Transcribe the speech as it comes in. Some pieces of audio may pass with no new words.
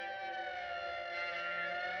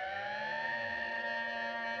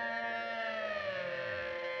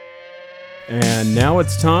And now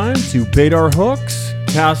it's time to bait our hooks,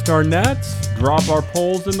 cast our nets, drop our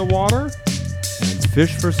poles in the water, and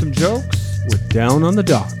fish for some jokes with Down on the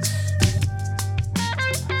Docks.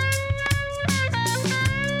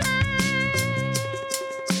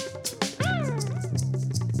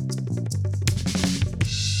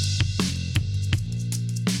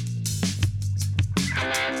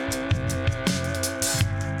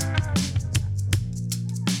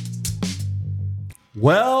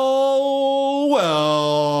 Well,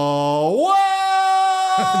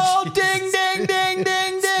 ding, ding, ding,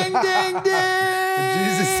 ding, ding, ding, ding.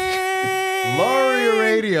 Jesus, lower your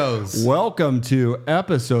radios. Welcome to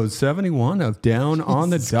episode 71 of Down on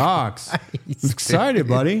the Docks. I'm excited,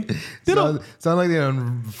 buddy. Sound like they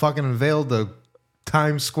fucking unveiled the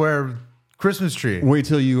Times Square Christmas tree. Wait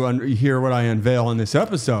till you hear what I unveil in this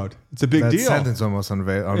episode. It's a big That deal. sentence almost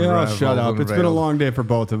unveiled. Yeah, shut up. It's been a long day for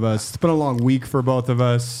both of us. It's been a long week for both of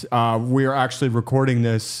us. We are actually recording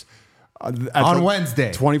this on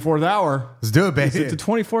Wednesday. 24th hour. Let's do it, baby. Is it the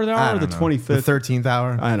 24th hour or the 25th? The 13th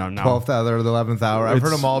hour? I don't know. 12th hour or the 11th hour. I've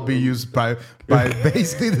heard them all be used by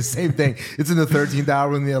basically the same thing. It's in the 13th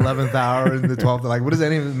hour and the 11th hour and the 12th. Like, what does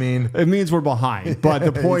any of it mean? It means we're behind. But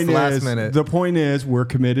the point is, last minute. The point is we're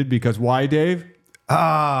committed because why, Dave?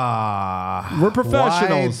 We're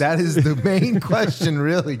professionals. Why? That is the main question,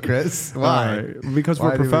 really, Chris. Why? Because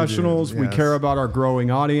we're professionals. We care about our growing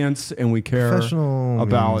audience, and we care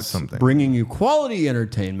about bringing you quality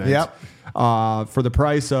entertainment. Yep. For the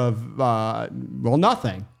price of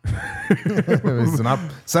nothing. It's not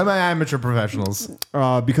semi-amateur professionals.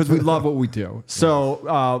 Because we love what we do. So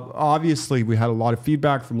obviously we had a lot of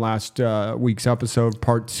feedback from last week's episode,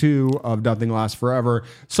 part 2 of Nothing Lasts Forever.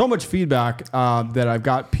 So much feedback that I've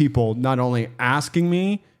got people not only asking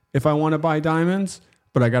me if I want to buy diamonds,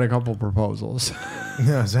 but I got a couple proposals.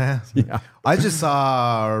 Yeah. I just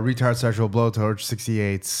saw Retard Sexual Blowtorch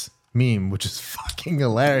 68's meme, which is fucking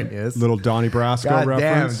hilarious. Little Donnie Brasco God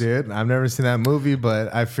reference. Damn, dude. I've never seen that movie,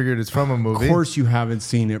 but I figured it's from a movie. Of course you haven't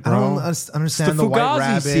seen it, bro. I don't understand the white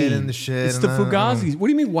rabbit scene. And the shit. It's the Fugazi. What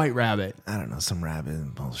do you mean white rabbit? I don't know, some rabbit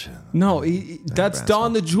and bullshit. No, that's Brasco.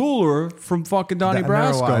 Don the Jeweler from fucking Donnie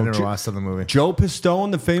Brasco. I never watched the movie. Joe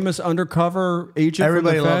Pistone, the famous undercover agent.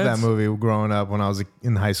 Everybody from the loved feds. that movie growing up when I was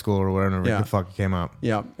in high school or whatever the fuck it came out.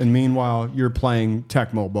 Yeah, and meanwhile you're playing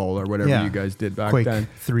Tecmo Bowl or whatever you guys did back Quake then.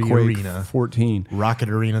 3 Quake Arena 14. Rocket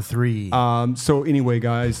Arena 3. So anyway,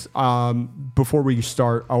 guys, before we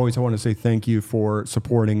start, I want to say thank you for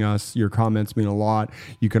supporting us. Your comments mean a lot.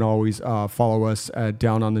 You can always follow us at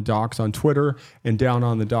Down on the Docks on Twitter and Down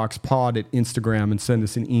on the Docks Pod at Instagram, and send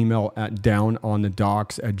us an email at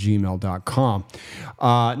downonthedocks@gmail.com.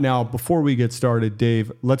 Now, before we get started,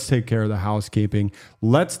 Dave, let's take care of the housekeeping.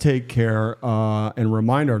 Let's take care and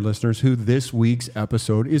remind our listeners who this week's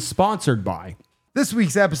episode is sponsored by. This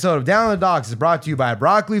week's episode of Down on the Docks is brought to you by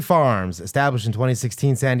Broccoli Farms, established in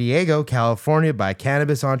 2016 San Diego, California by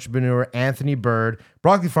cannabis entrepreneur Anthony Bird.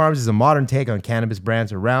 Broccoli Farms is a modern take on cannabis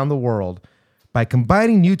brands around the world. By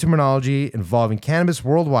combining new terminology involving cannabis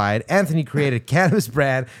worldwide, Anthony created a cannabis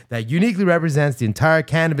brand that uniquely represents the entire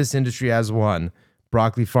cannabis industry as one.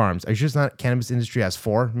 Broccoli Farms. Are you sure it's not cannabis industry as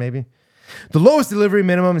 4, maybe? The lowest delivery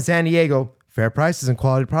minimum in San Diego, fair prices and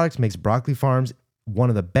quality products makes Broccoli Farms one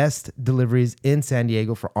of the best deliveries in San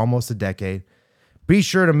Diego for almost a decade. Be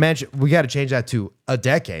sure to mention, we got to change that to a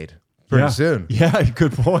decade pretty soon. Yeah,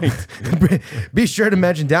 good point. Be sure to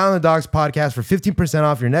mention Down on the Docks podcast for 15%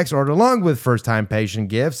 off your next order, along with first-time patient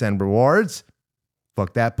gifts and rewards.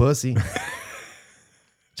 Fuck that pussy.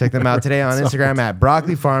 Check them out today on Instagram at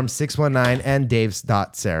Broccoli Farm 619 and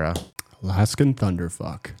Dave's.Sarah. Alaskan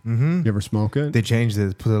Thunderfuck. You ever smoke it? They changed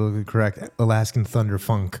it, politically correct. Alaskan Thunder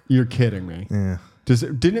Funk. You're kidding me. Yeah.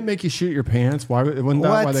 Didn't it make you shit your pants? Wasn't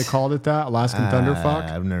that why they called it that? Alaskan Thunderfuck?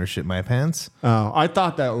 I've never shit my pants. Oh, I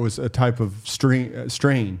thought that was a type of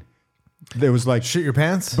strain. It was like shit your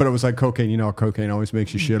pants, but it was like cocaine. You know, cocaine always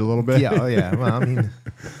makes you shit a little bit. Yeah. Oh yeah. Well, I mean.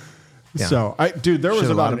 Yeah. So, there was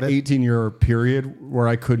about an 18-year period where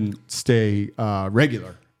I couldn't stay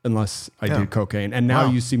regular unless I did cocaine. And now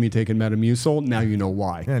you see me taking Metamucil. Now you know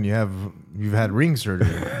why. Yeah, and you've had ring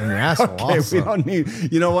surgery in your asshole. Okay, also. We don't need.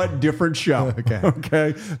 You know what? Different show.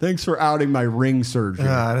 Okay. Thanks for outing my ring surgery.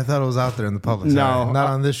 I thought it was out there in the public. No, not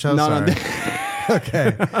on this show. Not sorry.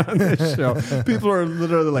 Okay. On this show, people are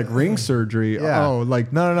literally like ring surgery. Yeah. Oh,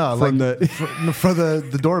 like no, from like for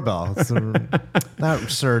the doorbell. It's not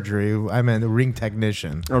surgery. I meant a ring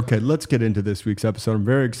technician. Okay, let's get into this week's episode. I'm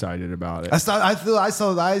very excited about it. I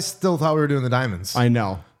still thought we were doing the diamonds. I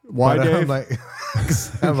know. Why, Dave? I'm like,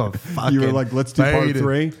 I'm a fucking you were like, let's do part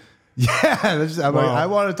 3. Yeah, I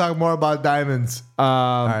want to talk more about diamonds.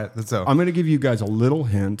 All right, let's go. I'm going to give you guys a little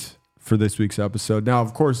hint for this week's episode. Now,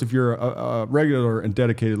 of course, if you're a regular and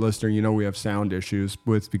dedicated listener, you know we have sound issues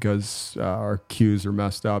because our cues are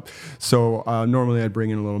messed up. So normally I'd bring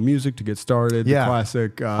in a little music to get started. Yeah. The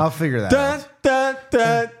classic. I'll figure that out.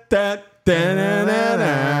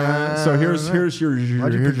 So here's your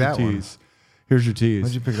that one? tease. Here's your tease.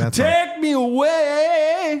 Why'd you pick that song? Take me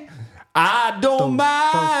away. I don't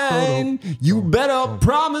mind. You better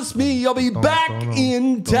promise me you'll be back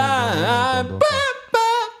in time.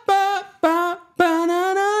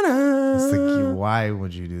 Why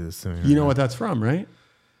would you do this to me? You know what that's from, right?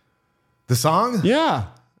 The song? Yeah.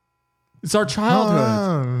 It's our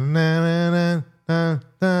childhood.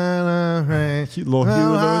 Little Huey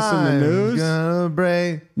Lewis in the news. Gonna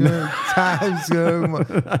break. Time's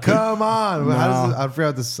gonna come on. No. How does I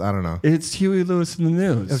forgot this. I don't know. It's Huey Lewis in the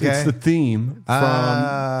news. Okay. It's the theme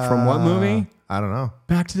from what movie? I don't know.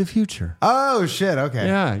 Back to the Future. Oh shit. Okay.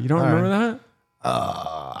 Yeah, you don't remember that?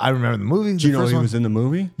 I remember the movie. Do you know he was in the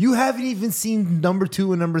movie? You haven't even seen number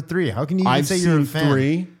 2 and number 3. How can you even I've say you're a seen fan?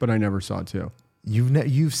 3, but I never saw 2.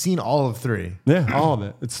 You've seen all of 3. Yeah, all of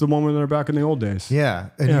it. It's the one when they're back in the old days. Yeah,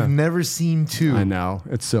 and Yeah. you've never seen 2. I know.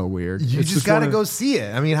 It's so weird. You It's just got to one go of- see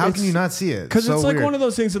it. I mean, how can you not see it? Because So it's like weird. one of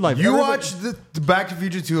those things in life. You Everybody- watch the Back to the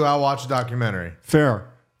Future 2, I'll watch a documentary. Fair.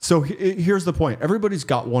 So here's the point. Everybody's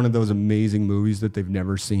got one of those amazing movies that they've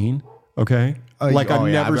never seen. Okay? I've got a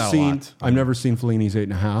lot. I've never seen Fellini's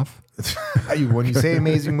 8.5. When you say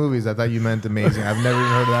amazing movies, I thought you meant amazing. I've never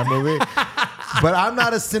even heard of that movie. But I'm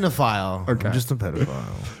not a cinephile. Okay. I'm just a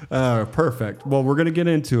pedophile. Perfect. Well, we're going to get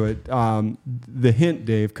into it. The hint,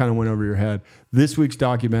 Dave, kind of went over your head. This week's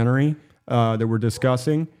documentary that we're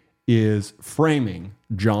discussing is Framing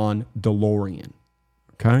John DeLorean.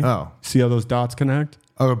 Okay? Oh. See how those dots connect?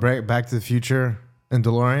 Oh, Back to the Future and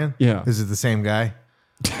DeLorean? Yeah. Is it the same guy?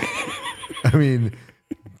 I mean,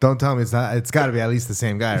 don't tell me it's not. It's got to be at least the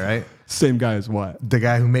same guy, right? Same guy as what? The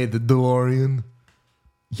guy who made the DeLorean?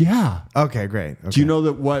 Yeah. Okay, great. Okay. Do you know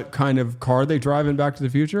that what kind of car they drive in Back to the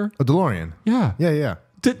Future? A DeLorean? Yeah. Yeah.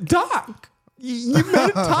 Doc, you made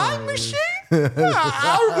a time machine out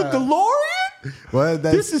of a DeLorean? What?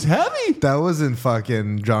 This is heavy. That wasn't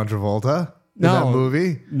fucking John Travolta in No. that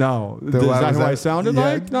movie? No. Is why that was who I that? sounded Yeah.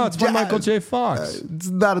 like? No, it's by Michael J. Fox. It's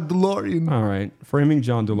not a DeLorean. All right. Framing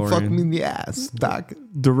John DeLorean. Fuck me in the ass, Doc.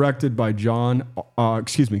 Directed by Don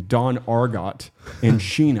Argot and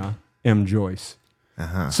Sheena M. Joyce.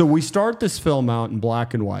 So we start this film out in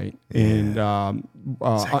black and white in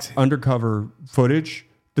undercover footage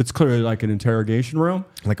that's clearly like an interrogation room.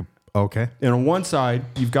 Okay. And on one side,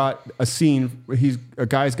 you've got a scene. A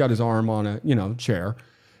guy's got his arm on a chair.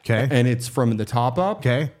 Okay. And it's from the top up.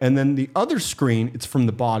 Okay. And then the other screen, it's from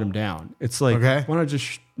the bottom down. It's like, Okay. why not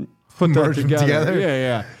just put that Merge them together? together?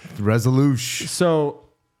 Yeah. Resolution. So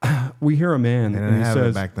we hear a man, They and didn't he have it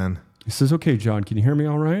says, back then. "Okay, John, can you hear me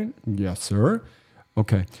all right?" "Yes, sir."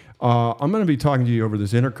 "Okay, I'm going to be talking to you over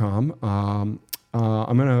this intercom. I'm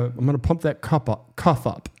gonna pump that cuff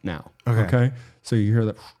up now. Okay. So you hear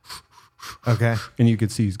that, Okay. and you can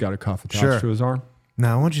see he's got a cuff attached Sure. to his arm.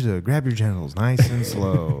 Now I want you to grab your genitals nice and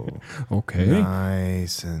slow. Okay.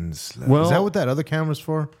 Nice and slow. Well- Is that what that other camera's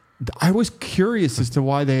for? I was curious as to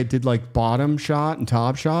why they did like bottom shot and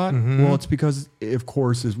top shot. Mm-hmm. Well, it's because, of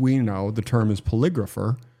course, as we know, the term is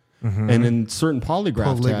polygrapher, and in certain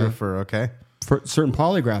polygraph tests, Polygrapher, okay. for certain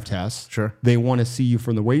polygraph tests, Sure. they want to see you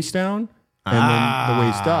from the waist down and then the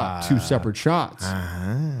waist up, 2 separate shots.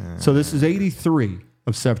 So this is 83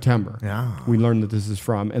 of September. Yeah. We learned that this is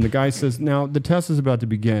from. And the guy says, now the test is about to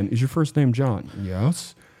begin. Is your first name John?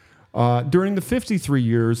 Yes. During the 53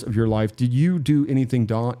 years of your life, did you do anything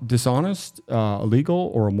dishonest,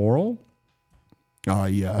 illegal, or immoral?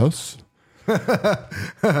 Yes.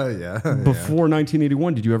 Yeah. Before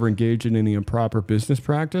 1981, did you ever engage in any improper business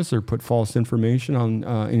practice or put false information on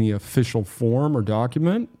any official form or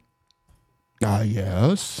document?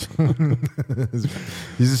 Yes.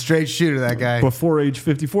 He's a straight shooter, that guy. Before age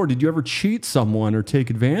 54, did you ever cheat someone or take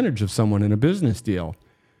advantage of someone in a business deal?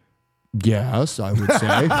 Yes, I would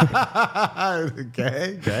say.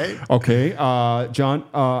 Okay. Okay, John,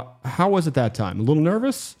 how was it that time? A little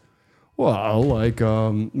nervous? Well, like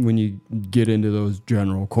when you get into those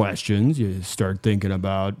general questions, you start thinking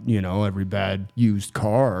about, every bad used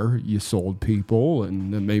car you sold people,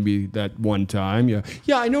 and then maybe that one time, yeah,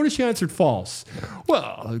 I noticed you answered false. Well,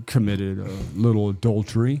 I committed a little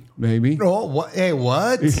adultery, maybe. Oh, what? Hey,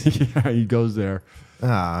 what? Yeah, he goes there. You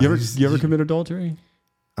ever commit adultery?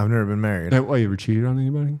 I've never been married. You ever cheated on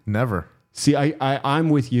anybody? Never. See, I'm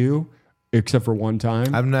with you, except for one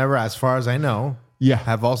time. I've never, as far as I know. Yeah.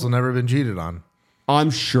 have also never been cheated on. I'm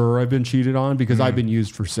sure I've been cheated on because I've been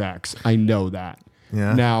used for sex. I know that.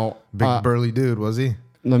 Yeah. Now, Big burly dude, was he?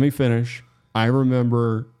 let me finish. I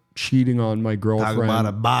remember cheating on my girlfriend. Talk about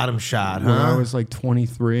a bottom shot, when I huh? was like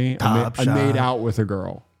 23. Top I made shot. out with a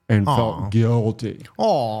girl and felt guilty.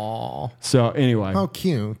 Aw, So anyway, how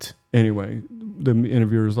cute. the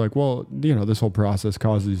interviewer was like, well, this whole process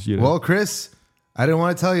causes you to... Well, Chris, I didn't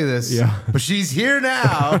want to tell you this, Yeah. but she's here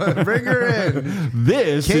now. Bring her in.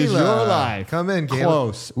 this is Kayla, your life. come in, Kayla.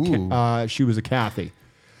 Close. Ooh. She was a Kathy.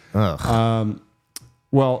 Ugh.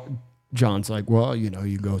 Well, John's like, well, you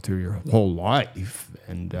go through your whole life,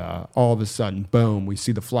 and all of a sudden, boom, we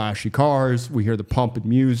see the flashy cars, we hear the pumping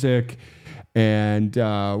music, and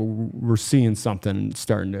we're seeing something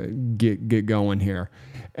starting to get going here.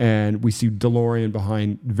 And we see DeLorean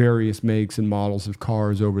behind various makes and models of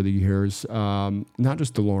cars over the years, not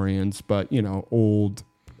just DeLoreans, but old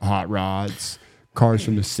hot rods, cars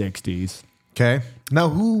from the 60s. Okay. Now,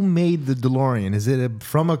 who made the DeLorean? Is it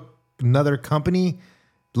from another company?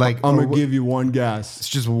 Like, I'm going to give you one guess. it's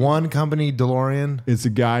just one company, DeLorean. It's a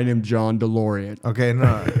guy named John DeLorean. Okay,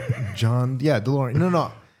 no, John. Yeah, DeLorean.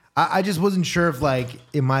 No. I just wasn't sure if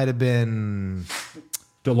it might have been.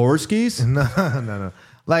 Delorskis? No.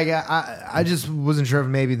 Like I just wasn't sure if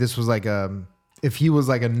maybe this was if he was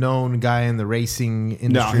a known guy in the racing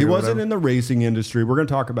industry. No, he or wasn't whatever. in the racing industry. We're going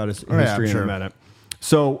to talk about his yeah, history in sure. a minute.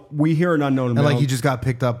 So we hear an unknown And amount. he just got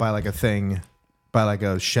picked up by a thing, by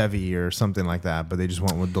a Chevy or something like that. But they just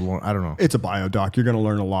went with DeLorean. I don't know. It's a biodoc. You're going to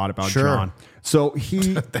learn a lot about Sure. John. So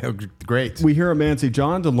Great. we hear a man say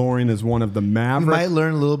John DeLorean is one of the We maverick might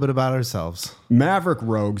learn a little bit about ourselves.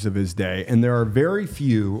 rogues of his day, and there are very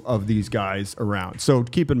few of these guys around. So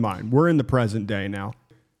keep in mind, we're in the present day now.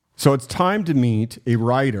 So it's time to meet a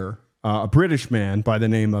writer, a British man by the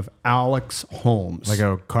name of Alex Holmes. Like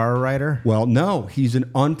a car rider. Well, no, he's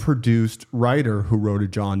an unproduced writer who wrote a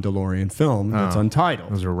John DeLorean film that's He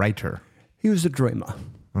untitled. was a writer. He was a dreamer.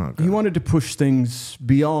 Okay. He wanted to push things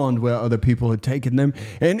beyond where other people had taken them.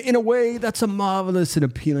 And in a way, that's a marvelous and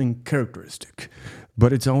appealing characteristic.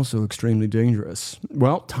 But it's also extremely dangerous.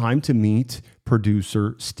 Well, time to meet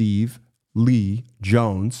producer Steve Lee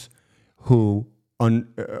Jones, who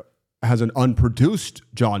has an unproduced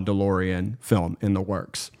John DeLorean film in the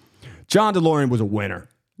works. John DeLorean was a winner,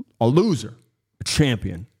 a loser, a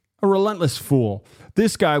champion, a relentless fool.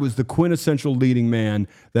 This guy was the quintessential leading man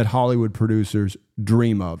that Hollywood producers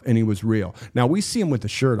dream of, and he was real. Now, we see him with the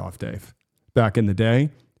shirt off, Dave. Back in the day,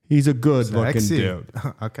 he's a good-looking Sexy. dude.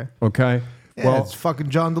 Okay. Okay? Yeah, well, it's fucking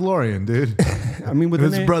John DeLorean, dude. I mean, with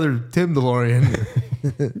His the name, brother Tim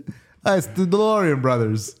DeLorean. It's the DeLorean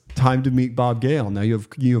brothers. time to meet Bob Gale. Now, you of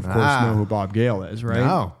course know who Bob Gale is, right?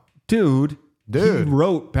 No. Dude, he Dude.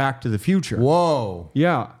 wrote Back to the Future. Whoa.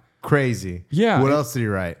 Yeah. Crazy. Yeah. What else did he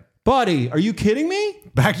write? Buddy, are you kidding me?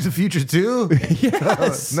 Back to the Future 2?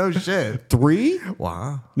 Yes. No shit. 3?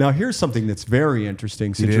 Wow. Now, here's something that's very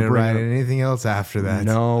interesting. He Since you're didn't write bringing anything else after that.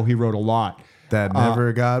 No, he wrote a lot. That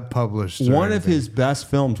never got published. or One of anything. his best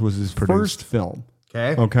films was his first film.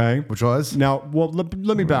 Okay. Okay. Which was? Now, well,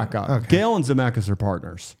 let me back up. Okay. Gale and Zemeckis are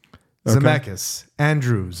partners. Okay? Zemeckis.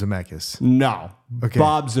 Andrew Zemeckis. No. Okay.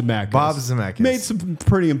 Bob Zemeckis. Bob Zemeckis. Made some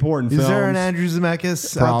pretty important Is films. there an Andrew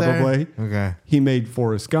Zemeckis out there? Probably. Okay. He made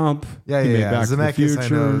Forrest Gump. Yeah, he yeah, made yeah. Back to the Zemeckis, I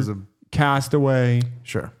Future, know, is a- Castaway.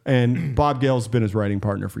 Sure. And Bob Gale's been his writing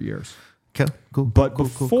partner for years. Okay. Cool. But cool,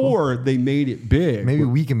 before they made it big, Maybe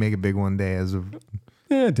we can make a big one day as of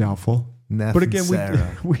doubtful. Neff But and again,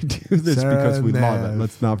 Sarah. we do this Sarah because we and love it. Neff.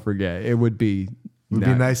 Let's not forget. It would be would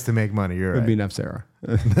be nice to make money. You're It would right. be Neff Sarah.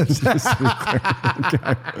 Just to be clear.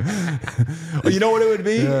 Okay. Well, you know what it would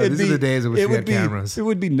be? Yeah, It'd these are the days in which it we would had cameras. It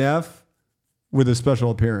would be Neff with a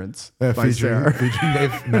special appearance by Sarah. featuring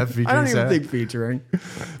Neff featuring I don't even Sarah. think featuring.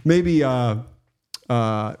 Maybe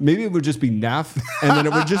maybe it would just be Neff, and then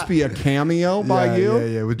it would just be a cameo by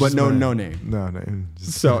you, with but just no my- name. No name.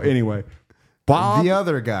 Just So anyway, Bob the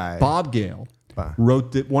other guy. Gale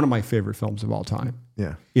wrote one of my favorite films of all time.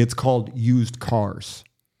 Yeah. It's called Used Cars.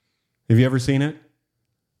 Have you ever seen it?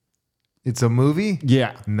 It's a movie?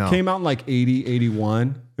 Yeah. No. Came out in like 80,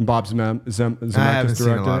 81, and Bob Zemeckis I haven't seen a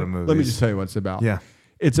directed lot it. of movies. Let me just tell you what it's about. Yeah.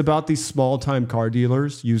 It's about these small-time car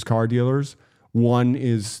dealers, used car dealers. One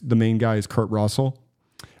is, the main guy is Kurt Russell.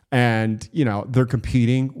 And, they're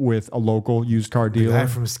competing with a local used car The dealer. guy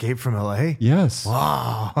from Escape from LA? Yes.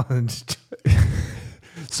 Wow.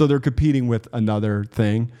 So they're competing with another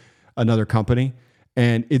company.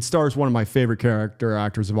 And it stars one of my favorite character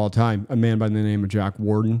actors of all time, a man by the name of Jack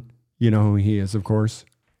Warden. You know who he is, of course.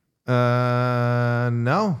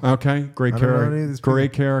 No. Okay, great I don't know any of character, these people.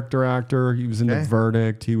 great character actor. He was in The Okay.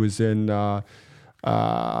 Verdict. He was in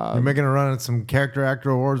You're making a run at some character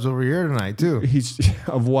actor awards over here tonight, too. He's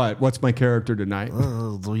of what? What's my character tonight?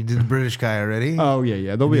 You did the British guy already. Oh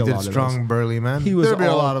yeah. There'll be a lot of strong, burly man. There'll be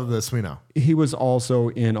a lot of this. We know. He was also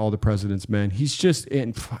in All the President's Men. He's just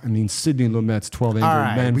in. I mean, Sidney Lumet's 12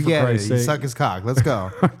 Angry Men. We for get Christ's it. You sake. suck his cock. Let's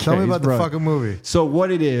go. Tell me about the fucking movie. So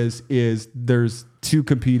what it is there's two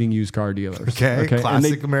competing used car dealers. Okay.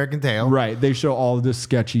 Classic American tale. Right. They show all of the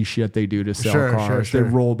sketchy shit they do to sell cars. Sure. They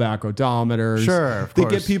roll back odometers. Sure. They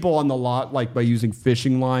get people on the lot like by using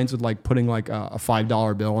fishing lines with like putting like a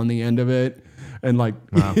 $5 bill on the end of it and like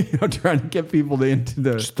trying to get people into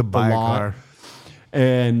just to buy a lot. car.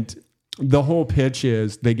 And the whole pitch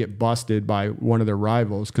is they get busted by one of their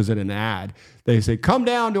rivals because in an ad they say, come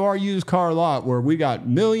down to our used car lot where we got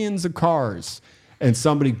millions of cars. And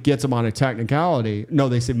somebody gets them on a technicality. No,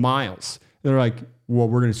 they say miles. They're like, well,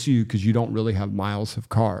 we're going to sue you because you don't really have miles of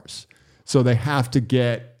cars. So they have to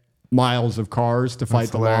get miles of cars to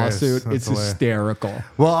fight the lawsuit. It's hysterical.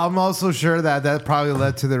 Well, I'm also sure that probably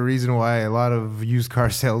led to the reason why a lot of used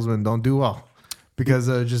car salesmen don't do well. Because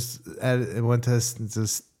it went to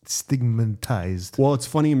stigmatized. Well, it's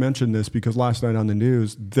funny you mentioned this because last night on the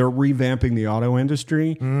news, they're revamping the auto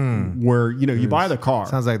industry where, you buy the car.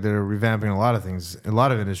 Sounds like they're revamping a lot of things, a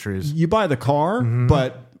lot of industries. You buy the car,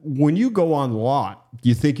 but when you go on the lot,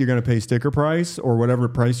 you think you're going to pay sticker price or whatever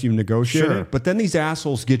price you've negotiated. Sure. But then these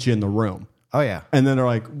assholes get you in the room. Oh, yeah. And then they're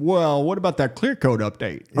like, well, what about that clear code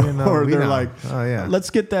update? Or they're like, oh, yeah. Let's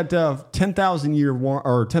get that 10,000 year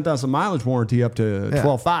or 10,000 mileage warranty up to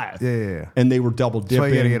 12.5. Yeah. And they were double dipping. That's why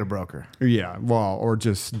you got to get a broker. Yeah. Well, or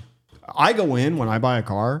just, I go in when I buy a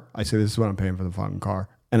car, I say, this is what I'm paying for the fucking car.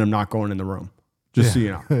 And I'm not going in the room. Just so you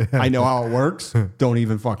know. I know how it works. Don't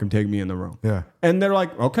even fucking take me in the room. Yeah. And they're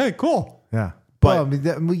like, okay, cool. Yeah. But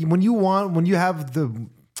when you have the,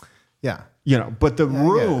 but the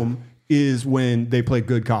room is when they play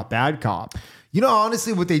good cop, bad cop.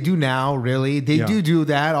 Honestly, what they do now, really, they do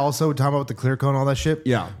that. Also, talking about the clear code and all that shit.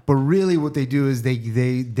 Yeah. But really, what they do is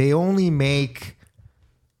they only make,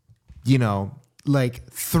 like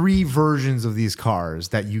 3 versions of these cars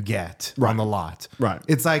that you get on the lot. Right.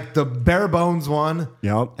 It's like the bare bones one.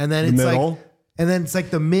 Yep. And then it's like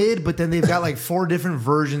the mid, but then they've got like 4 different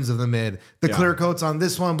versions of the mid. The clear coat's on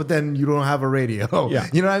this one, but then you don't have a radio. Yeah.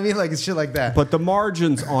 You know what I mean? Like it's shit like that. But the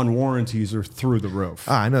margins on warranties are through the roof.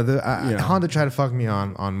 I know. Honda tried to fuck me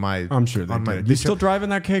on my. I'm sure they did. You still driving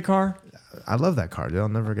that K car? I love that car, dude. I'll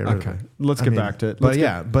never get rid of it. Let's get back to it. But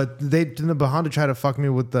Honda tried to fuck me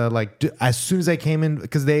with the as soon as I came in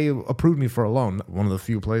because they approved me for a loan, one of the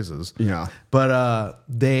few places. Yeah. But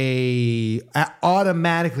they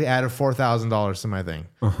automatically added $4,000 to my thing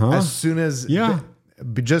as soon as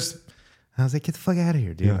I was like, get the fuck out of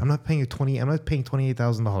here, dude. Yeah. I'm not paying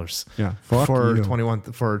 $28,000. Yeah. For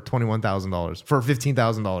 $21,000 for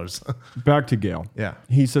 $15,000. Back to Gale. Yeah.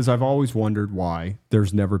 He says, I've always wondered why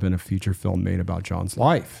there's never been a feature film made about John's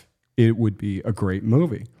life. It would be a great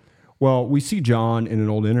movie. Well, we see John in an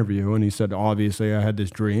old interview, and he said, obviously, I had this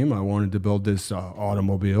dream. I wanted to build this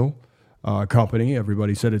automobile company.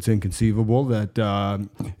 Everybody said it's inconceivable that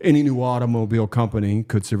any new automobile company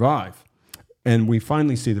could survive. And we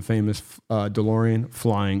finally see the famous DeLorean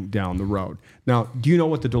flying down the road. Now, do you know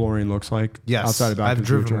what the DeLorean looks like? Yes, outside of Back to the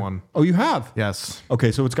driven Future? one. Oh, you have? Yes.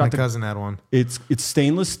 Okay, so it's got my cousin had one. It's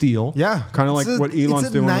stainless steel. Yeah, kind of like what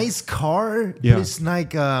Elon's doing. It's a nice car. Yeah. But it's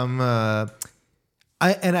like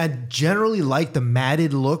I generally like the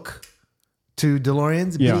matted look to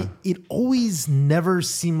DeLoreans. Yeah. But it always never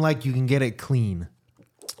seemed like you can get it clean.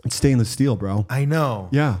 It's stainless steel, bro. I know.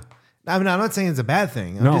 Yeah. I mean, I'm not saying it's a bad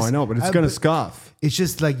thing. I know, but it's going to scuff. It's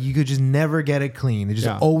just like you could just never get it clean. It just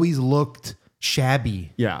always looked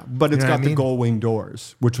shabby. Yeah, but it's got the gull wing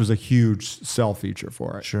doors, which was a huge sell feature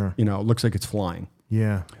for it. Sure. It looks like it's flying.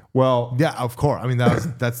 Yeah. Well, yeah, of course. I mean,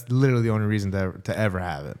 that's literally the only reason to ever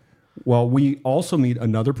have it. Well, we also meet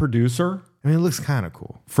another producer. I mean, it looks kind of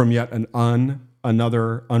cool. From yet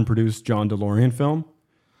another unproduced John DeLorean film.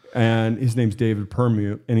 And his name's David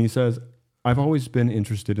Permute. And he says, I've always been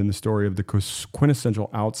interested in the story of the quintessential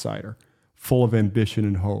outsider, full of ambition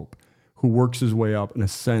and hope, who works his way up and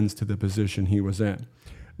ascends to the position he was in.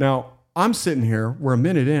 Now, I'm sitting here, we're a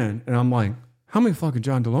minute in, and I'm like, how many fucking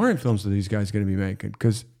John DeLorean films are these guys going to be making?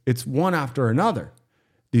 Because it's one after another.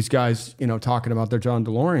 These guys, talking about their John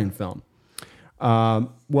DeLorean film.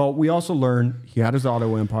 Well, we also learned he had his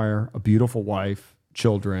auto empire, a beautiful wife,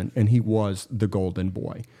 children, and he was the golden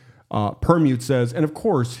boy. Permute says, and of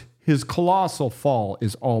course, his colossal fall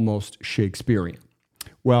is almost Shakespearean.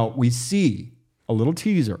 Well, we see a little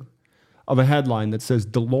teaser of a headline that says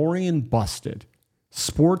DeLorean busted.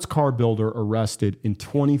 Sports car builder arrested in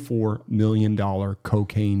 $24 million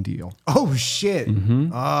cocaine deal. Oh, shit.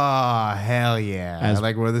 Oh, hell yeah. I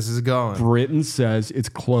like where this is going. Britain says it's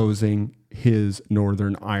closing his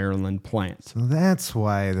Northern Ireland plant. So that's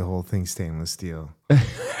why the whole thing's stainless steel.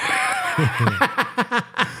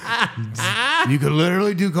 You could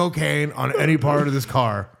literally do cocaine on any part of this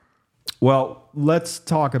car. Well, let's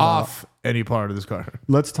talk about Off any part of this car.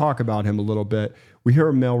 Let's talk about him a little bit. We hear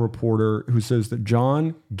a male reporter who says that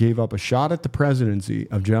John gave up a shot at the presidency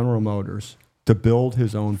of General Motors to build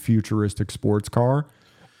his own futuristic sports car,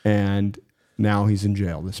 and now he's in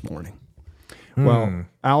jail this morning. Well,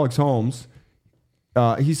 Alex Holmes,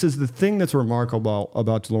 he says the thing that's remarkable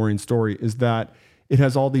about DeLorean's story is that it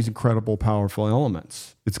has all these incredible, powerful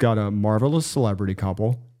elements. It's got a marvelous celebrity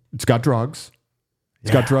couple. It's got drugs.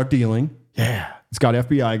 It's got drug dealing. Yeah. It's got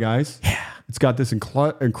FBI guys. Yeah. It's got this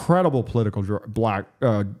incredible political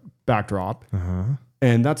backdrop.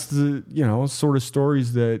 And that's the, sort of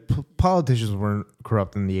stories that Politicians weren't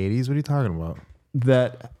corrupt in the 80s. What are you talking about?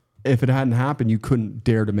 that if it hadn't happened, you couldn't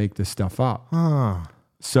dare to make this stuff up. Oh.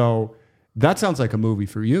 So that sounds like a movie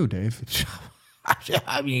for you, Dave.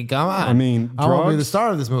 I mean, come on. I mean, I want to be the drugs, star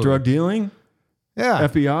of this movie. drug dealing, Yeah.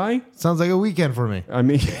 FBI. Sounds like a weekend for me. I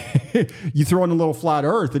mean, you throw in a little flat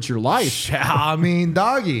earth, it's your life. I mean,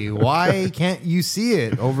 doggy, why can't you see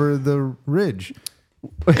it over the ridge?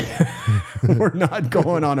 We're not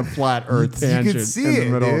going on a flat earth tangent. You can see in the it,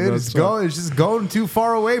 middle dude. of It's this. it's just going too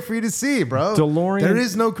far away for you to see, bro. DeLorean- There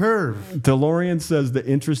is no curve. DeLorean says the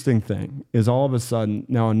interesting thing is all of a sudden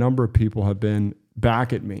now a number of people have been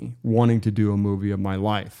back at me wanting to do a movie of my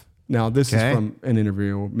life. Now, this is from an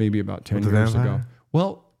interview maybe about 10 years ago.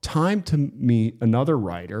 Well, time to meet another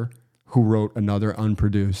writer who wrote another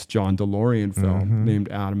unproduced John DeLorean film named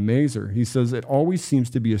Adam Mazer. He says it always seems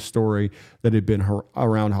to be a story that had been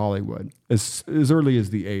around Hollywood as early as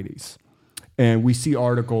the 80s. And we see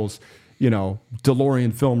articles,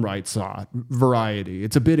 DeLorean film rights Variety.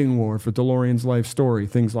 It's a bidding war for DeLorean's life story,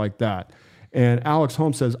 things like that. And Alex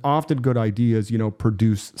Holmes says often good ideas,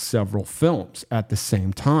 produce several films at the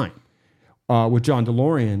same time. With John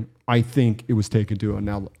DeLorean, I think it was taken to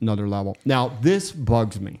another level. Now, this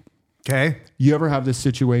bugs me. Okay. You ever have this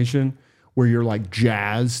situation where you're like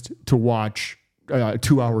jazzed to watch a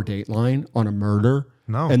 2-hour Dateline on a murder?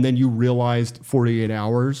 No. And then you realized 48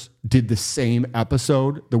 Hours did the same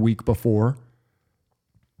episode the week before?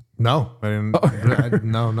 No, I didn't.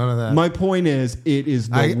 No, none of that. My point is, it is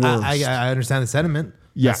the worst. I understand the sentiment.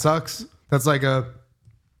 Yeah. That sucks. That's like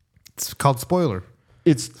it's called spoiler.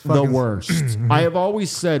 It's the worst. I have always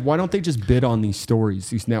said, why don't they just bid on these stories,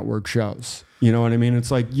 these network shows? You know what I mean?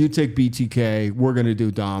 It's like, you take BTK, we're going to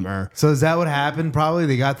do Dahmer. So is that what happened? Probably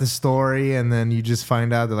they got the story, and then you just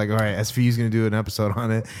find out they're like, all right, SVU's going to do an episode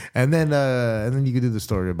on it, and then you could do the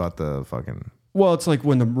story about the fucking. Well, it's like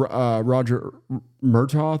when the Roger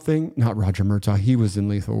Murtaugh thing, not Roger Murtaugh, he was in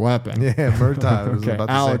Lethal Weapon. Yeah, Murtaugh. Okay,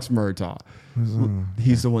 Alex Murtaugh.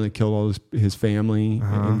 He's the one that killed all his family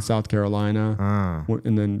in South Carolina.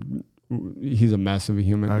 And then he's a mess of a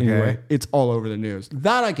human. Okay. Anyway, it's all over the news.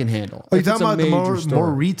 That I can handle. Are you If talking it's a about the major more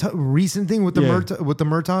story. recent thing with the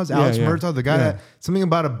Murtaughs? Alex Murtaugh, the guy that something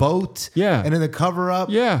about a boat. Yeah. And then the cover up.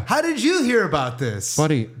 Yeah. How did you hear about this?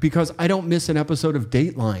 Buddy, because I don't miss an episode of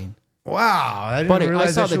Dateline. Wow. I didn't Buddy, I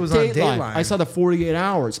realize saw that the shit was on Dateline. Dateline. I saw the 48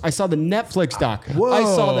 Hours. I saw the Netflix doc. Whoa. I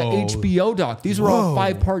saw the HBO doc. These were all Whoa.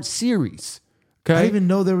 5-part series. I Okay. didn't even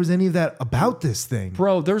know there was any of that about this thing.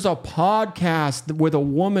 Bro, there's a podcast with a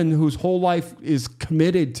woman whose whole life is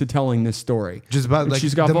committed to telling this story. Just about And like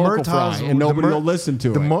she's got the vocal Murtaughs, fry, and nobody the will listen to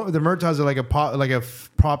the it. The Murtaughs are like a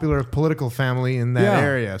popular political family in that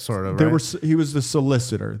area, sort of. They Right? he was the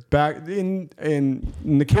solicitor back in the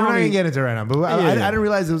We're not county. gonna get into it right now, but I didn't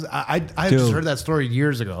realize it was. I just Dude. heard that story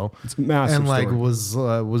years ago. It's a massive and like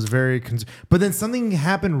story. was very. But then something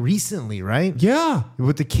happened recently, right? Yeah,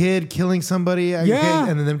 With the kid killing somebody, I Yeah. think,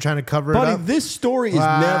 and then them trying to cover buddy, it up. this story is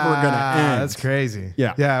never gonna end. That's crazy.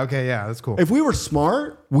 Yeah. Yeah. Okay. Yeah. That's cool. If we were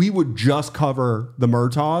smart, we would just cover the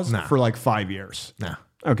Murtaughs Nah. for like 5 years. Nah.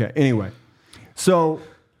 Okay. Anyway, so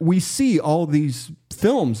we see all these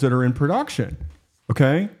films that are in production.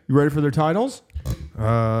 Okay, you ready for their titles?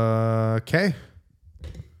 Okay.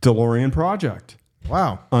 DeLorean Project,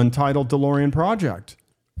 Wow. Untitled DeLorean Project,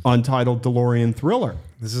 Untitled DeLorean Thriller,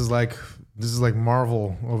 This is like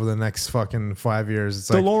Marvel over the next fucking 5 years. It's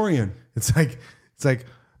like DeLorean, it's like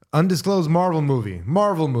undisclosed Marvel movie,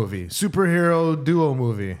 superhero duo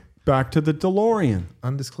movie, Back to the DeLorean,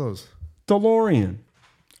 undisclosed DeLorean.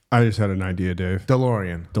 I just had an idea, Dave.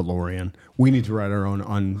 DeLorean. We need to write our own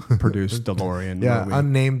unproduced DeLorean Yeah, movie.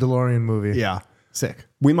 unnamed DeLorean movie. Yeah. Sick.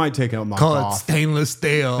 We might take out my Call it off. stainless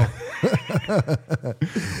steel.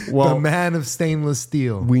 Well, The man of stainless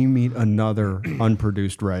steel. we meet another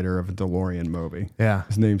unproduced writer of a DeLorean movie. Yeah.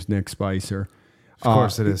 His name's Nick Spicer. Of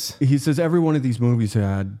course it is. He says every one of these movies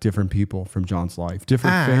had different people from John's life,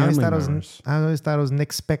 different I family always members, thought it was Nick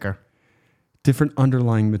Spicker. different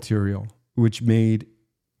underlying material, which made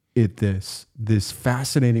it this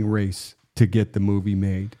fascinating race to get the movie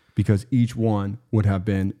made, because each one would have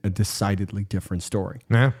been a decidedly different story.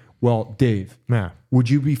 Yeah. Well, Dave, Yeah.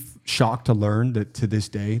 would you be shocked to learn that to this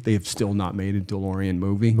day they have still not made a DeLorean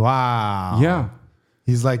movie? Wow. Yeah.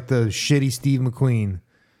 He's like the shitty Steve McQueen.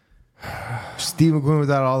 Steve McQueen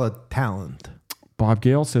without all the talent. Bob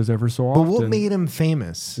Gale says ever so But often. what made him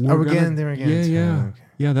famous? We're Are we gonna- getting there again? Yeah, yeah. Okay.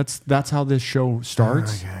 Yeah, that's how this show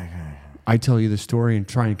starts. Okay. I tell you the story and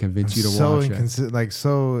try and convince you to So watch it. inconsistent, like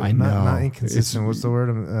so. I know. Not inconsistent. What's the word?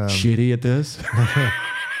 Shitty at this.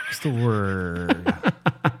 What's the word?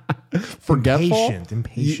 Forgetful.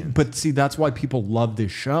 Impatient. But see, that's why people love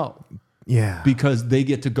this show, Yeah. because they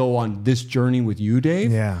get to go on this journey with you,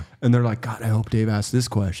 Dave. Yeah. And they're like, God, I hope Dave asks this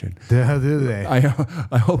question. How do they?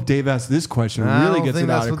 I hope Dave asks this question. I Really don't gets think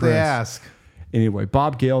it out that's of what Chris. they ask. Anyway,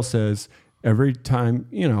 Bob Gale says every time,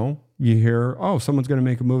 you hear, oh, someone's going to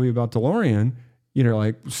make a movie about DeLorean, you're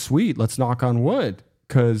like, sweet, let's knock on wood,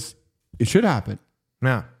 because it should happen.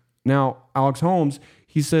 Yeah. Now, Alex Holmes,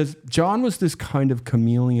 he says, John was this kind of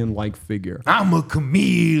chameleon-like figure. I'm a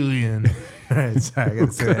chameleon. All right, sorry, I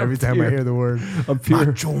gotta say that every time I hear the word. Appear,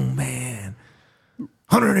 Macho man.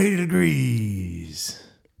 180 degrees.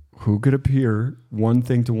 who could appear one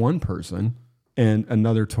thing to one person and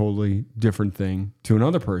another totally different thing to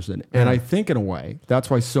another person. And I think in a way, that's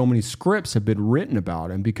why so many scripts have been written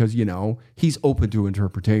about him, because, he's open to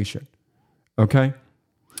interpretation. Okay?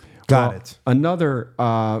 Got it. Another,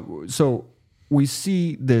 so we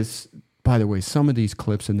see this, by the way, some of these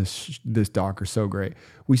clips in this doc are so great.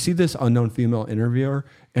 We see this unknown female interviewer,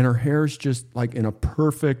 and her hair is just like in a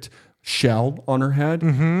perfect shell on her head.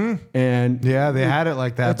 Mm-hmm. And Yeah, they had it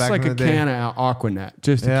like that it's back like in the a day. can of Aquanet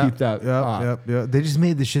just to keep that up. Yep. They just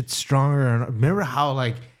made the shit stronger. And remember how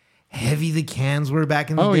like heavy the cans were back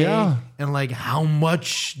in the day? Yeah. And like how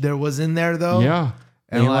much there was in there though? Yeah.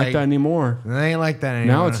 And Ain't like like- that anymore. It ain't like that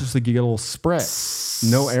anymore. Now it's just like you get a little spray.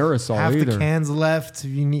 No aerosol half either. the cans left. If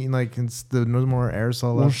you need like it's no more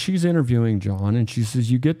aerosol Well, left. she's interviewing John, and she says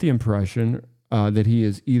you get the impression that he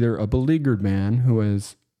is either a beleaguered man who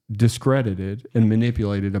has discredited and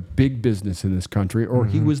manipulated a big business in this country, or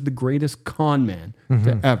he was the greatest con man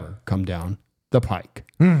to ever come down the pike.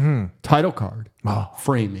 Title card,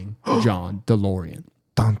 framing John DeLorean.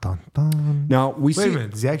 Dun dun dun. Now we Wait see, a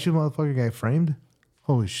minute. Does the actual motherfucker get framed?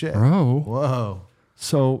 Holy shit. bro. Whoa.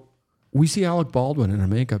 So we see Alec Baldwin in a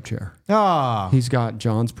makeup chair. Ah. He's got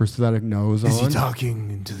John's prosthetic nose Is he on. talking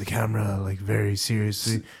into the camera like very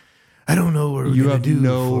seriously? I don't know what we're You gonna have do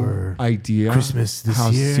no for idea Christmas this how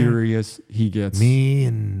year. serious he gets. Me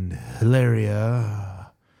and Hilaria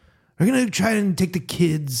are gonna try and take the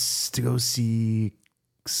kids to go see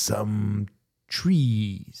some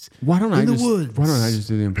trees. Why don't in I the just woods. Why don't I just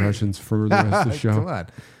do the impressions for the rest of the show? Come on.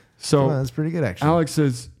 So That's pretty good actually. Alex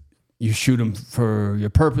says you shoot him for your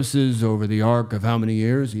purposes over the arc of how many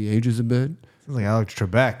years? He ages a bit. Sounds like Alex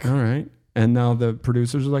Trebek. All right. And now the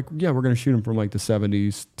producers are like, yeah, we're going to shoot him from like the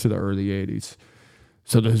 70s to the early 80s.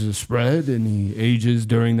 So there's a spread, and he ages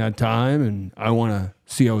during that time, and I want to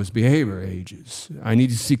see how his behavior ages. I need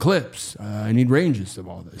to see clips. I need ranges of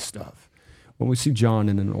all this stuff. When we see John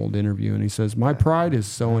in an old interview, and he says, my pride is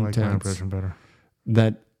so I like my intense impression better.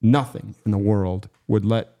 that nothing in the world would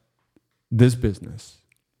let this business,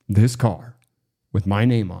 this car, with my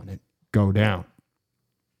name on it, go down.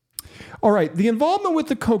 All right, the involvement with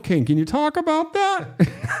the cocaine. Can you talk about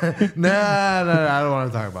that? No, I don't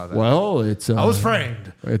want to talk about that. Well, it's I was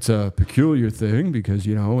framed. It's a peculiar thing because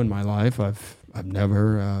in my life I've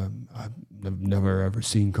never ever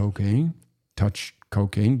seen cocaine, touched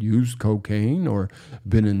cocaine, used cocaine, or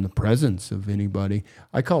been in the presence of anybody.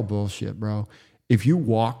 I call bullshit, bro. If you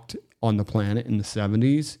walked on the planet in the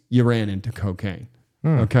 70s, you ran into cocaine.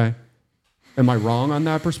 Okay. Am I wrong on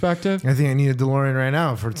that perspective? I think I need a DeLorean right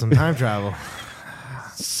now for some time travel.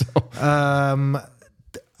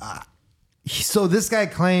 So this guy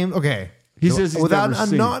claimed, okay. He says he's without never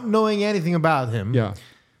seen not knowing anything about him. Yeah.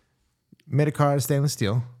 Made a car out of stainless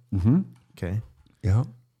steel. Mm-hmm. Okay. Yeah.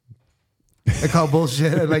 I call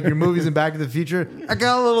bullshit. Like your movies in Back to the Future. I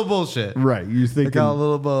got a little bullshit. Right. You think I got a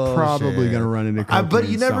little bullshit. probably going to run into cocaine But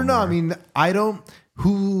you never know. I somewhere. mean,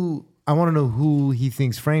 I want to know who he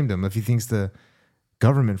thinks framed him. If he thinks the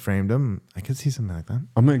government framed him. I could see something like that.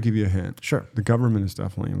 I'm going to give you a hint. Sure. The government is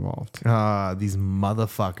definitely involved. These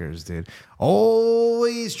motherfuckers, dude.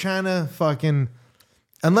 Always trying to fucking...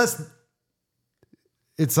 Unless...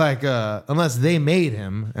 It's like, unless they made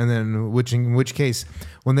him, and then in which case,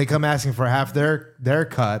 when they come asking for half their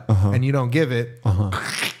cut, and you don't give it,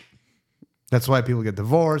 that's why people get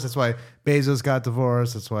divorced. That's why Bezos got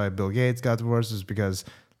divorced. That's why Bill Gates got divorced, is because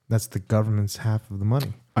that's the government's half of the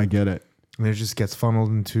money. I get it. And it just gets funneled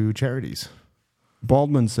into charities.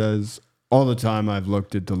 Baldwin says, all the time I've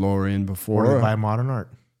looked at Delorean before. Or they buy modern art.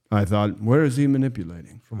 I thought, where is he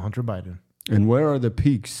manipulating? From Hunter Biden. And where are the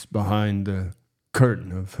peaks behind the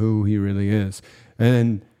curtain of who he really is?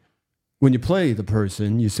 And when you play the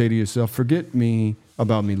person, you say to yourself, forget me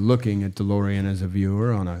about me looking at Delorean as a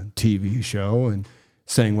viewer on a TV show and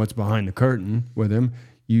saying what's behind the curtain with him.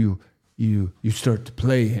 You start to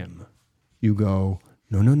play him. You go,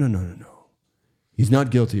 no. He's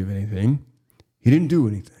not guilty of anything. He didn't do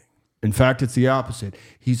anything. In fact, it's the opposite.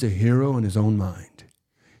 He's a hero in his own mind.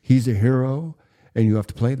 He's a hero, and you have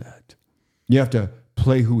to play that. You have to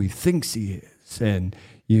play who he thinks he is. And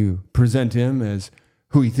you present him as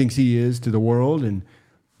who he thinks he is to the world, and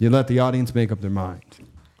you let the audience make up their mind.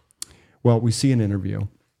 Well, we see an interview,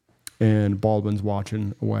 and Baldwin's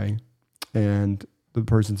watching away, and the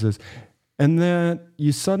person says, and that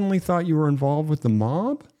you suddenly thought you were involved with the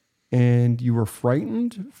mob, and you were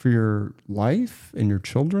frightened for your life and your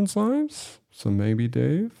children's lives? So maybe,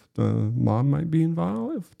 Dave, the mob might be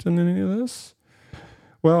involved in any of this?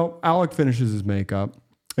 Well, Alec finishes his makeup.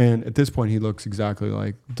 And at this point, he looks exactly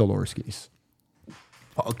like Dolorskis.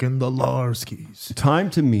 Fucking Dolorskis. Time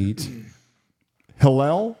to meet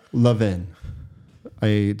Hillel Levin,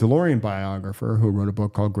 a DeLorean biographer who wrote a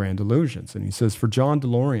book called Grand Illusions. And he says, for John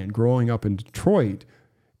DeLorean, growing up in Detroit,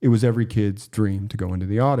 it was every kid's dream to go into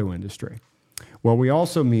the auto industry. Well, we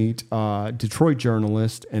also meet Detroit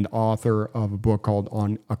journalist and author of a book called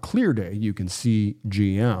On a Clear Day, You Can See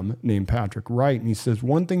GM, named Patrick Wright. And he says,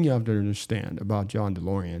 one thing you have to understand about John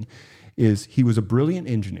DeLorean is he was a brilliant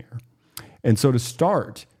engineer. And so to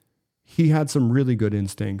start, he had some really good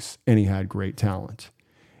instincts and he had great talent.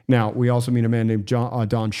 Now, we also meet a man named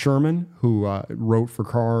Don Sherman, who wrote for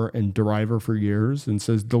Car and Driver for years and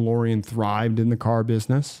says DeLorean thrived in the car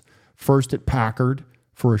business, first at Packard,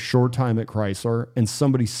 for a short time at Chrysler, and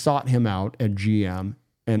somebody sought him out at GM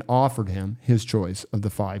and offered him his choice of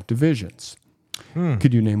the 5 divisions.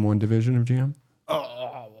 Could you name one division of GM?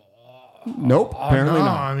 Nope, apparently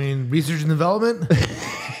not. I mean, research and development?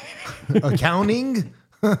 Accounting?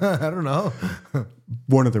 I don't know.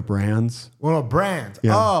 One of their brands. One of brands.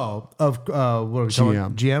 Yeah. Oh, of what are we talking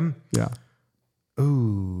about? GM? Yeah.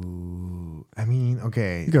 Ooh. I mean,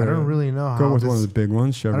 okay. I gotta don't really know how Go with one of the big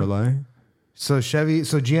ones, Chevrolet. So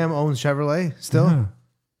GM owns Chevrolet still? Yeah.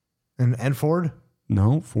 And Ford?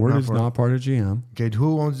 No, Ford is not part of GM. Okay,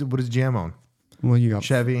 who owns, what does GM own? Well, you got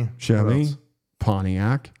Chevy,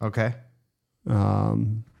 Pontiac. Okay.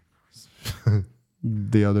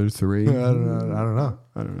 The other 3. I don't know.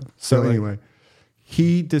 So anyway,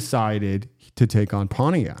 he decided to take on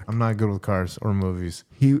Pontiac. I'm not good with cars or movies.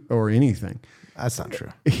 Or anything. That's not true.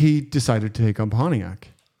 He decided to take on Pontiac.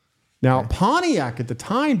 Now, Pontiac at the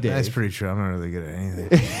time, Dave. That's pretty true. I'm not really good at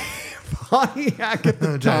anything. Pontiac at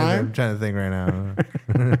the time. I'm trying to think right now.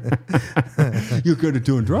 You're good at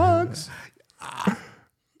doing drugs. I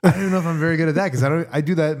don't even know if I'm very good at that because I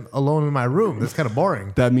do that alone in my room. That's kind of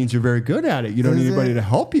boring. That means you're very good at it. You don't need anybody to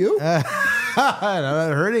help you. I'm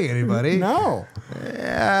not hurting anybody. No.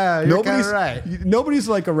 Yeah, you're kind of right. Nobody's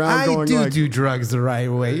like around going I do drugs the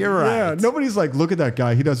right way. You're right. Yeah, nobody's like, look at that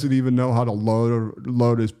guy. He doesn't even know how to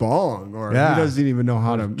load his bong, or he doesn't even know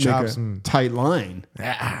how to make a tight line.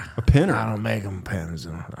 Yeah. A pinner. I don't make them pins.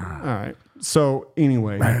 All right. So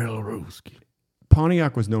anyway,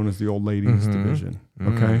 Pontiac was known as the old ladies division.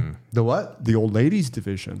 Okay. The what? The old ladies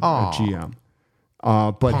division at GM.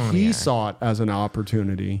 But Pontiac. He saw it as an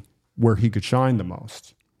opportunity where he could shine the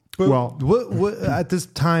most. But what at this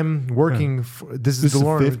time working? This is the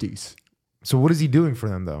 50s. So what is he doing for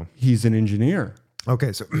them though? He's an engineer.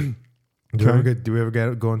 Okay, so do we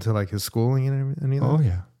ever go into like his schooling and anything? Oh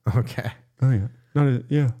yeah. Okay. Oh yeah.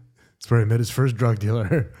 That's where he met his first drug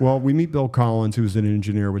dealer. Well, we meet Bill Collins, who's an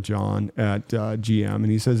engineer with John at GM,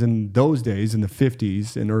 and he says in those days, in the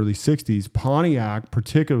 50s and early 60s, Pontiac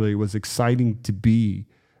particularly was exciting to be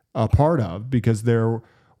a part of because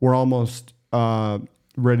we're almost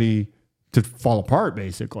ready to fall apart,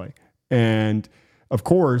 basically. And of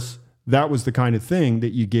course, that was the kind of thing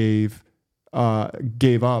that you gave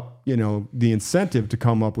gave up, the incentive to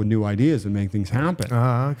come up with new ideas and make things happen.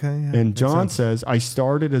 Okay. Yeah, and John says, I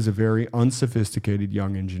started as a very unsophisticated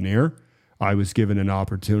young engineer. I was given an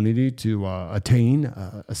opportunity to attain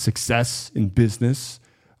a success in business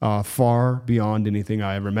far beyond anything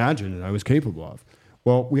I ever imagined and I was capable of.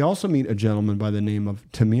 Well, we also meet a gentleman by the name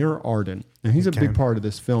of Tamir Arden, and he's a big part of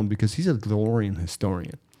this film because he's a DeLorean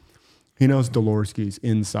historian. He knows Delorsky's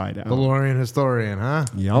inside out. DeLorean historian, huh?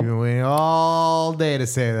 Yep. You've been waiting all day to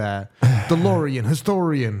say that. DeLorean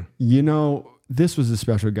historian. This was a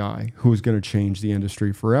special guy who was going to change the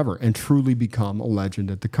industry forever and truly become a legend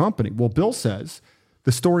at the company. Well, Bill says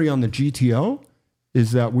the story on the GTO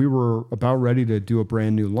is that we were about ready to do a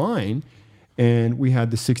brand new line, and we had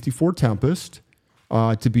the 64 Tempest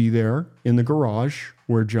to be there in the garage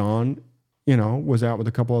where John, was out with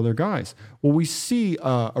a couple other guys. Well, we see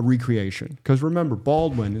a recreation because remember,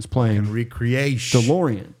 Baldwin is playing recreation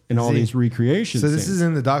DeLorean in all these recreations. So this is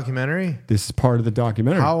in the documentary? This is part of the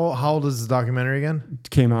documentary. How old is the documentary again? It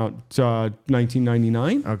came out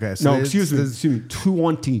 1999. Okay. So no, excuse me,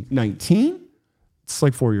 2019. It's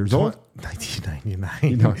like 4 years old.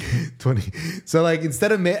 1999. 20. So like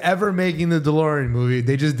instead of ever making the DeLorean movie,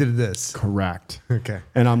 they just did this. Correct. Okay.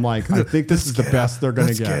 And I'm like, I think this is the best they're going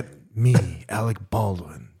to get. Let's get me, Alec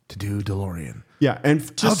Baldwin, to do DeLorean. Yeah, and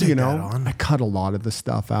just so you know, I cut a lot of the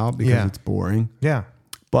stuff out because it's boring. Yeah.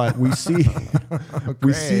 But we see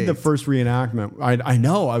we see the first reenactment. I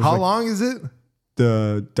know. How long is it?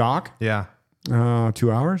 The doc? Yeah. 2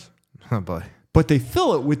 hours. Oh boy. But they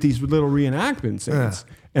fill it with these little reenactment scenes.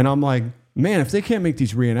 Yeah. And I'm like, man, if they can't make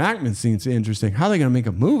these reenactment scenes interesting, how are they going to make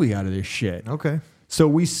a movie out of this shit? Okay. So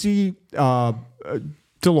we see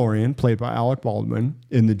DeLorean, played by Alec Baldwin,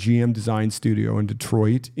 in the GM design studio in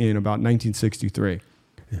Detroit in about 1963.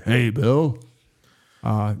 Hey, Bill.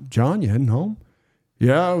 John, you heading home?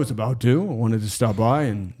 Yeah, I was about to. I wanted to stop by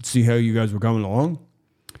and see how you guys were coming along.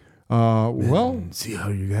 Well, see how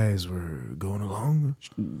you guys were going along.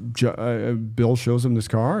 Bill shows him this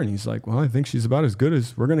car, and he's like, well, I think she's about as good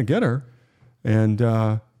as we're going to get her. And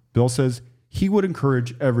Bill says he would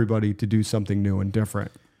encourage everybody to do something new and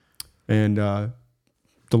different. And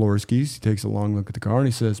Delorsky's, he takes a long look at the car, and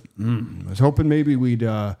he says, I was hoping maybe we'd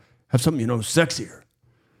have something, sexier.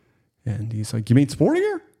 And he's like, you mean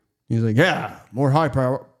sportier? He's like, yeah, more high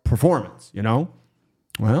power performance,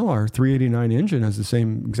 Well, our 389 engine has the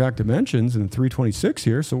same exact dimensions and 326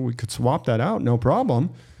 here, so we could swap that out, no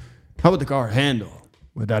problem. How would the car handle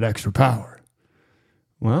with that extra power?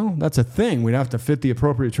 Well, that's a thing. We'd have to fit the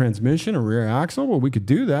appropriate transmission or rear axle. Well, we could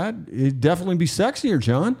do that. It'd definitely be sexier,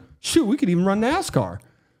 John. Shoot, we could even run NASCAR.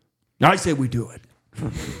 I say we do it.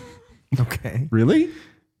 Okay. Really?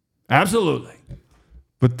 Absolutely.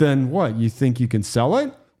 But then what? You think you can sell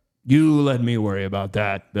it? You let me worry about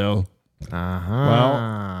that, Bill.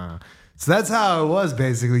 Well, so that's how it was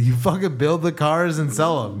basically. You fucking build the cars and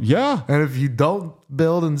sell them. Yeah. And if you don't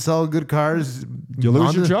build and sell good cars, you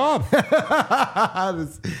lose your job.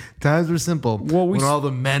 Times were simple. Well, when all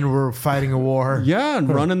the men were fighting a war. Yeah, and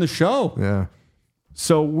running the show. Yeah.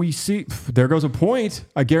 So we see, there goes a point.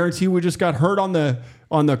 I guarantee we just got hurt on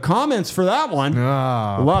the comments for that one.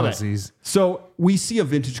 Love pussies. It. So we see a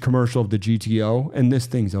vintage commercial of the GTO, and this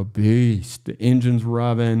thing's a beast. The engine's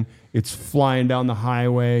revving. It's flying down the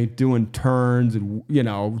highway, doing turns and,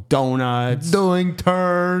 donuts. Doing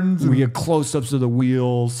turns. We get close-ups of the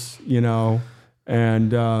wheels,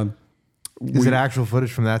 and... Is it actual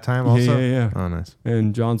footage from that time also? Yeah. Oh, nice.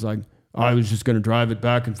 And John's like, I was just going to drive it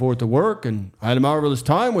back and forth to work, and I had a marvelous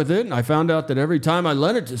time with it, and I found out that every time I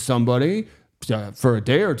lent it to somebody for a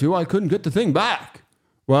day or two, I couldn't get the thing back.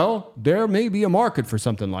 Well, there may be a market for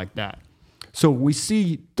something like that. So we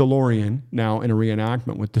see DeLorean now in a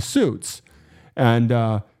reenactment with the suits, and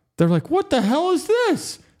they're like, what the hell is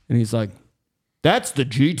this? And he's like, that's the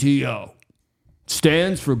GTO.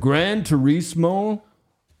 Stands for Gran Turismo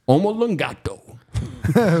Omologato.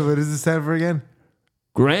 What does it stand for again?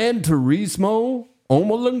 Gran Turismo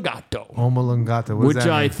Omologato. Omologato. Which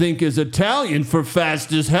I think is Italian for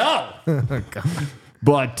fast as hell.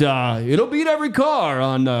 But it'll beat every car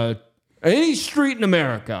on any street in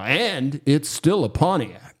America. And it's still a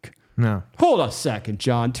Pontiac. No. Hold a second,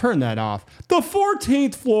 John. Turn that off. The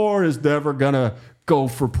 14th floor is never going to go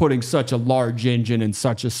for putting such a large engine in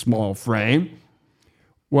such a small frame.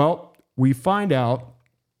 Well, we find out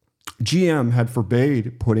GM had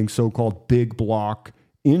forbade putting so-called big block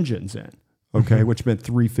engines in, okay, which meant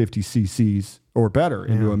 350 cc's or better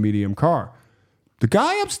into a medium car. The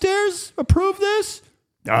guy upstairs approved this?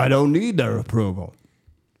 I don't need their approval.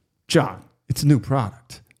 John, it's a new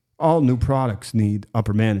product. All new products need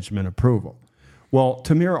upper management approval. Well,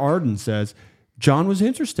 Tamir Arden says, John was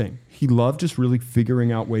interesting. He loved just really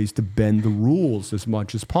figuring out ways to bend the rules as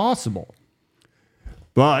much as possible.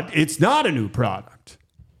 But it's not a new product.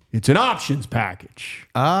 It's an options package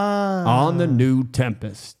on the new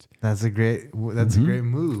Tempest. That's a great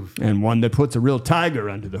move. And one that puts a real tiger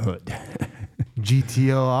under the hood.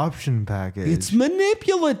 GTO option package. It's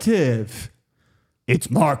manipulative. It's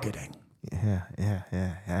marketing. Yeah,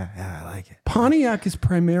 I like it. Pontiac is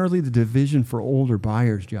primarily the division for older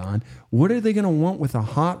buyers, John. What are they going to want with a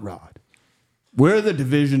hot rod? We're the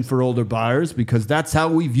division for older buyers because that's how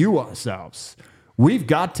we view ourselves. We've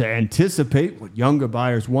got to anticipate what younger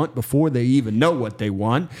buyers want before they even know what they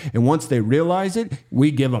want. And once they realize it,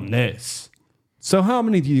 we give them this. So how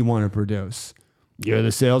many do you want to produce? You're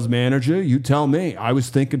the sales manager. You tell me. I was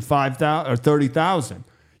thinking 5,000 or 30,000.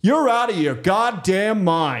 You're out of your goddamn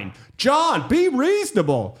mind. John, be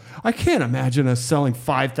reasonable. I can't imagine us selling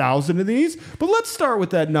 5,000 of these, but let's start with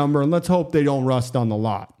that number and let's hope they don't rust on the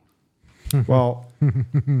lot. Well,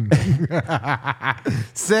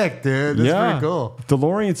 sick, dude. That's pretty cool.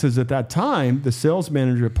 Delorean says at that time, the sales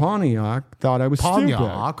manager at Pontiac thought I was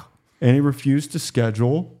stupid. And he refused to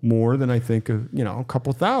schedule more than I think a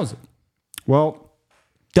couple thousand. Well,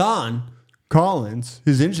 Don Collins,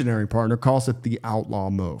 his engineering partner, calls it the outlaw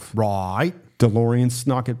move. Right. DeLorean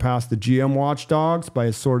snuck it past the GM watchdogs by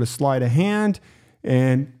a sort of sleight of hand,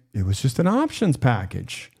 and it was just an options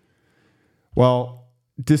package. Well,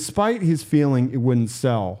 despite his feeling it wouldn't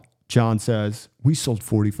sell, John says, we sold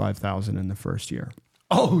 45,000 in the first year.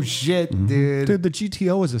 Oh, shit, dude. Dude, the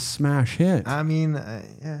GTO was a smash hit. I mean,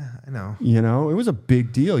 yeah, I know. It was a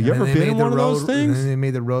big deal. You ever been in one of those things? And then they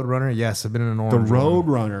made the Roadrunner. Yes, I've been in an orange The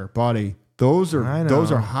Roadrunner, buddy. Those are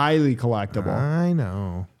highly collectible. I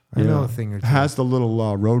know. I know a thing or two. It has the little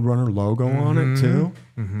Roadrunner logo on it, too.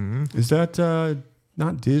 Mm-hmm. Is that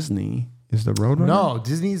not Disney? Is the Roadrunner? No,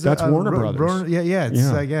 Disney's... That's Warner Brothers.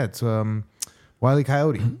 It's Wile E.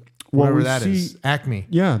 Coyote. Whatever that is. Acme.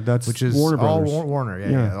 Yeah, which is Warner Brothers. All Warner.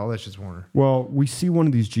 Yeah, all that shit's Warner. Well, we see one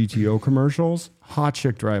of these GTO commercials. Hot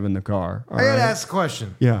chick driving the car. I gotta ask a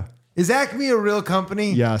question. Yeah. Is Acme a real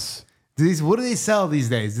company? Yes. What do they sell these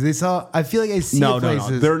days? Do they sell? I feel like I see places.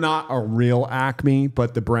 No. They're not a real Acme,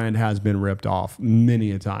 but the brand has been ripped off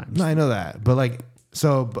many a times. No, I know that, but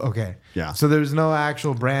okay. Yeah. So there's no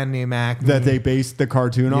actual brand name Acme that they based the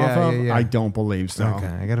cartoon off of? Yeah. I don't believe so. Okay,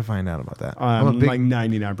 I got to find out about that. I'm like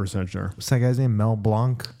 99% sure. What's that guy's name? Mel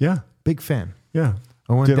Blanc? Yeah. Big fan. Yeah.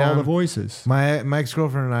 Did all the voices. My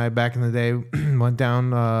ex-girlfriend and I back in the day went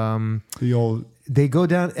down the old... They go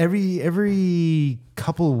down every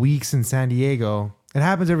couple of weeks in San Diego. It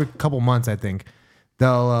happens every couple months, I think.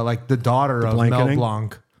 They'll the daughter of Mel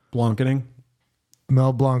Blanc. Blanketing?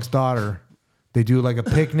 Mel Blanc's daughter. They do like a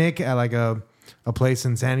picnic at like a place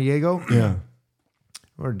in San Diego. Yeah.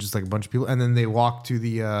 Or just like a bunch of people. And then they walk to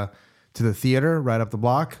the theater right up the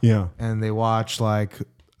block. Yeah. And they watch like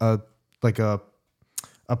a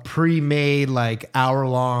pre-made like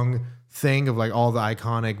hour-long thing of like all the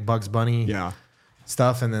iconic Bugs Bunny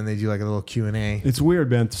stuff. And then they do like a little Q&A. It's weird,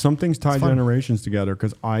 man. Some things tie generations together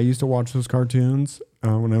because I used to watch those cartoons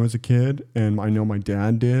when I was a kid. And I know my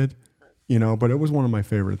dad did. But it was one of my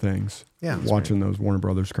favorite things. Yeah, watching those Warner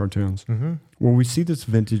Brothers cartoons. Mm-hmm. Well, we see this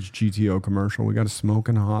vintage GTO commercial. We got a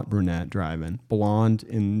smoking hot brunette driving, blonde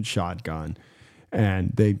in shotgun,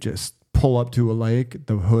 and they just pull up to a lake.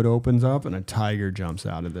 The hood opens up, and a tiger jumps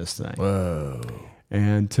out of this thing. Whoa!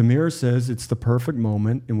 And Tamir says it's the perfect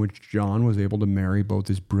moment in which John was able to marry both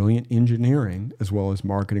his brilliant engineering as well as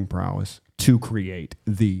marketing prowess to create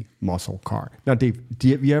the muscle car. Now, Dave,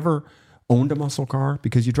 have you ever owned a muscle car?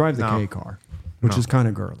 Because you drive the K car, which is kind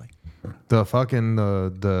of girly. The fucking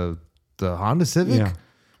the Honda Civic. Yeah.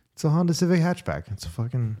 It's a Honda Civic hatchback. It's a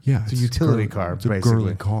fucking it's a utility car. It's basically a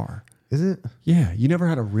girly car. Is it? Yeah. You never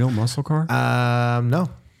had a real muscle car? No.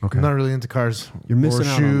 Okay. I'm not really into cars. You're missing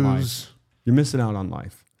out on life. You're missing out on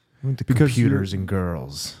life. I'm into computers and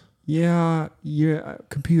girls. Yeah.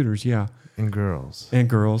 Computers. Yeah. And girls.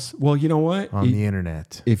 Well, you know what? On the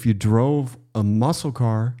internet. If you drove a muscle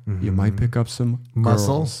car, you might pick up some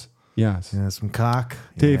muscles. Yes. Yeah, some cock.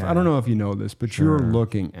 Dave, I don't know if you know this, but you're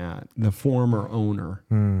looking at the former owner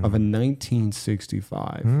of a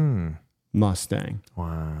 1965 Mustang.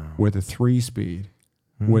 Wow. With a 3-speed,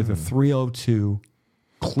 with a 302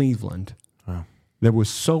 Cleveland that was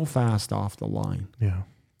so fast off the line. Yeah.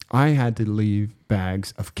 I had to leave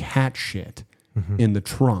bags of cat shit in the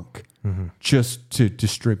trunk just to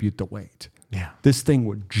distribute the weight. Yeah. This thing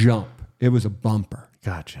would jump. It was a bumper.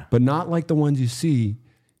 Gotcha. But not like the ones you see,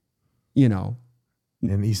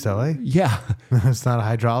 In East LA? Yeah. It's not a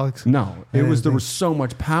hydraulics? No. There was so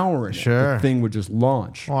much power in it. Sure. The thing would just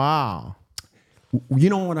launch. Wow. You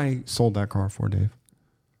know what I sold that car for, Dave?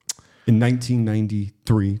 In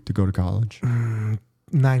 1993 to go to college?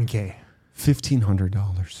 $9,000.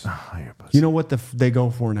 $1,500. Oh, you're a pussy. You know what they go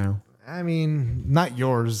for now? I mean, not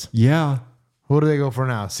yours. Yeah. What do they go for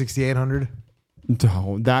now? 6,800?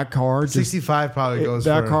 No, that car. 65 probably goes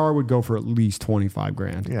that for... car would go for at least 25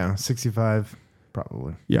 grand. Yeah, 65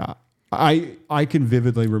 probably. Yeah. I can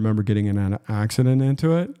vividly remember getting in an accident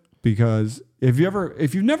into it because if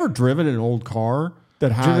you've never driven an old car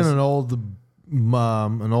that has Driven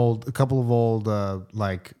a couple of old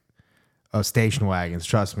station wagons,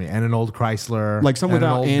 trust me, and an old Chrysler, like some and an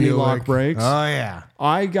without old anti-lock Buick. brakes. Oh yeah.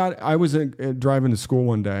 I was driving to school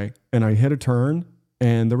one day and I hit a turn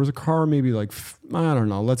and there was a car maybe like, I don't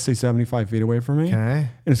know, let's say 75 feet away from me. Okay.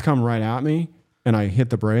 And it's coming right at me and I hit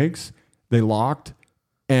the brakes. They locked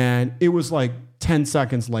and it was like 10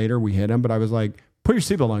 seconds later we hit him, but I was like, put your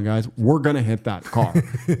seatbelt on, guys. We're going to hit that car.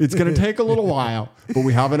 It's going to take a little while, but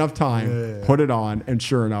we have enough time. Yeah. Put it on. And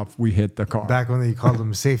sure enough, we hit the car. Back when they called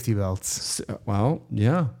them safety belts. Well,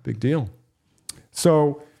 yeah, big deal.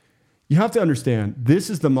 So you have to understand, this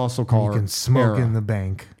is the muscle car. You can smoke era. in the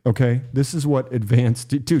bank. Okay. This is what advanced,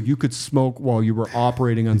 dude, you could smoke while you were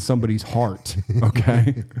operating on somebody's heart.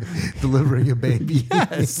 Okay. Delivering a baby.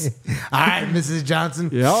 Yes. All right, Mrs. Johnson.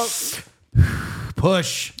 Yep.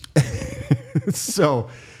 Push. So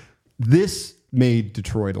this made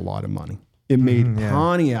Detroit a lot of money. It made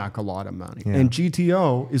Pontiac a lot of money. Yeah. And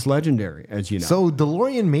GTO is legendary, as you know. So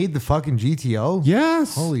DeLorean made the fucking GTO?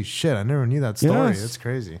 Yes. Holy shit, I never knew that story. Yes. That's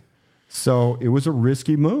crazy. So it was a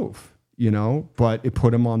risky move, but it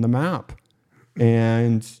put him on the map.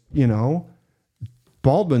 And,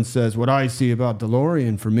 Baldwin says, what I see about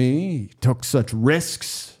DeLorean for me, he took such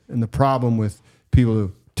risks. And the problem with people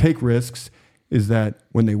who take risks is that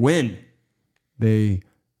when they win, they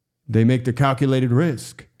make the calculated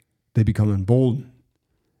risk. They become emboldened,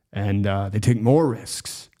 and they take more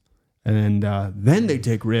risks, and then they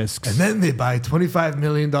take risks, and then they buy $25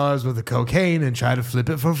 million worth of cocaine and try to flip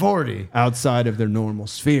it for 40 outside of their normal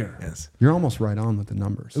sphere. Yes, you're almost right on with the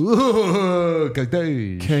numbers. Ooh,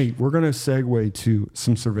 okay, we're gonna segue to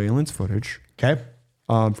some surveillance footage. Okay,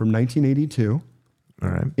 from 1982. All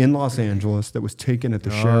right, in Los Angeles, that was taken at the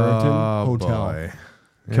Sheraton Hotel. Boy.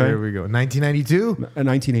 Okay, here we go. 1992?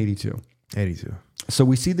 1982. 82. So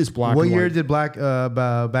we see this black. What and year white. did Back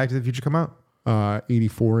to the Future come out?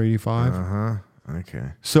 84, 85.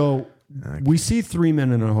 Okay. So we see three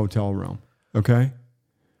men in a hotel room. Okay,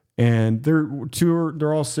 and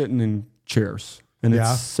they're all sitting in chairs, and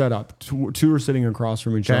it's set up. Two are sitting across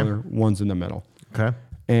from each other. One's in the middle. Okay.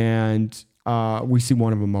 And we see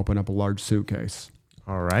one of them open up a large suitcase.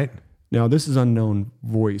 All right. Now this is unknown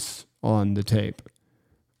voice on the tape.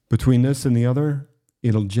 Between this and the other,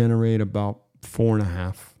 it'll generate about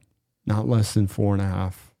 4.5, not less than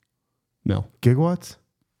 4.5 mil. Gigawatts?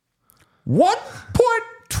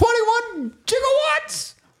 1.21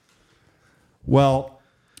 gigawatts. Well,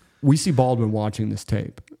 we see Baldwin watching this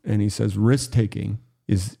tape, and he says risk taking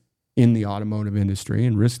is in the automotive industry,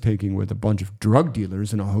 and risk taking with a bunch of drug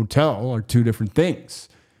dealers in a hotel are two different things.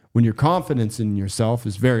 When your confidence in yourself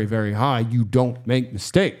is very, very high, you don't make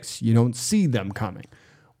mistakes. You don't see them coming.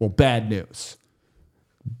 Well, bad news.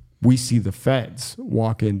 We see the feds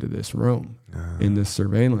walk into this room in this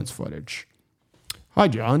surveillance footage. Hi,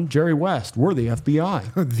 John. Jerry West. We're the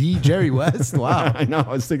FBI. The Jerry West? Wow. I know.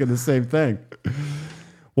 I was thinking the same thing.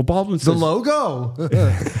 Well, Baldwin says... The logo?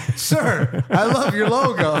 Sir, I love your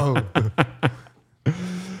logo.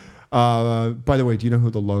 By the way, do you know who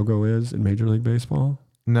the logo is in Major League Baseball?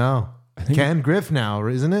 No. Ken Griff now,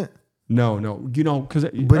 isn't it? No. Because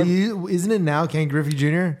isn't it now Ken Griffey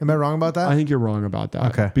Jr.? Am I wrong about that? I think you're wrong about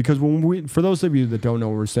that. Okay. Because for those of you that don't know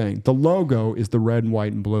what we're saying, the logo is the red, and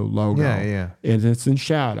white, and blue logo. Yeah. And it's in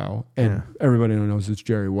shadow, and everybody knows it's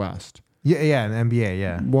Jerry West. Yeah, an NBA,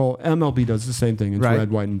 yeah. Well, MLB does the same thing. It's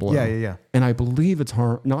red, white, and blue. Yeah. And I believe it's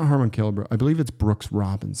not Harmon Killebrew. I believe it's Brooks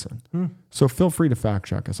Robinson. So feel free to fact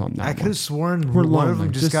check us on that. I could have sworn we're one lonely. of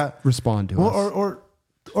them just got respond to us.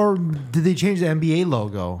 Or did they change the NBA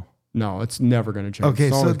logo? No, it's never going to change. Okay,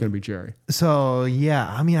 it's always going to be Jerry. So, yeah.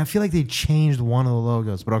 I mean, I feel like they changed one of the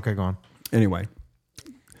logos, but okay, go on. Anyway.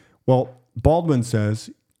 Well, Baldwin says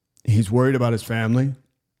he's worried about his family.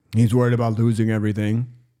 He's worried about losing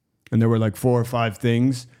everything. And there were like 4 or 5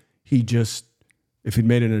 things. If he'd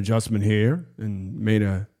made an adjustment here and made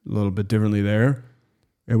a little bit differently there,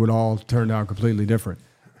 it would all turn out completely different.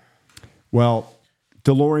 Well,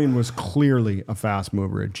 DeLorean was clearly a fast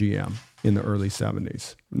mover at GM in the early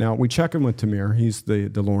 70s. Now, we check in with Tamir. He's the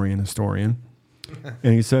DeLorean historian.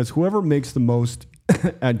 And he says, whoever makes the most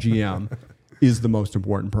at GM is the most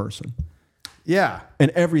important person. Yeah.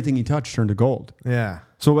 And everything he touched turned to gold. Yeah.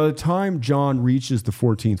 So by the time John reaches the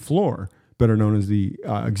 14th floor, better known as the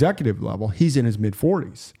executive level, he's in his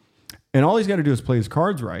mid-40s. And all he's got to do is play his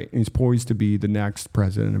cards right, and he's poised to be the next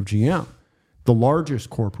president of GM, the largest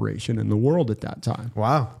corporation in the world at that time.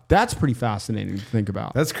 Wow. That's pretty fascinating to think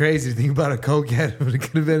about. That's crazy to think about a cokehead. It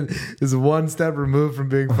could have been is one step removed from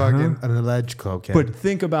being fucking an alleged cokehead. But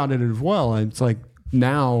think about it as well. And it's like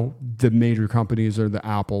now the major companies are the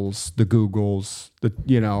Apples, the Googles,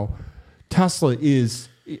 Tesla is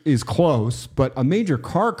close, but a major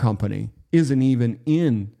car company isn't even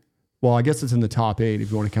in. Well, I guess it's in the top 8 if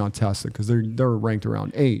you want to count Tesla, because they're ranked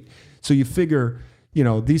around 8. So you figure,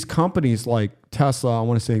 these companies like Tesla, I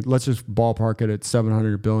want to say, let's just ballpark it at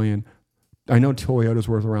 $700 billion. I know Toyota's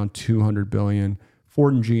worth around $200 billion.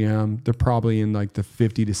 Ford and GM, they're probably in like the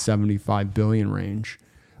 50 to 75 billion range.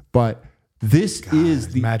 But this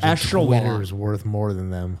is the echelon. Twitter is worth more than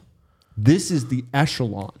them. This is the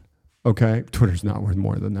echelon. Okay, Twitter's not worth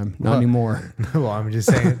more than them, not anymore. Well, I'm just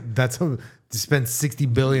saying to spend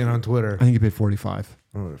 $60 billion on Twitter. I think you paid 45.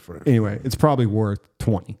 Anyway, it's probably worth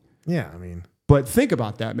 20. Yeah, I mean, but think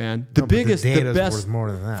about that, man. The biggest, the best, worth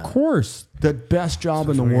more than that. Of course, the best job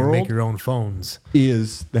in the world. Make your own phones.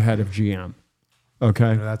 Is the head of GM.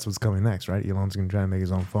 Okay, that's what's coming next, right? Elon's going to try and make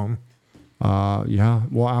his own phone. Yeah.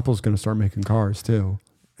 Well, Apple's going to start making cars too.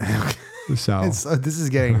 So this is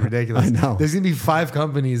getting ridiculous. I know. There's going to be 5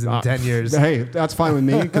 companies in 10 years. Hey, that's fine with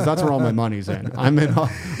me because that's where all my money's in. I'm in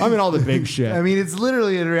all the big shit. I mean, it's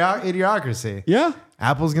literally an idiocracy. Yeah.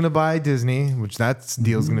 Apple's going to buy Disney, which that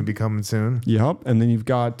deal's going to be coming soon. Yep. And then you've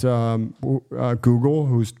got Google,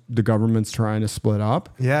 who's the government's trying to split up.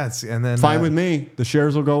 Yes. And then fine with me. The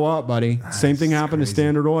shares will go up, buddy. Same thing happened to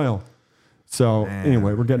Standard Oil. So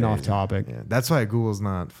anyway, we're getting off topic. Yeah, that's why Google's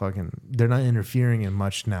not they're not interfering in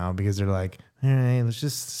much now because they're like, all right, let's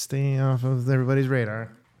just stay off of everybody's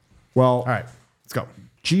radar. Well, all right, let's go.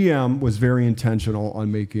 GM was very intentional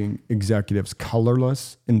on making executives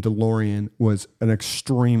colorless, and DeLorean was an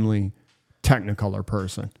extremely technicolor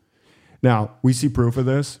person. Now, we see proof of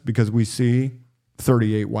this because we see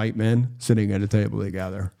 38 white men sitting at a table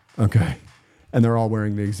together, okay? And they're all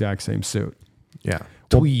wearing the exact same suit. Yeah.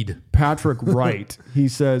 Tweed. Well, Patrick Wright, he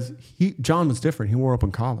says, John was different. He wore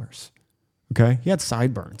open collars, okay? He had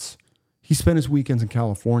sideburns. He spent his weekends in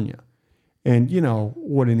California. And you know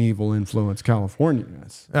what an evil influence California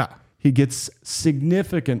is. Yeah. He gets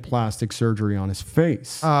significant plastic surgery on his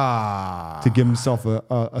face to give himself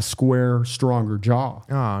a square, stronger jaw.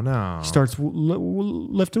 Oh, no. He starts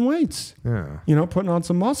lifting weights. Yeah. Putting on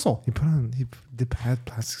some muscle. He did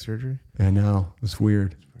plastic surgery? I know. It was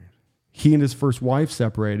weird. He and his first wife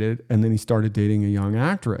separated, and then he started dating a young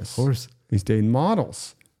actress. Of course. He's dating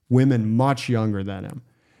models, women much younger than him.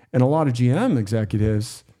 And a lot of GM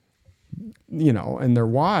executives, and their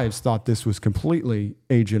wives thought this was completely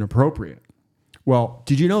age inappropriate. Well,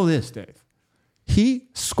 did you know this, Dave? He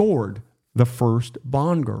scored the first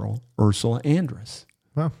Bond girl, Ursula Andress.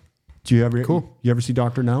 Wow. Cool. You ever see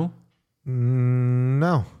Dr. No?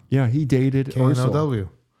 No. Yeah, he dated Ursula.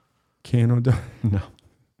 KNOW. No.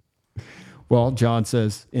 Well, John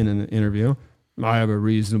says in an interview, I have a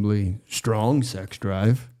reasonably strong sex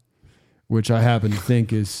drive, which I happen to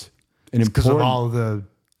think is an important... because of all the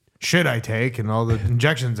shit I take and all the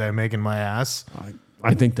injections I make in my ass.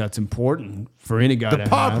 I think that's important for any guy to have. The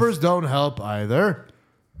poppers don't help either.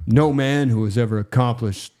 No man who has ever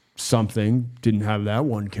accomplished something didn't have that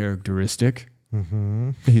one characteristic. Mm-hmm.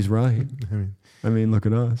 He's right. I mean, look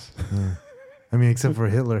at us. Yeah. Except for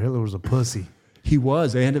Hitler. Hitler was a pussy. He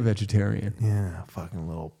was, and a vegetarian. Yeah,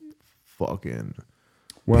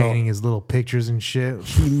 painting his little pictures and shit.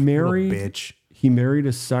 He married, bitch. He married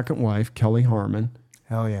his second wife, Kelly Harmon.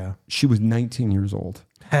 Hell yeah. She was 19 years old.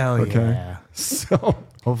 Hell yeah. So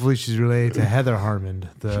hopefully she's related to Heather Harmon,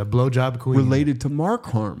 the blowjob queen. Related to Mark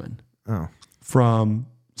Harmon. Oh. From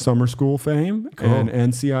Summer School fame and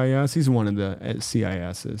NCIS. He's one of the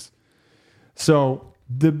CISs. So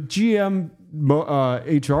the GM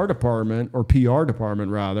HR department, or PR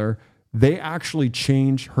department rather, they actually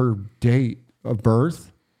change her date of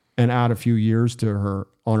birth and add a few years to her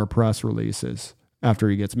on her press releases after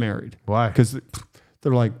he gets married. Why? Because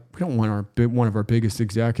they're like, we don't want one of our biggest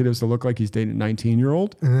executives to look like he's dating a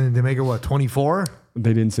 19-year-old. And then they make her, 24?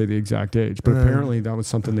 They didn't say the exact age, but apparently that was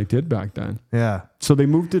something they did back then. Yeah. So they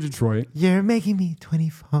moved to Detroit. You're making me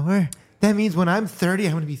 24? That means when I'm 30,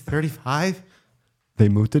 I'm going to be 35? They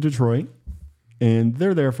moved to Detroit. And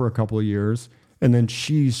they're there for a couple of years. And then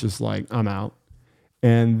she's just like, I'm out.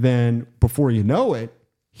 And then before you know it,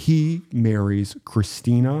 he marries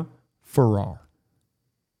Christina Ferrar.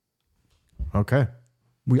 Okay.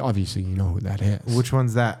 We obviously, you know who that is. Which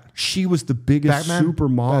one's that? She was the biggest Batman?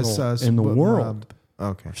 supermodel in the world.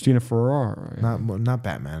 Okay. Christina Ferrar. Not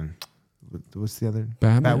Batman. What's the other?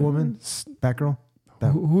 Batman? Batwoman? Batgirl?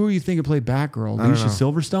 Who do you think played Batgirl? Alicia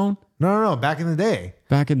Silverstone? No. Back in the day.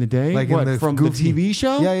 Back in the day? Like what, in the from goofy, the TV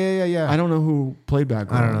show? Yeah. I don't know who played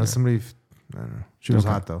Batgirl. I don't know. Somebody. I don't know. She was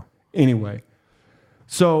hot though. Anyway,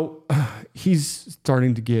 so he's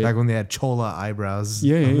starting to get. Back when they had chola eyebrows.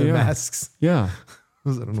 Yeah. Masks. Yeah. I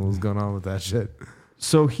don't know what's going on with that shit.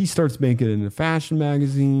 So he starts making it into fashion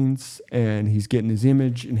magazines, and he's getting his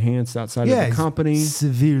image enhanced outside of the company.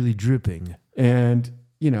 Severely dripping. And,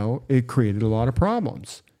 it created a lot of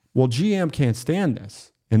problems. Well, GM can't stand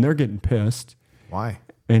this, and they're getting pissed. Why?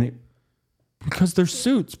 Because they're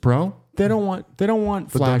suits, bro. They don't want But flashy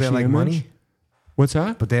don't they like image. money? What's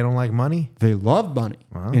that? But they don't like money? They love money.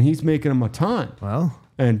 Wow. And he's making them a ton. Well.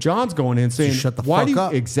 And John's going in saying, shut the why fuck do you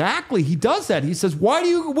up. Exactly. He does that. He says, what are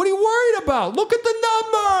you worried about? Look at the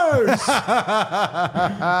numbers.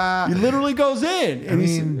 He literally goes in and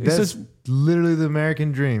he says, literally the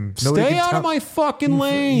American dream. Stay out of my fucking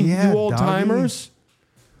lane, you old timers.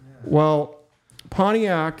 Well,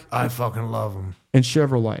 Pontiac. I fucking love him. And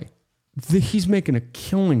Chevrolet. He's making a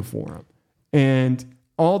killing for him. And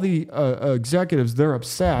all the executives, they're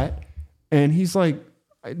upset. And he's like,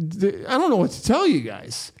 I don't know what to tell you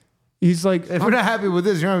guys. He's like, if we're not happy with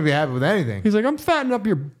this, you're not going to be happy with anything. He's like, I'm fattening up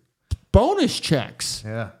your bonus checks.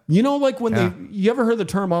 Yeah. Like when you ever heard the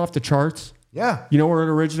term off the charts? Yeah. You know where it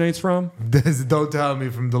originates from? Don't tell me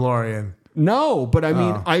from DeLorean. No, but I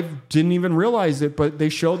mean, I didn't even realize it, but they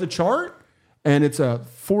show the chart and it's a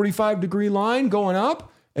 45-degree line going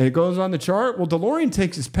up and it goes on the chart. Well, DeLorean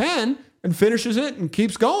takes his pen and finishes it and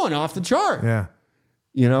keeps going off the chart. Yeah.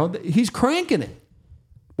 He's cranking it.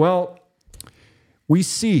 Well, we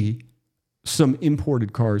see some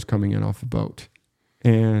imported cars coming in off the boat,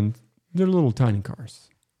 and they're little tiny cars.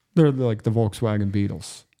 They're like the Volkswagen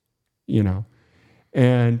Beetles,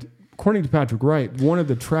 And according to Patrick Wright, one of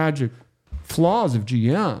the tragic flaws of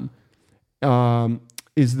GM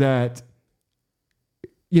is that,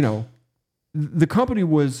 the company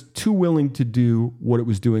was too willing to do what it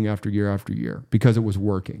was doing after year because it was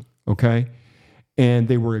working, okay? And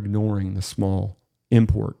they were ignoring the small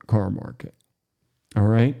import car market. All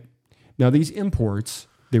right. Now, these imports,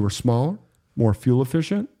 they were smaller, more fuel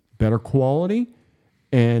efficient, better quality,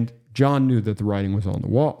 and John knew that the writing was on the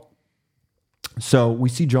wall. So we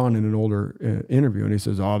see John in an older interview, and he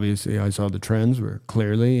says, obviously, I saw the trends were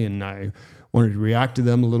clearly, and I wanted to react to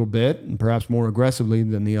them a little bit, and perhaps more aggressively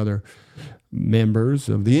than the other members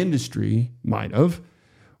of the industry might have.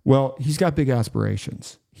 Well, he's got big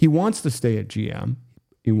aspirations. He wants to stay at GM.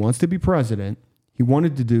 He wants to be president. He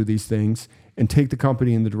wanted to do these things and take the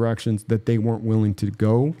company in the directions that they weren't willing to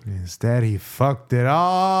go. Instead, he fucked it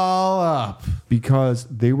all up. Because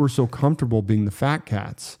they were so comfortable being the fat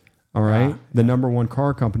cats, all right? The number one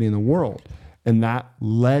car company in the world. And that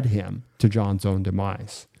led him to John's own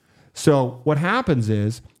demise. So what happens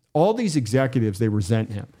is all these executives, they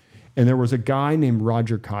resent him. And there was a guy named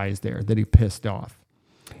Roger Keyes there that he pissed off.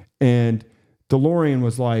 And DeLorean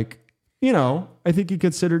was like, I think he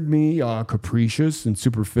considered me capricious and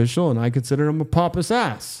superficial, and I considered him a pompous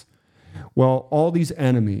ass. Well, all these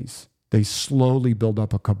enemies, they slowly build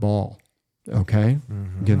up a cabal, okay,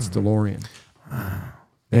 against DeLorean.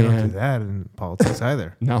 They don't do that in politics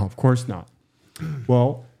either. No, of course not.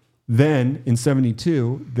 Well, then in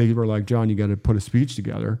 1972, they were like, John, you got to put a speech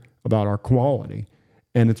together about our quality.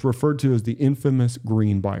 And it's referred to as the infamous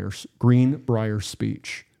Greenbrier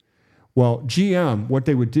speech. Well, GM, what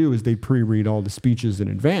they would do is they'd pre-read all the speeches in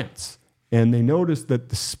advance. And they noticed that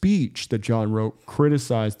the speech that John wrote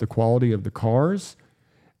criticized the quality of the cars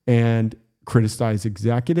and criticized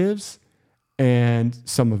executives and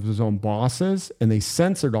some of his own bosses. And they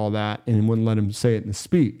censored all that and wouldn't let him say it in the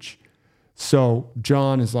speech. So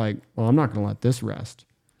John is like, well, I'm not going to let this rest.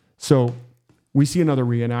 So we see another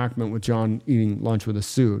reenactment with John eating lunch with a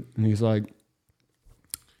suit. And he's like,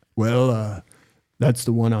 well, that's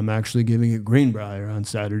the one I'm actually giving at Greenbrier on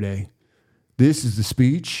Saturday. This is the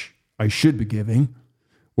speech I should be giving.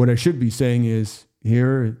 What I should be saying is,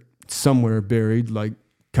 here, somewhere buried like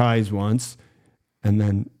Kai's once. And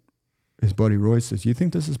then his buddy Roy says, you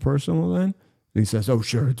think this is personal then? And he says, oh,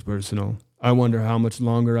 sure, it's personal. I wonder how much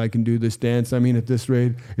longer I can do this dance. I mean, at this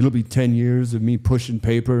rate, it'll be 10 years of me pushing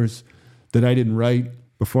papers that I didn't write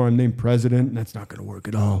before I'm named president. And that's not going to work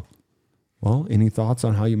at all. Well, any thoughts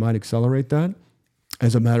on how you might accelerate that?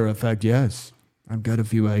 As a matter of fact, yes. I've got a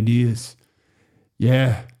few ideas.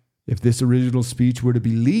 Yeah, if this original speech were to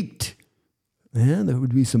be leaked, yeah, there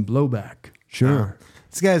would be some blowback. Sure.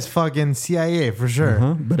 This guy's fucking CIA for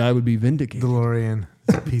sure. But I would be vindicated. DeLorean.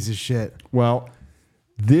 It's a piece of shit. Well,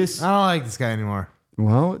 this... I don't like this guy anymore.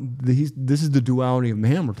 Well, this is the duality of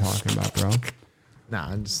man we're talking about, bro. Nah,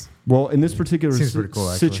 I'm just... Well, in this particular Seems pretty cool,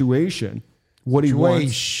 actually. situation, what he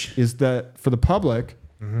wants is that for the public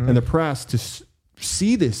and the press to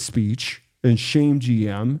see this speech and shame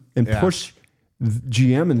GM and push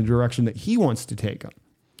GM in the direction that he wants to take them.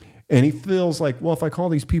 And he feels like, well, if I call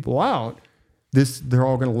these people out, they're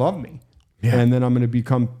all going to love me. Yeah. And then I'm going to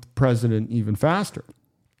become president even faster.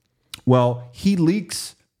 Well, he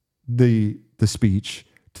leaks the speech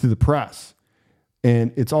to the press.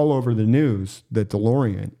 And it's all over the news that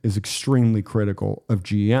DeLorean is extremely critical of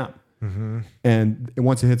GM. And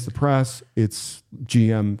once it hits the press, it's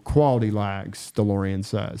GM quality lags, DeLorean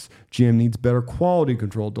says. GM needs better quality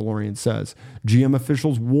control, DeLorean says. GM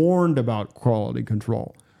officials warned about quality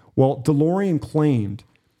control. Well, DeLorean claimed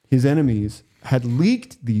his enemies had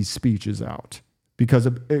leaked these speeches out because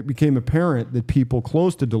it became apparent that people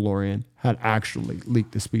close to DeLorean had actually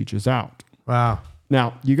leaked the speeches out. Wow.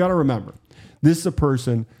 Now, you got to remember, this is a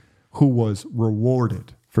person who was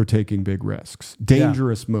rewarded for taking big risks,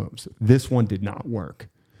 dangerous moves. This one did not work.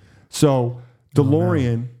 So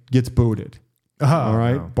DeLorean gets booted, all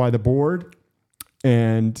right, by the board,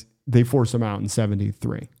 and they force him out in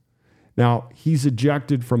 73. Now, he's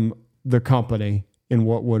ejected from the company in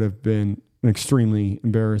what would have been an extremely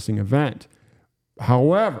embarrassing event.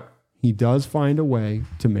 However, he does find a way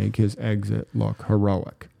to make his exit look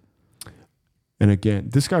heroic. And again,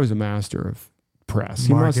 this guy was a master of press.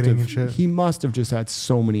 He must have just had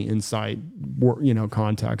so many inside,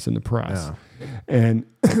 contacts in the press. Yeah. And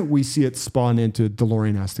we see it spawn into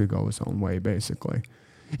DeLorean has to go his own way, basically.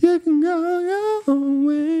 You can go your own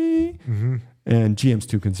way. And GM's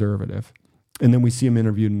too conservative. And then we see him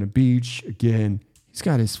interviewed on the beach. Again, he's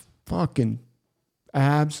got his fucking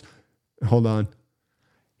abs. Hold on.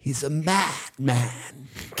 He's a madman.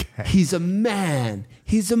 Okay. He's a man.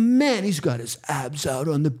 He's a man. He's got his abs out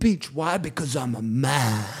on the beach. Why? Because I'm a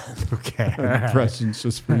man. Okay. Impressions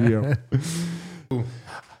just for you.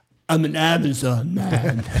 I'm an Amazon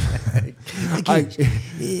man.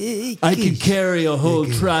 I can carry a whole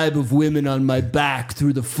tribe of women on my back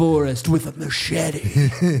through the forest with a machete.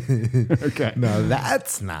 Okay. No,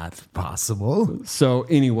 that's not possible. So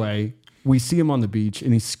anyway, we see him on the beach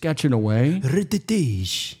and he's sketching away.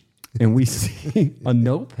 And we see a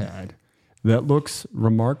notepad that looks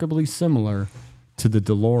remarkably similar to the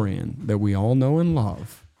DeLorean that we all know and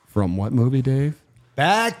love from what movie, Dave?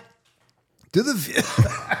 Back to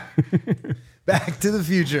the Back to the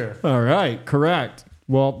Future. All right, correct.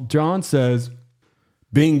 Well, John says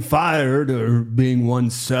being fired or being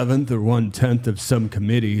 1/7 or 1/10 of some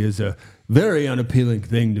committee is a very unappealing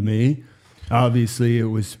thing to me. Obviously, it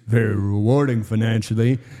was very rewarding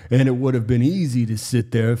financially, and it would have been easy to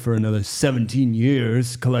sit there for another 17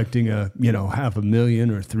 years collecting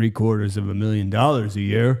 $500,000 or $750,000 a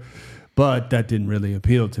year, but that didn't really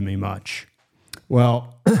appeal to me much.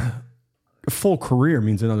 Well, a full career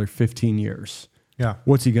means another 15 years. Yeah.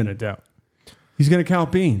 What's he going to do? He's going to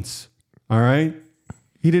count beans, all right?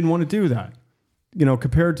 He didn't want to do that.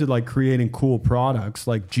 Compared to like creating cool products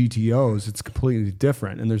like GTOs, it's completely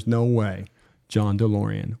different, and there's no way John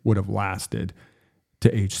DeLorean would have lasted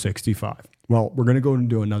to age 65. Well, we're going to go and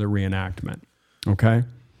do another reenactment, okay?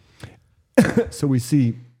 So we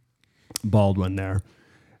see Baldwin there,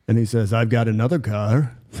 and he says, I've got another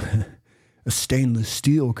car, a stainless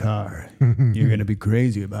steel car. You're going to be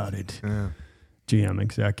crazy about it. Yeah. GM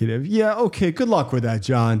executive. Yeah, okay, good luck with that,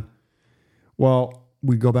 John. Well,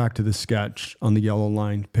 we go back to the sketch on the yellow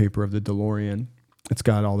lined paper of the DeLorean. It's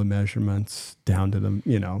got all the measurements down to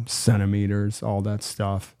the, centimeters, all that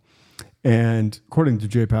stuff. And according to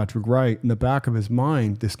J. Patrick Wright, in the back of his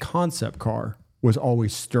mind, this concept car was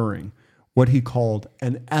always stirring what he called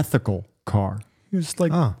an ethical car. He was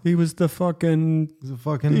like, he was the fucking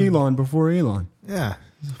Elon before Elon. Yeah,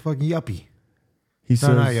 he's a fucking yuppie. He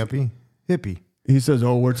says, not yuppie, hippie. He says,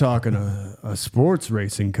 we're talking a sports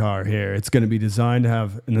racing car here. It's going to be designed to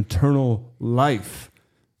have an eternal life.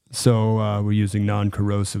 So we're using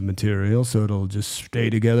non-corrosive material, so it'll just stay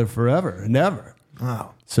together forever and ever.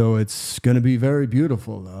 Wow. So it's going to be very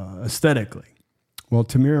beautiful aesthetically. Well,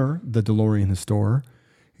 Tamir, the DeLorean historian,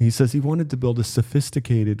 he says he wanted to build a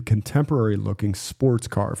sophisticated, contemporary-looking sports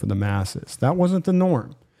car for the masses. That wasn't the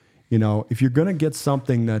norm. If you're going to get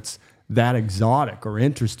something that's that exotic or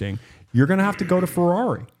interesting, you're going to have to go to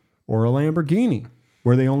Ferrari or a Lamborghini.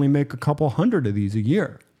 where they only make a couple hundred of these a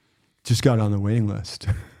year. Just got on the waiting list.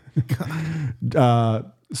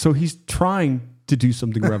 So he's trying to do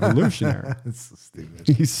something revolutionary. That's so stupid.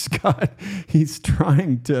 He's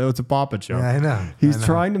trying to, it's a Papa joke. Yeah, I know. He's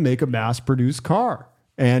trying to make a mass-produced car.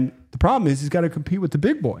 And the problem is he's got to compete with the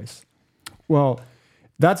big boys. Well,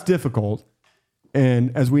 that's difficult.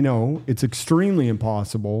 And as we know, it's extremely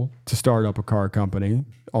impossible to start up a car company,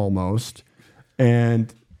 almost.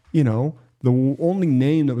 And, you know, the only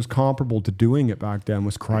name that was comparable to doing it back then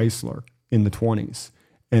was Chrysler in the 20s.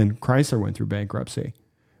 And Chrysler went through bankruptcy.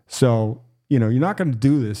 So, you know, you're not going to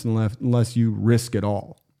do this unless you risk it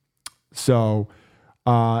all. So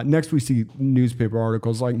next we see newspaper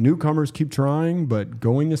articles like newcomers keep trying, but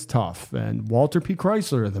going is tough. And Walter P.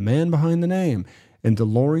 Chrysler, the man behind the name, and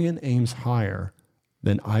DeLorean aims higher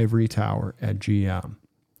than Ivory Tower at GM.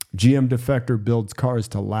 GM defector builds cars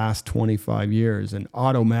to last 25 years, and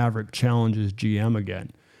Otto Maverick challenges GM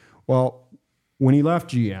again. Well, when he left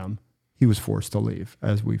GM, he was forced to leave,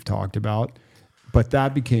 as we've talked about, but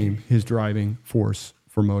that became his driving force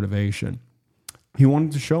for motivation. He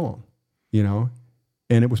wanted to show him, you know,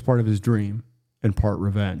 and it was part of his dream and part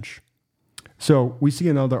revenge. So we see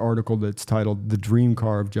another article that's titled "The Dream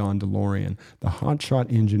Car of John DeLorean." The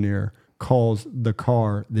hotshot engineer calls the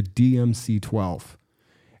car the DMC-12.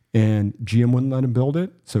 And GM wouldn't let him build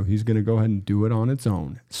it, so he's going to go ahead and do it on its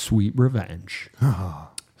own. Sweet revenge.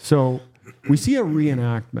 So we see a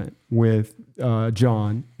reenactment with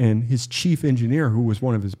John and his chief engineer, who was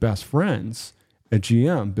one of his best friends at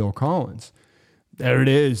GM, Bill Collins. There it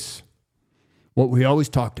is. What we always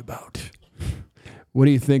talked about. What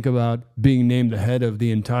do you think about being named the head of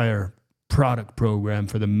the entire product program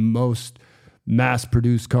for the most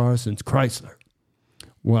mass-produced car since Chrysler?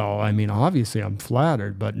 Well, I mean, obviously I'm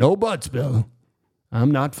flattered, but no buts, Bill.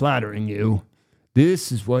 I'm not flattering you.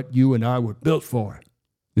 This is what you and I were built for.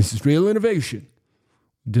 This is real innovation.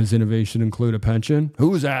 Does innovation include a pension?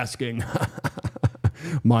 Who's asking?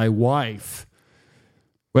 My wife.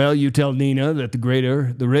 Well, you tell Nina that the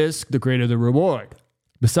greater the risk, the greater the reward.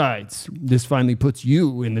 Besides, this finally puts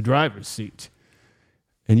you in the driver's seat.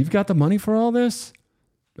 And you've got the money for all this?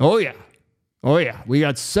 Oh, yeah. Oh, yeah. We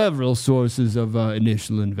got several sources of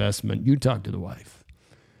initial investment. You talk to the wife.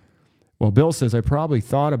 Well, Bill says, I probably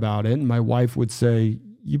thought about it. And my wife would say,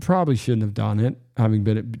 you probably shouldn't have done it, having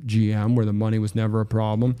been at GM where the money was never a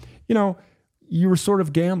problem. You know, you were sort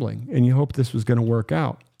of gambling and you hoped this was going to work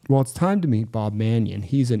out. Well, it's time to meet Bob Mannion.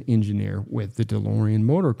 He's an engineer with the DeLorean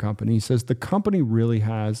Motor Company. He says the company really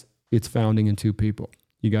has its founding in two people.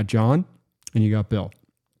 You got John and you got Bill.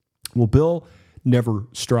 Well, Bill never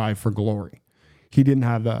strived for glory. He didn't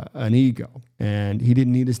have an ego, and he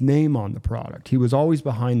didn't need his name on the product. He was always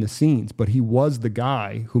behind the scenes, but he was the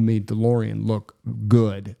guy who made DeLorean look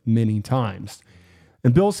good many times.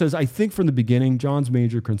 And Bill says, I think from the beginning, John's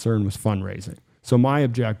major concern was fundraising. So my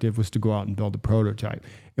objective was to go out and build a prototype.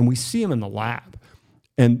 And we see him in the lab,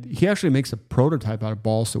 and he actually makes a prototype out of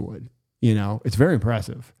balsa wood. You know, it's very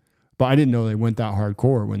impressive. But I didn't know they went that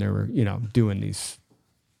hardcore when they were, you know, doing these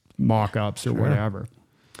mock-ups or whatever.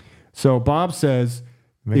 So Bob says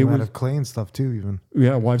Make them out of clay and stuff too, even.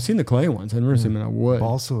 Yeah, well, I've seen the clay ones. I've never seen them out of wood.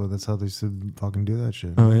 Balsa, that's how they used to fucking do that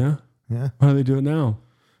shit. Oh, yeah? Yeah. How do they do it now?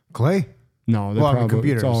 Clay? No, they're probably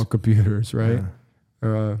computers. It's all computers, right? Yeah.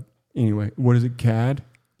 Or anyway, what is it, CAD?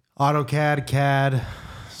 AutoCAD, CAD.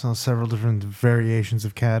 So several different variations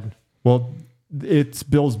of CAD. Well, it's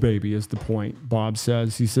Bill's baby is the point, Bob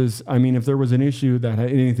says. He says, I mean, if there was an issue that had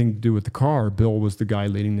anything to do with the car, Bill was the guy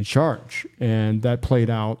leading the charge. And that played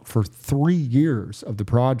out for 3 years of the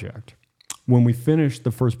project. When we finished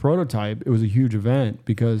the first prototype, it was a huge event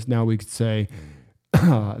because now we could say,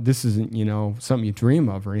 this isn't, you know, something you dream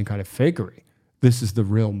of or any kind of fakery. This is the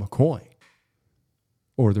real McCoy.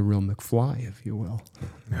 Or the real McFly, if you will.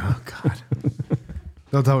 Oh, God.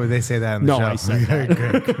 Don't tell me they say that in the show. I said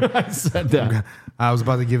that. I said that. I was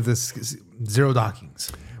about to give this 0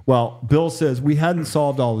 dockings. Well, Bill says we hadn't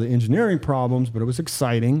solved all the engineering problems, but it was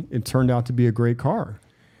exciting. It turned out to be a great car.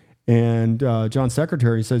 And John's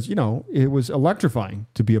secretary says, you know, it was electrifying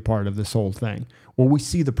to be a part of this whole thing. Well, we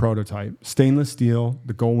see the prototype, stainless steel,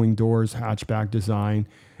 the gull-wing doors, hatchback design.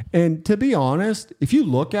 And to be honest, if you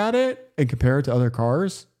look at it and compare it to other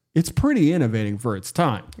cars, it's pretty innovating for its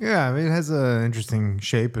time. Yeah, I mean, it has an interesting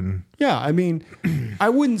shape and yeah, I mean, I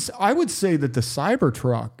would say that the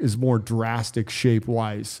Cybertruck is more drastic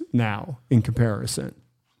shape-wise now in comparison.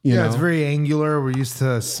 You know? It's very angular. We're used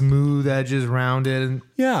to smooth edges, rounded.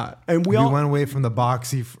 Yeah, and we went away from the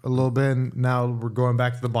boxy a little bit, and now we're going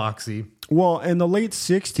back to the boxy. Well, in the late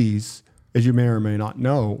 60s, as you may or may not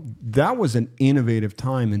know, that was an innovative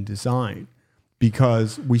time in design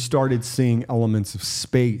because we started seeing elements of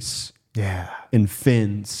space and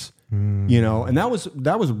fins, you know, and that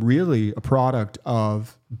was really a product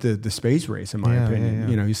of the space race, in my opinion.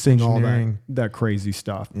 You know, you're seeing all that crazy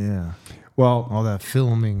stuff. Yeah. Well, All that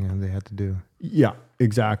filming they had to do. yeah,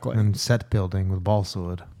 exactly. And set building with balsa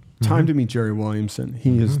wood. Time to meet Jerry Williamson.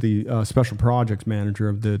 He is the special projects manager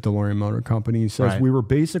of the Delorean Motor Company. He says, we were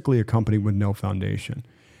basically a company with no foundation.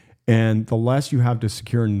 And the less you have to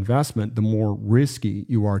secure an investment, the more risky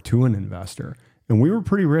you are to an investor. And we were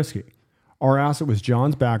pretty risky. Our asset was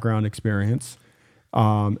John's background experience.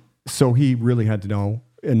 So he really had to know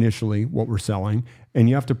initially what we're selling. And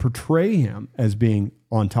you have to portray him as being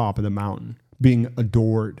on top of the mountain, being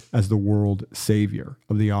adored as the world savior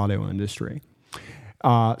of the auto industry.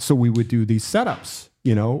 So we would do these setups,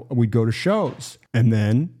 you know, we'd go to shows. And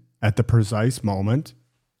then at the precise moment,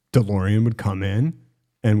 DeLorean would come in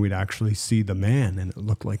and we'd actually see the man and it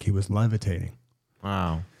looked like he was levitating.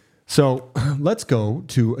 Wow. So let's go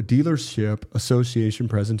to a dealership association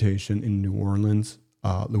presentation in New Orleans,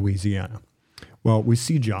 Louisiana. Well, we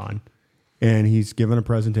see John and he's given a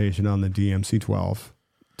presentation on the DMC-12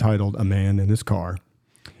 titled A Man in His Car.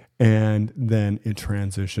 And then it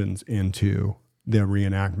transitions into the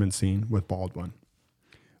reenactment scene with Baldwin.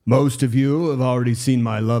 Most of you have already seen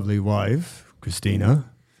my lovely wife, Christina.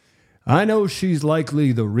 I know she's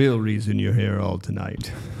likely the real reason you're here all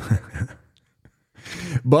tonight.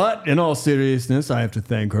 But in all seriousness, I have to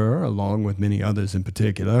thank her, along with many others in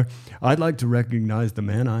particular. I'd like to recognize the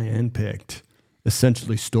man I handpicked,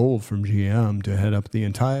 essentially stole from GM to head up the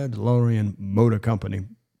entire DeLorean Motor Company.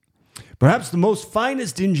 Perhaps the most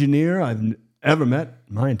finest engineer I've ever met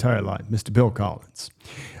in my entire life, Mr. Bill Collins.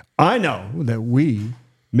 I know that we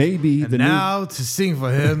may be And now to sing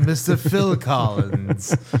for him, Mr. Phil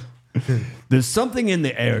Collins. There's something in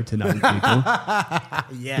the air tonight, people.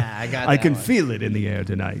 Yeah, I got I can feel it in the air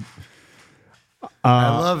tonight.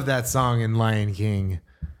 I love that song in Lion King.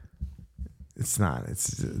 It's not.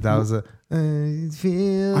 That was a.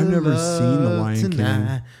 I've never seen The Lion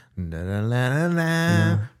King.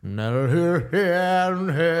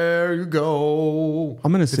 Here you go.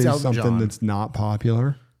 I'm going to say Elton something John. that's not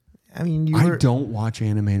popular. I mean, I don't watch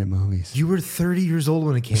animated movies. You were 30 years old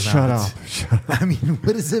when it came Shut out. up. I mean,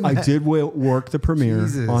 what does it I matter? did work the premiere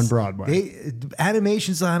on Broadway.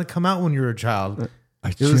 Animation's not going to come out when you're a child.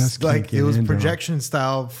 I It was just can't like get it was into projection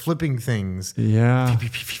style flipping things, Yeah.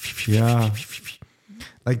 Yeah.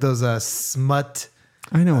 like those smut.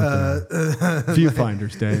 I know what they are.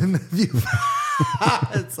 Viewfinders, Dave.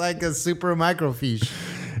 It's like a super microfiche.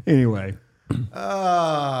 Anyway.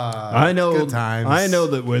 I know. good times. I know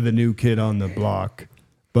that we're the new kid on the block,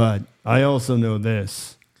 but I also know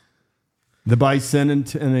this: the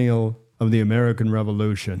bicentennial of the American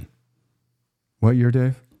Revolution. What year,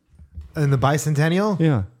 Dave? In the bicentennial,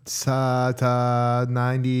 Yeah. it's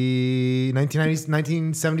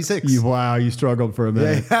 1976. Wow, you struggled for a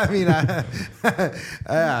minute. Yeah, I mean,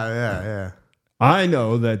 yeah. I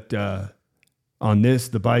know that on this,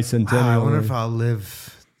 the bicentennial. I wonder if I'll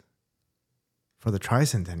live for the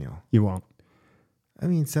tricentennial. You won't. I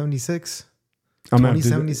mean, 76. I'm gonna have to do-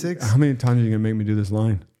 2076? How many times are you gonna make me do this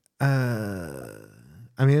line?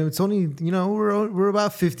 I mean, it's only, we're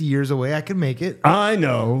about 50 years away. I can make it. I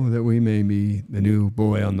know that we may be the new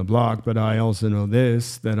boy on the block, but I also know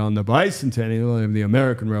this, that on the bicentennial of the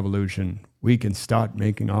American Revolution, we can start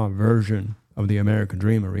making our version of the American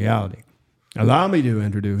dream a reality. Allow me to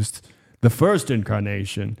introduce the first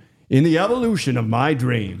incarnation in the evolution of my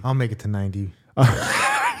dream. I'll make it to 90.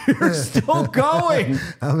 You're still going.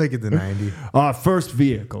 I'll make it to 90. Our first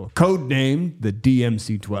vehicle, codenamed the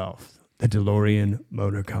DMC-12, the DeLorean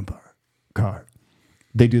Motor Car.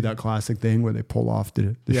 They do that classic thing where they pull off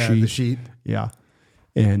the sheet. The sheet. Yeah.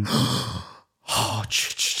 And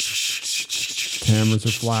cameras are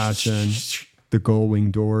flashing. The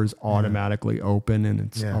gull-wing doors automatically open in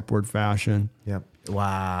its upward fashion. Yep.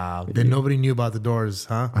 Wow. Then nobody knew about the doors,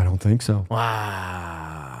 huh? I don't think so.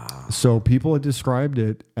 Wow. So people had described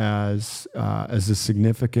it as as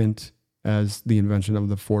significant as the invention of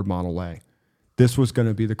the Ford Model A. This was going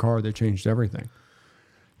to be the car that changed everything.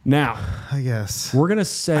 Now, I guess. we're going to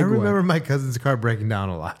segue. I remember my cousin's car breaking down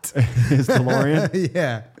a lot. His DeLorean?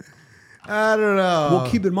 Yeah. I don't know. Well,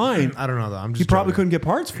 keep in mind, I don't know, though. I'm just he probably joking. couldn't get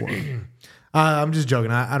parts for it. I'm just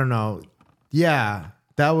joking. I don't know. Yeah.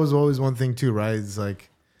 That was always one thing, too, right? It's like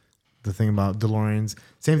the thing about DeLoreans.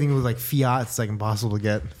 Same thing with like Fiat. It's like impossible to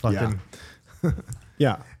get fucking.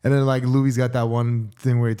 Yeah. And then like Louis got that one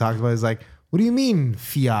thing where he talked about it. He's like, what do you mean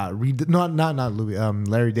Fiat? Read not Louis,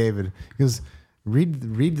 Larry David. He goes,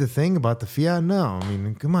 read the thing about the Fiat? No. I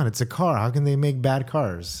mean, come on, it's a car. How can they make bad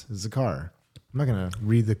cars? It's a car. I'm not gonna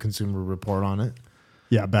read the Consumer Report on it.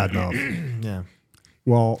 Yeah, bad mouth. Yeah.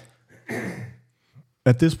 Well,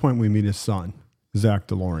 at this point, we meet his son, Zach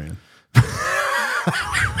Delorean.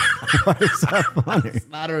 Why is that funny? It's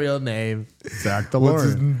not a real name. Zach What's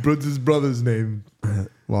Delorean. his brother's name?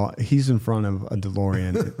 Well, he's in front of a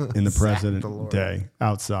DeLorean in the President DeLorean. Day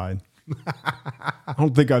outside. I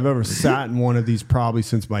don't think I've ever sat in one of these probably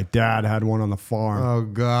since my dad had one on the farm. Oh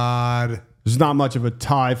God. There's not much of a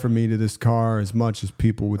tie for me to this car as much as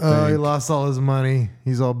people would Oh, he think. lost all his money.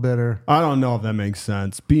 He's all bitter. I don't know if that makes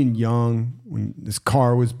sense. Being young, when this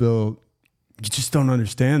car was built, you just don't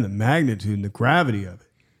understand the magnitude and the gravity of it.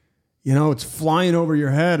 You know, it's flying over your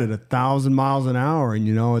head at 1,000 miles an hour, and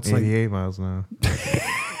you know, it's like 88 miles an hour.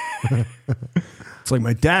 it's like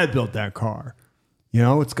my dad built that car. You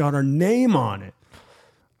know, it's got our name on it.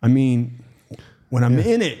 I mean, when I'm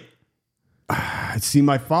in it, I see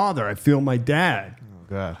my father. I feel my dad. Oh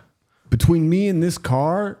God. Between me and this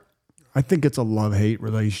car, I think it's a love-hate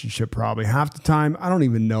relationship probably. Half the time, I don't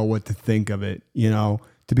even know what to think of it, you know.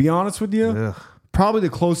 To be honest with you, Ugh. probably the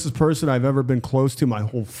closest person I've ever been close to my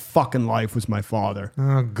whole fucking life was my father.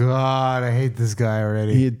 Oh God, I hate this guy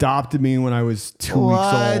already. He adopted me when I was 2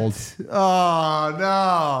 weeks old. Oh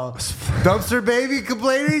no. Dumpster baby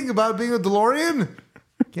complaining about being a DeLorean?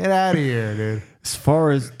 Get out of here, dude. As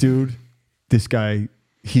far as, dude, this guy,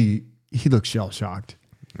 he looks shell-shocked.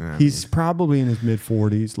 Yeah, He's probably in his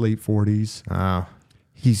mid-40s, late 40s. Oh.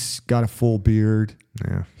 He's got a full beard.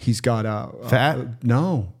 Yeah. He's got a... Fat?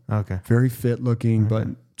 No. Okay. Very fit looking, but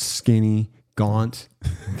skinny, gaunt.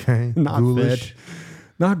 Okay. Not Ghoulish. fit.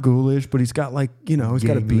 Not ghoulish, but he's got like, you know, he's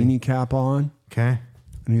got a Gangly. beanie cap on. Okay.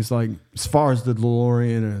 And he's like, as far as the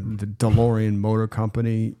DeLorean and the DeLorean Motor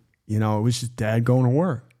Company, you know, it was just dad going to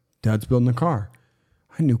work. Dad's building the car.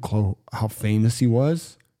 I knew clue how famous he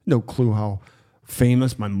was. No clue how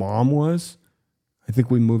famous my mom was. I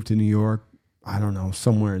think we moved to New York, I don't know,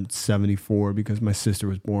 somewhere in 74 because my sister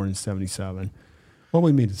was born in 77. Well,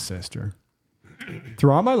 we meet his sister.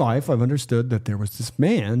 Throughout my life, I've understood that there was this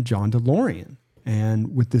man, John DeLorean.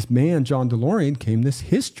 And with this man, John DeLorean, came this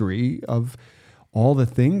history of all the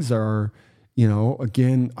things that are, you know,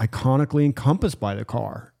 again, iconically encompassed by the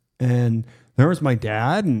car. And there was my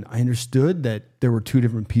dad, and I understood that there were two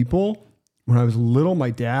different people. When I was little,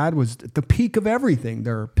 my dad was at the peak of everything.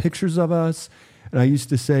 There are pictures of us, and I used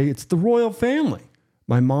to say, it's the royal family.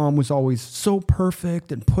 My mom was always so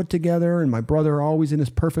perfect and put together, and my brother always in his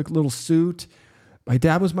perfect little suit. My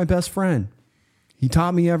dad was my best friend. He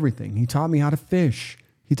taught me everything. He taught me how to fish.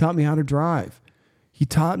 He taught me how to drive. He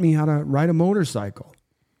taught me how to ride a motorcycle.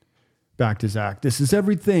 Back to Zach. This is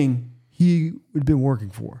everything he had been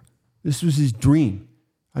working for. This was his dream.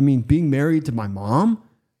 I mean, being married to my mom,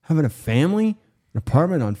 having a family, an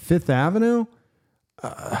apartment on Fifth Avenue,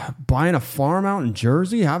 buying a farm out in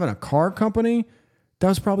Jersey, having a car company, that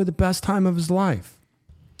was probably the best time of his life.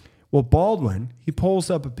 Well, Baldwin, he pulls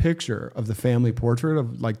up a picture of the family portrait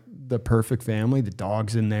of like the perfect family, the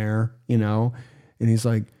dog's in there, you know, and he's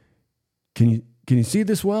like, can you see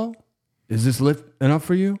this well? Is this lit enough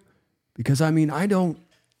for you? Because I mean,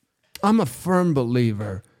 I'm a firm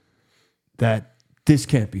believer that this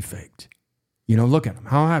can't be faked. You know, look at him,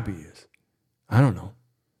 how happy he is. I don't know.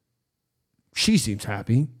 She seems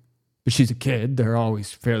happy, but she's a kid. They're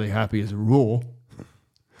always fairly happy as a rule.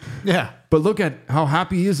 Yeah. But look at how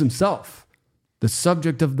happy he is himself, the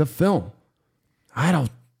subject of the film. I don't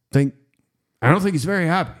think he's very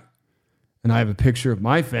happy. And I have a picture of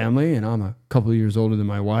my family, and I'm a couple of years older than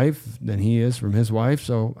my wife than he is from his wife.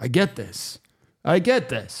 So I get this.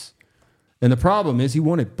 And the problem is he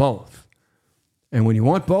wanted both. And when you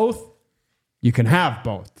want both, you can have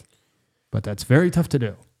both. But that's very tough to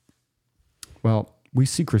do. Well, we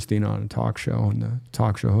see Christina on a talk show, and the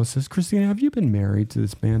talk show host says, Christina, have you been married to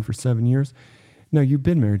this man for 7 years? No, you've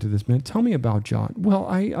been married to this man. Tell me about John. Well,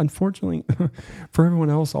 I unfortunately, for everyone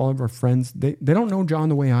else, all of our friends, they don't know John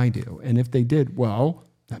the way I do. And if they did, well,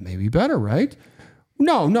 that may be better, right?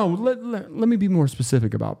 No, let me be more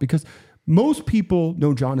specific about it, because most people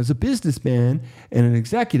know John as a businessman and an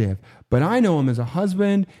executive, but I know him as a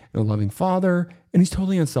husband and a loving father, and he's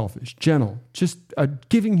totally unselfish, gentle, just a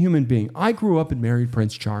giving human being. I grew up and married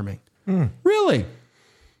Prince Charming. Really?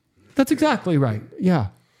 That's exactly right. Yeah.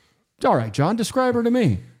 All right, John, describe her to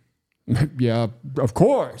me. Yeah, of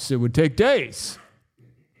course. It would take days.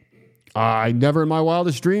 I never in my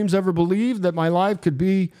wildest dreams ever believed that my life could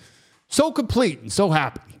be so complete and so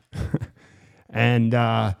happy. And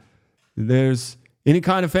there's any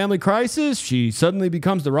kind of family crisis, she suddenly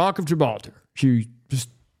becomes the Rock of Gibraltar. She just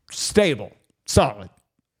stable, solid.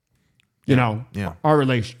 You know, Yeah. our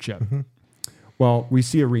relationship. Well, we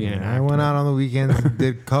see a reenactment. I went out on the weekends and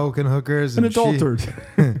did coke and hookers. An And adultered.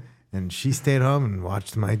 and she stayed home and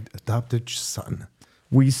watched my adopted son.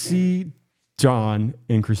 We see John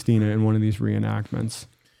and Christina in one of these reenactments.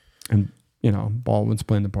 And, Baldwin's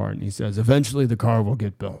playing the part. And he says, eventually the car will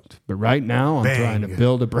get built. But right now I'm trying to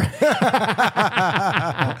build a brand.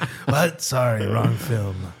 What? Sorry, wrong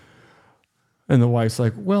film. And the wife's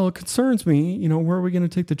like, well, it concerns me. Where are we going to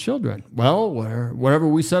take the children? Well, wherever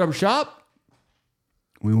we set up shop,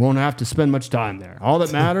 we won't have to spend much time there. All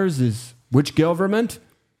that matters is which government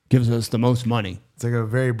gives us the most money. It's like a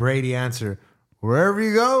very Brady answer. Wherever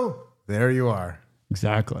you go, there you are.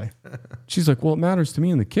 Exactly. She's like, well, it matters to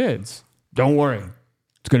me and the kids. Don't worry.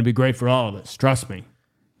 It's going to be great for all of us. Trust me.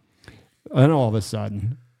 And all of a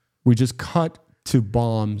sudden, we just cut to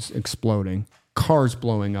bombs exploding, cars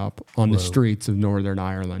blowing up on the streets of Northern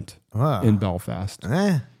Ireland in Belfast.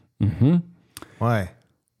 Mm-hmm. Why?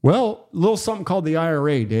 Well, a little something called the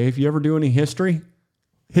IRA, Dave. You ever do any history?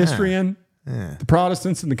 In? Yeah. The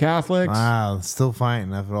Protestants and the Catholics? Wow, still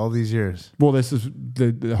fighting after all these years. Well, this is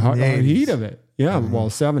the heat of it. Yeah, well,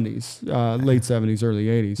 70s, late 70s, early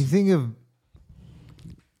 80s. You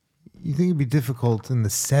think it'd be difficult in the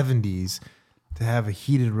 70s to have a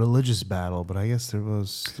heated religious battle, but I guess there was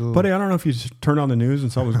still... Buddy, I don't know if you just turned on the news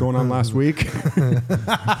and saw what was going on last week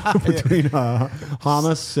between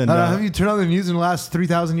Hamas and... have you turned on the news in the last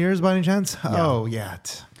 3,000 years by any chance? Yeah. Oh, yeah.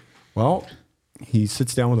 Well, he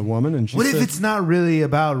sits down with a woman and she What says... if it's not really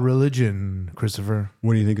about religion, Christopher?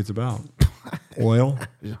 What do you think it's about? Oil?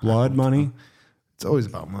 Blood? Money? It's always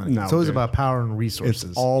about money. No, it's always dude. about power and resources.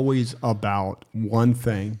 It's always about one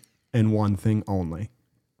thing and one thing only.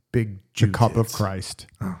 Big The Jew cup of tits. Christ.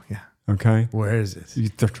 Oh, yeah. Okay? Where is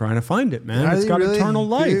it? They're trying to find it, man. Are It's they got really? eternal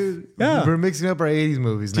life. Dude, Yeah. We're mixing up our 80s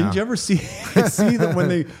movies now. Didn't you ever see that when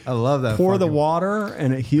they I love that. pour the fucking- water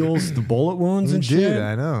and it heals the bullet wounds and Dude, shit?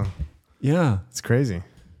 I know. Yeah. It's crazy.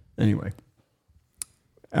 Anyway.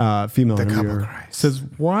 Female The cup of interviewer Christ. says,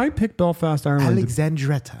 why pick Belfast, Ireland?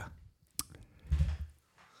 Alexandretta.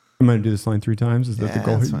 I'm going to do this line 3 times. Is that the Yeah,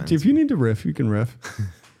 goal? that's fine. If you need to riff, you can riff.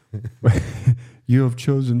 You have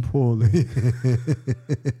chosen poorly.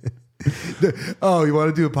 Oh, you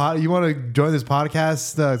want to do a pod? You want to join this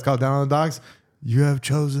podcast? It's called Down on the Docks. You have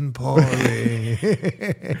chosen poorly.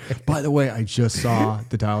 By the way, I just saw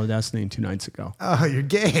The Dial of Destiny 2 nights ago. Oh, you're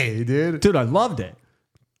gay, dude. Dude, I loved it.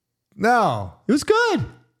 No. It was good.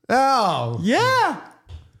 No. Yeah.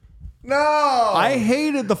 No. I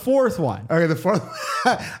hated the 4th one. Okay, the fourth.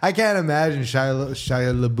 I can't imagine Shia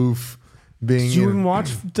LaBeouf being. Did you in- even watch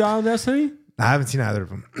Dial of Destiny? I haven't seen either of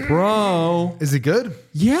them. Bro. Is it good?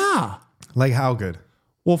 Yeah. Like how good?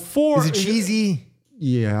 Well, 4... Is it cheesy?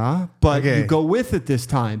 Yeah, but Okay. you go with it this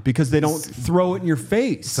time because they don't throw it in your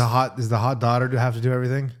face. Is the hot daughter to have to do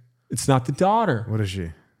everything? It's not the daughter. What is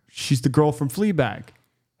she? She's the girl from Fleabag.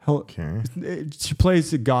 Okay. She plays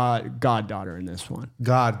the goddaughter in this one.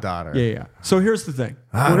 Goddaughter. Yeah. So here's the thing.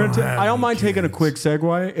 I don't have I don't any mind taking a kids. quick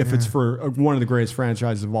segue if it's for one of the greatest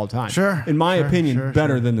franchises of all time. Sure, In my sure, opinion, sure,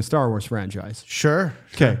 better sure. than the Star Wars franchise. Sure.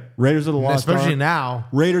 Okay. Raiders of the Lost Ark. Especially now.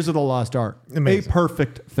 Raiders of the Lost Ark. Amazing. A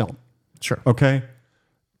perfect film. Sure. Okay.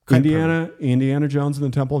 Quite Indiana Jones and the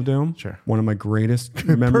Temple of Doom. Sure. One of my greatest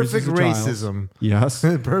memories Perfect as a child. racism. Yes.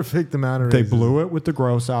 Perfect amount of They racism. blew it with the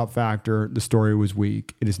gross out factor. The story was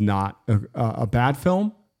weak. It is not a bad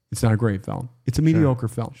film. It's not a great film. It's a mediocre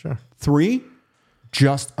film. Sure. 3,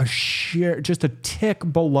 just a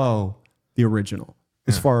tick below the original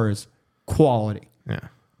as far as quality, Yeah.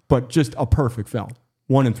 but just a perfect film.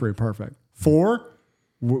 1 and 3 perfect. 4,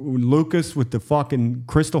 Lucas with the fucking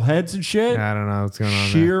crystal heads and shit. I don't know what's going on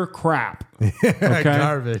Sheer crap. there.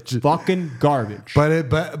 Garbage. Fucking garbage.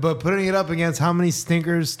 But putting it up against how many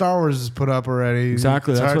stinkers Star Wars has put up already.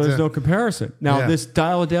 Exactly. it's That's hard why there's to- no comparison. Now, Yeah. this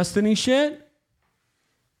Dial of Destiny shit,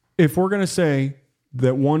 if we're going to say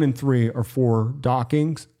that 1 and 3 are 4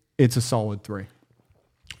 dockings, it's a solid 3.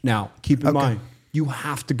 Now, keep in mind, you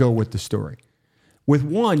have to go with the story. With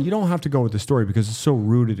 1, you don't have to go with the story because it's so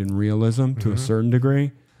rooted in realism to a certain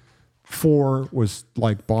degree. 4 was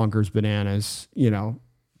like bonkers bananas,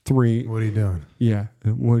 3. What are you doing? Yeah.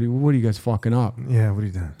 What are you guys fucking up? Yeah, what are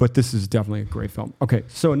you doing? But this is definitely a great film. Okay,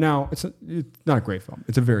 so now it's not a great film.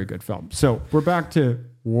 It's a very good film. So we're back to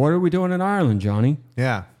what are we doing in Ireland, Johnny?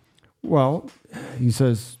 Yeah. Well, he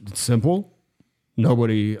says it's simple.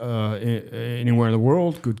 Nobody anywhere in the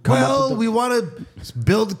world could come up Well, with we want to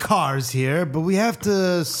build cars here, but we have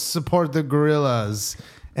to support the guerrillas.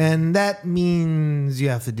 And that means you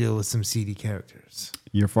have to deal with some seedy characters.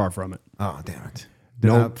 You're far from it. Oh, damn it.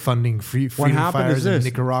 They're No. not funding What freedom happened fires is this.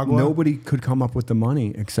 in Nicaragua. Nobody could come up with the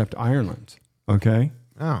money except Ireland. Okay?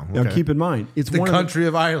 Oh, Now, okay. keep in mind, it's The one country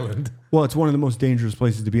of Ireland. well, it's one of the most dangerous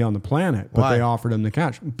places to be on the planet. But Why? they offered him the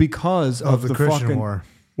cash because Of of the Christian fucking war.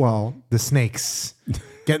 Well, The snakes.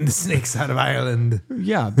 Getting the snakes out of Ireland.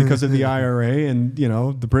 yeah, because of the IRA and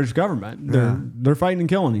the British government. They're fighting and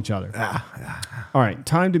killing each other. All right,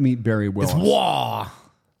 time to meet Barry Willis. It's war.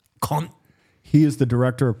 Cunt. He is the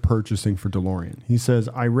director of purchasing for Delorean. He says,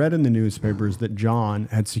 I read in the newspapers that John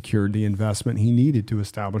had secured the investment he needed to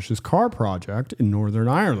establish his car project in Northern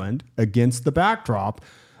Ireland against the backdrop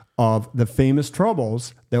of the famous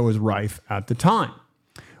troubles that was rife at the time.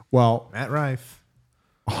 Well, Matt Rife.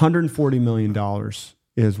 $140 million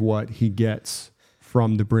is what he gets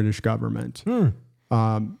from the British government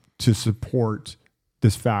to support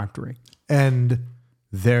this factory. And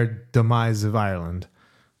their demise of Ireland.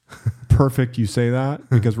 Perfect you say that,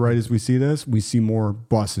 because right as we see this, we see more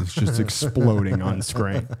buses just exploding on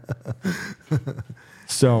screen.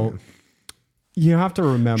 So you have to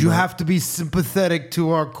remember. You have to be sympathetic to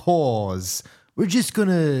our cause. We're just going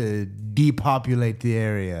to depopulate the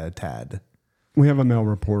area a tad. We have a Mail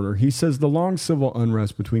reporter. He says the long civil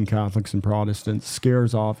unrest between Catholics and Protestants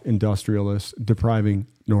scares off industrialists, depriving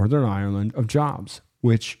Northern Ireland of jobs,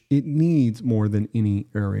 which it needs more than any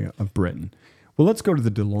area of Britain. Well, let's go to the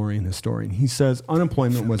Delorean historian. He says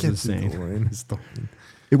unemployment was insane.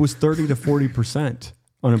 It was 30 to 40%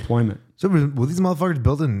 unemployment. So were these motherfuckers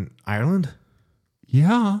built in Ireland?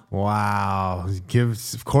 Yeah. Wow.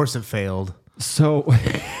 Of course it failed. So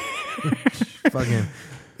Fucking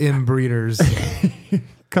inbreeders.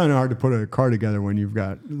 kind of hard to put a car together when you've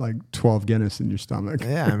got like 12 Guinness in your stomach.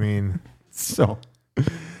 Yeah, I mean, So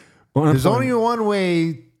there's only one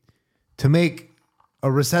way to make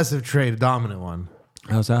a recessive trait a dominant one.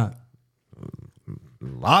 How's that?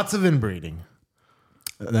 Lots of inbreeding.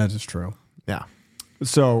 That is true. Yeah.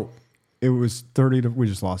 So it was 30 to, we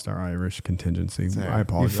just lost our Irish contingency. I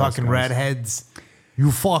apologize. You fucking guys. redheads. You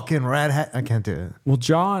fucking redhead. I can't do it. Well,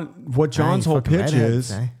 what John's you whole fucking pitch redheads,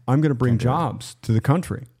 is, eh? I'm going to bring jobs to the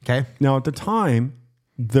country. Okay. Now, at the time,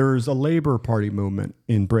 there's a Labour Party movement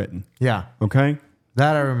in Britain. Yeah. Okay.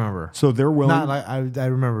 That I remember. So they're willing. Not like I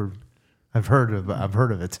remember. I've heard of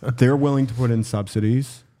it. They're willing to put in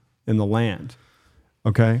subsidies in the land.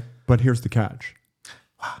 Okay. But here's the catch.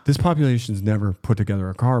 This population's never put together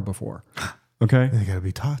a car before. Okay. They gotta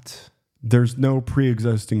be taught. There's no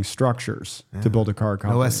pre-existing structures to build a car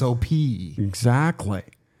company. No SOP. Exactly.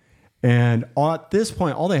 And at this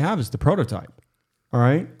point, all they have is the prototype. All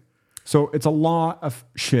right. So it's a lot of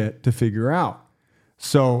shit to figure out.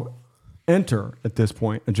 So enter at this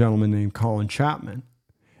point a gentleman named Colin Chapman.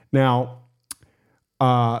 Now,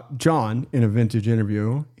 John, in a vintage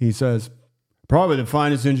interview, he says, probably the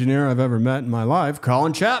finest engineer I've ever met in my life,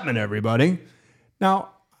 Colin Chapman, everybody. Now,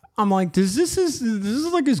 I'm like, this is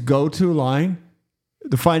like his go-to line?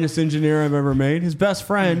 The finest engineer I've ever made. His best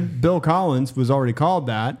friend, Bill Collins, was already called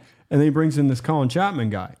that. And then he brings in this Colin Chapman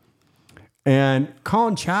guy. And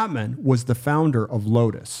Colin Chapman was the founder of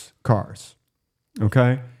Lotus Cars.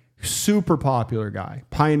 Okay? Super popular guy.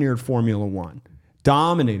 Pioneered Formula One.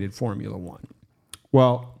 Dominated Formula One.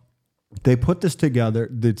 Well, they put this together,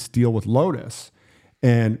 this deal with Lotus,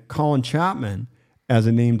 and Colin Chapman as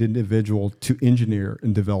a named individual to engineer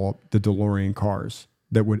and develop the DeLorean cars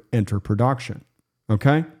that would enter production.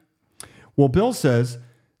 Okay? Well, Bill says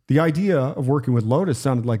the idea of working with Lotus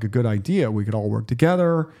sounded like a good idea. We could all work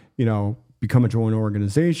together, become a joint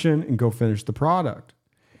organization and go finish the product.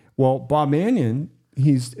 Well, Bob Mannion,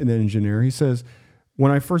 he's an engineer. He says,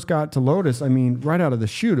 when I first got to Lotus, right out of the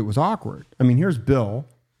chute, it was awkward. Here's Bill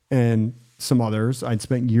and some others I'd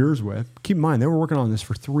spent years with. Keep in mind, they were working on this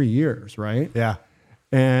for 3 years, right? Yeah.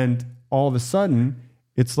 And all of a sudden,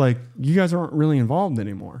 it's like, you guys aren't really involved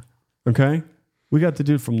anymore. Okay? We got the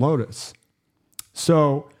dude from Lotus.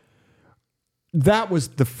 So that was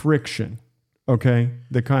the friction, okay,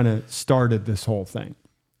 that kind of started this whole thing.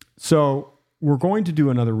 So we're going to do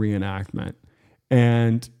another reenactment.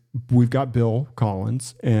 And we've got Bill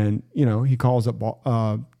Collins, and, he calls up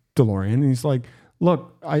DeLorean, and he's like,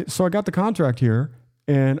 look, I got the contract here,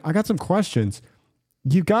 and I got some questions.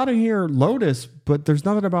 You got to hear Lotus, but there's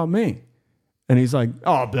nothing about me. And he's like,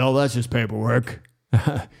 oh, Bill, that's just paperwork.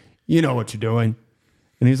 You know what you're doing.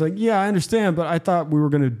 And he's like, yeah, I understand, but I thought we were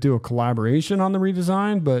going to do a collaboration on the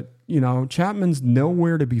redesign, but, Chapman's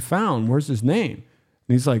nowhere to be found. Where's his name?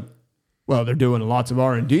 And he's like, well, they're doing lots of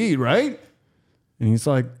R&D, right? And he's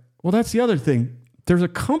like, well, that's the other thing. There's a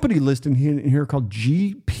company listed in here called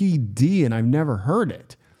GPD, and I've never heard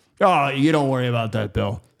it. Oh, you don't worry about that,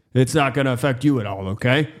 Bill. It's not going to affect you at all,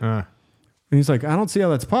 okay? And he's like, I don't see how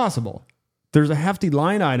that's possible. There's a hefty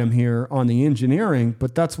line item here on the engineering,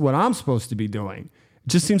 but that's what I'm supposed to be doing. It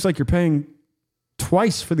just seems like you're paying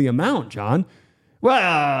twice for the amount, John.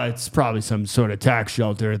 Well, it's probably some sort of tax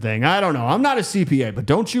shelter thing. I don't know. I'm not a CPA, but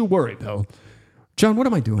don't you worry, Bill. John, what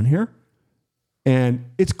am I doing here? And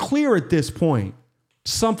it's clear at this point,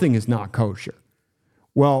 something is not kosher.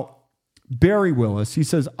 Well, Barry Willis, he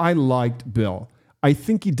says, I liked Bill. I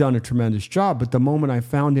think he'd done a tremendous job, but the moment I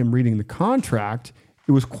found him reading the contract,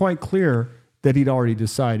 it was quite clear that he'd already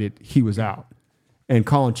decided he was out. And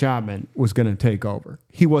Colin Chapman was going to take over.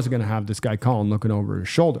 He wasn't going to have this guy Colin looking over his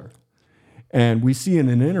shoulder. And we see in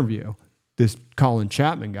an interview, this Colin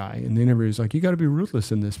Chapman guy, in the interview, he's like, you got to be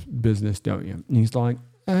ruthless in this business, don't you? And he's like,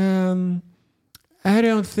 I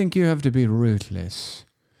don't think you have to be ruthless.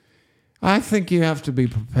 I think you have to be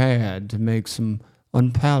prepared to make some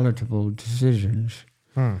unpalatable decisions.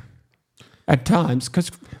 At times,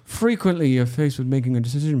 because frequently you're faced with making a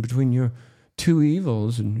decision between your two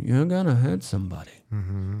evils and you're going to hurt somebody.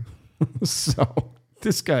 So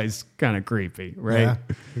this guy's kind of creepy, right?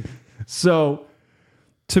 Yeah. So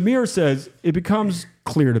Tamir says it becomes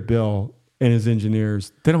clear to Bill and his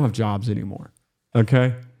engineers, they don't have jobs anymore.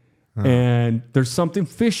 Okay? And there's something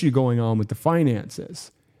fishy going on with the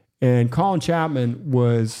finances. And Colin Chapman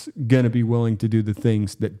was going to be willing to do the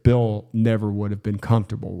things that Bill never would have been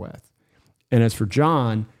comfortable with. And as for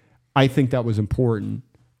John, I think that was important.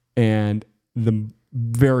 And the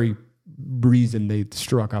very reason they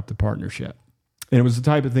struck up the partnership. And it was the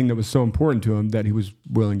type of thing that was so important to him that he was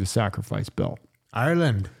willing to sacrifice Bill.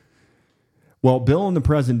 Ireland. Well, Bill in the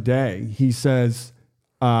present day, he says,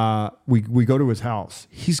 we go to his house.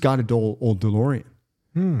 He's got an old DeLorean,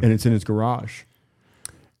 and it's in his garage.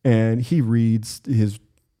 And he reads his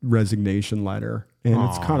resignation letter, and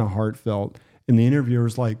it's kind of heartfelt. And the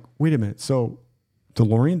interviewer's like, wait a minute, so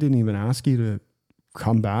DeLorean didn't even ask you to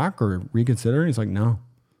come back or reconsider? And he's like, no.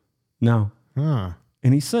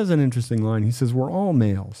 And he says an interesting line. He says, we're all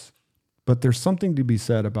males, but there's something to be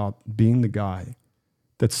said about being the guy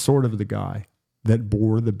that's sort of the guy that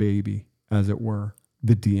bore the baby, as it were,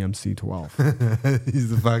 the DMC-12. He's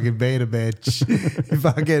the fucking beta bitch. He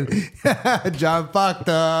fucking John fucked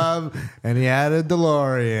up, and he had a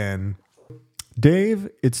DeLorean. Dave,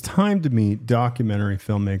 it's time to meet documentary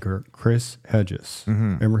filmmaker Chris Hedges.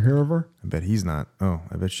 Ever hear of her? I bet he's not. Oh,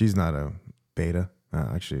 I bet she's not a beta.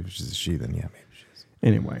 Actually, if she's a she, then yeah, maybe she is.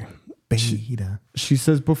 Anyway, Beta. she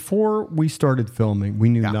says, before we started filming, we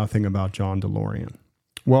knew nothing about John DeLorean.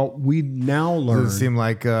 Well, we now learn. Does it seem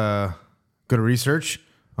like good research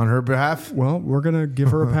on her behalf? Well, we're going to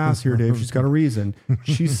give her a pass here, Dave. She's got a reason.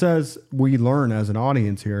 She says we learn as an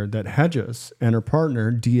audience here that Hedges and her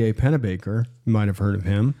partner, D.A. Pennebaker, you might have heard of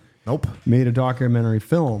him. Nope. Made a documentary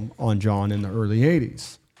film on John in the early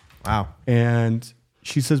 80s. Wow. And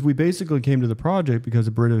she says we basically came to the project because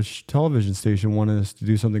a British television station wanted us to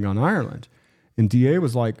do something on Ireland. And D.A.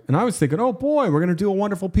 was like, and I was thinking, oh boy, we're going to do a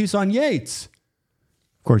wonderful piece on Yeats.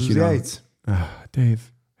 Of course, you don't. Yeats?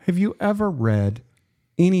 Dave, have you ever read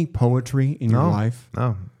any poetry in your life?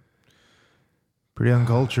 No. Pretty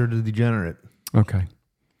uncultured and degenerate. Okay.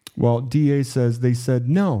 Well, DA says they said,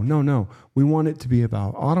 no. We want it to be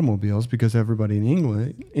about automobiles because everybody in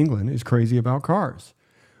England is crazy about cars.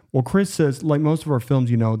 Well, Chris says, like most of our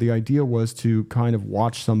films, the idea was to kind of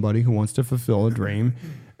watch somebody who wants to fulfill a dream,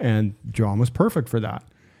 and John was perfect for that.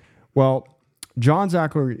 Well, John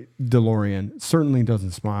Zachary DeLorean certainly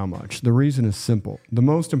doesn't smile much. The reason is simple. The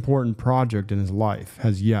most important project in his life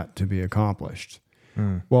has yet to be accomplished.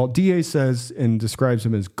 Well, DA says and describes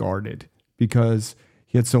him as guarded because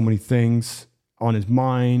he had so many things on his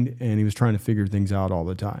mind and he was trying to figure things out all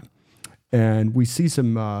the time. And we see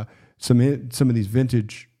some of these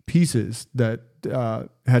vintage pieces that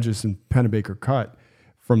Hedges and Pennebaker cut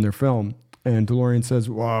from their film. And DeLorean says,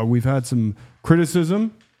 well, we've had some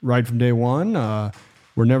criticism right from day one.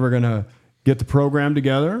 We're never going to get the program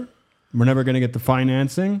together. We're never going to get the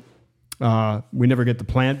financing. We never get the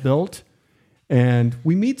plant built. And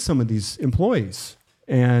we meet some of these employees,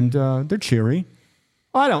 and they're cheery.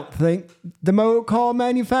 I don't think the motor car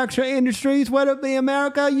manufacturing industries, whether it be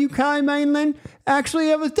America, UK, mainland, actually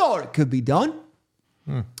ever thought it could be done.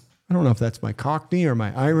 I don't know if that's my Cockney or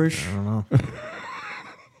my Irish. I don't know.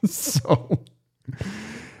 So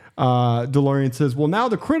DeLorean says, well, now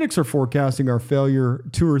the critics are forecasting our failure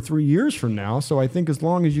 2 or 3 years from now. So I think as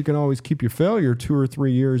long as you can always keep your failure 2 or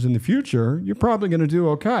 3 years in the future, you're probably going to do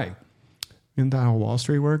okay. Isn't that how Wall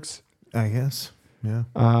Street works? I guess. Yeah.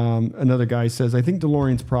 Another guy says, I think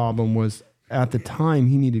DeLorean's problem was at the time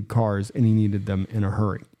he needed cars and he needed them in a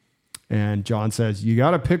hurry. And John says, you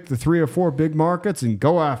got to pick the 3 or 4 big markets and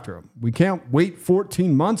go after them. We can't wait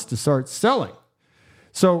 14 months to start selling.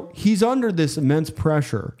 So he's under this immense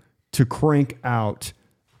pressure to crank out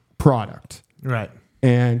product. Right.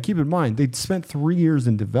 And keep in mind, they spent 3 years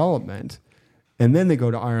in development, and then they go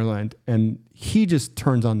to Ireland, and he just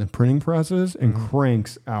turns on the printing presses and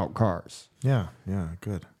cranks out cars. Yeah. Yeah.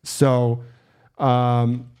 Good. So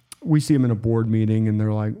we see him in a board meeting, and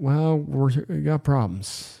they're like, well, we got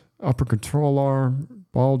problems. Upper control arm,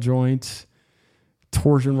 ball joint,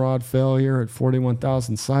 torsion rod failure at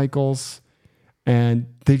 41,000 cycles. And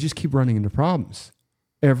they just keep running into problems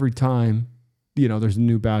every time, there's a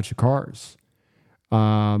new batch of cars.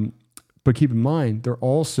 But keep in mind, they're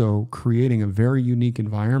also creating a very unique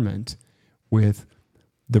environment with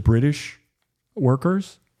the British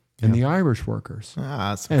workers and the Irish workers.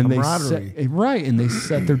 It's And camaraderie. they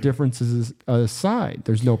set their differences aside.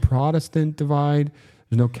 There's no Protestant divide.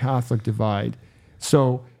 There's no Catholic divide.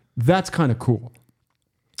 So that's kind of cool.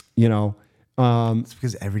 It's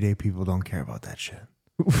because everyday people don't care about that shit.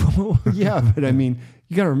 Yeah, but I mean,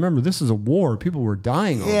 you got to remember, this is a war. People were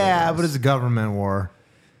dying over Yeah, this. but it's a government war,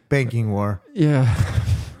 banking war. Yeah,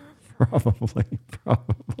 probably. Come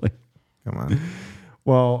on.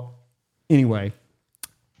 Well, anyway,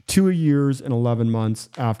 2 years and 11 months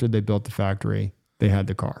after they built the factory, they had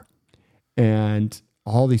the car. And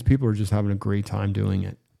all these people are just having a great time doing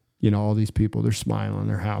it. All these people, they're smiling,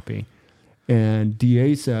 they're happy. And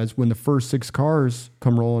DA says when the first 6 cars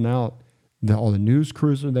come rolling out, all the news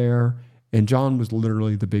crews are there. And John was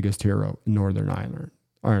literally the biggest hero in Northern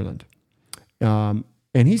Ireland. And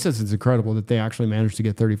he says it's incredible that they actually managed to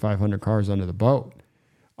get 3,500 cars under the boat.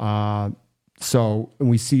 And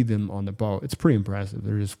we see them on the boat. It's pretty impressive.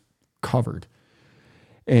 They're just covered.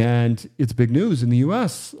 And it's big news in the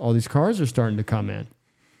U.S. All these cars are starting to come in.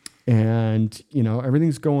 And,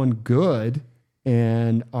 everything's going good.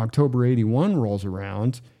 And October 81 rolls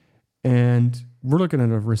around. And we're looking at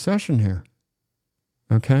a recession here.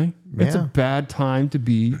 Okay? Yeah. It's a bad time to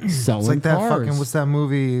be selling It's like that cars. fucking, what's that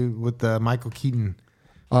movie with Michael Keaton?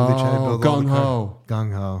 Where they try to build all the Gung Ho.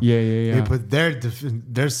 Gung Ho. Yeah. They put their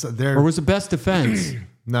Or was it Best Defense?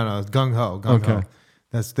 no, it's Gung Ho. Gung Ho. Okay.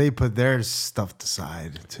 They put their stuff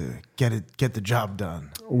aside to get the job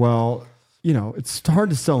done. Well, it's hard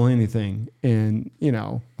to sell anything in,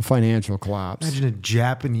 a financial collapse. Imagine a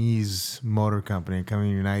Japanese motor company coming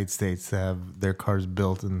to the United States to have their cars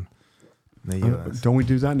built in the U.S. Don't we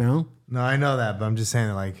do that now? No, I know that, but I'm just saying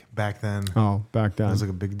that like back then, Oh, back it then. was like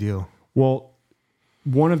a big deal. Well,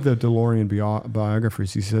 one of the Delorean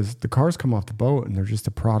biographies, he says the cars come off the boat and they're just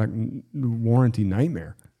a product warranty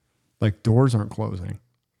nightmare. Like doors aren't closing,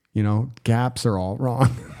 gaps are all wrong.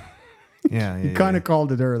 Yeah, You kind of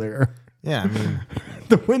called it earlier. Yeah, I mean,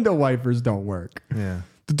 The window wipers don't work. yeah.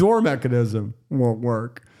 The door mechanism won't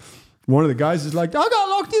work. One of the guys is like, I got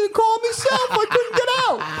locked in the car myself. I couldn't get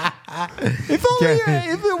out.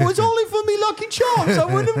 If it was only for me lucky charms, I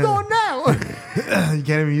wouldn't have gone now. You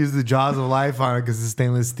can't even use the jaws of life on it because it's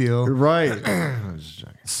stainless steel. Right. I'm just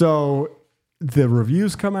joking. So the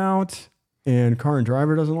reviews come out and Car and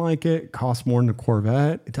Driver doesn't like it. It costs more than a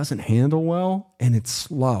Corvette. It doesn't handle well and it's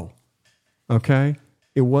slow. Okay.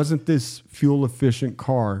 It wasn't this fuel efficient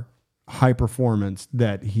car, high performance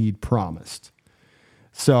that he'd promised.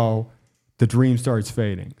 So the dream starts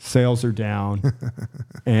fading. Sales are down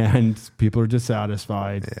and people are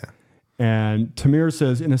dissatisfied. Yeah. And Tamir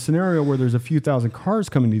says, in a scenario where there's a few thousand cars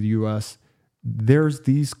coming to the U.S., there's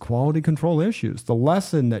these quality control issues. The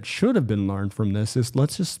lesson that should have been learned from this is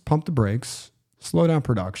let's just pump the brakes, slow down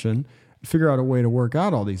production, figure out a way to work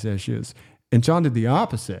out all these issues. And John did the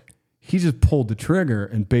opposite. He just pulled the trigger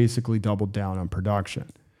and basically doubled down on production.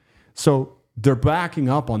 So they're backing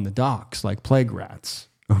up on the docks like plague rats.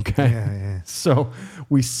 Okay. Yeah. So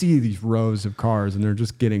we see these rows of cars and they're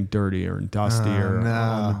just getting dirtier and dustier on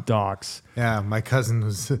the docks. Yeah, my cousin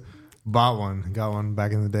got one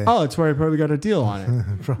back in the day. Oh, that's why I probably got a deal on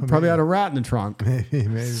it. Probably had a rat in the trunk.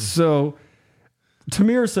 Maybe. So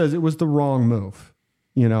Tamir says it was the wrong move.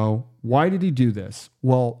 Why did he do this?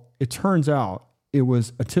 Well, it turns out it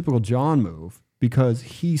was a typical John move because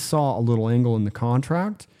he saw a little angle in the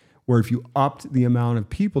contract where if you upped the amount of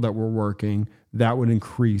people that were working, that would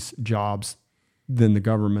increase jobs. Then the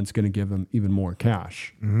government's going to give them even more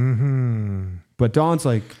cash. Mm-hmm. But Don's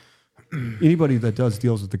like, anybody that does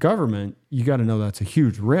deals with the government, you got to know that's a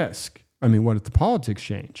huge risk. I mean, what if the politics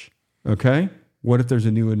change? Okay. What if there's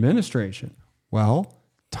a new administration? Well,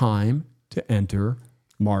 time to enter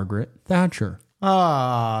Margaret Thatcher.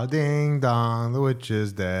 Ah, ding dong, the witch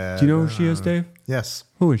is dead. Do you know who she is, Dave? Yes.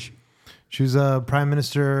 Who is she? She was a prime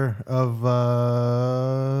minister of,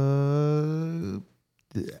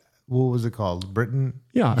 what was it called? Britain?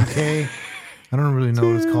 Yeah. UK? I don't really know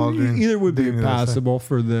what it's called. Either would be during this, passable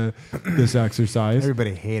for this exercise.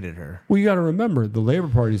 Everybody hated her. Well, you got to remember, the Labor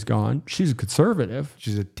Party's gone. She's a conservative.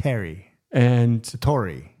 She's a Terry. And a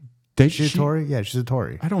Tory. She's a Tory? Yeah, she's a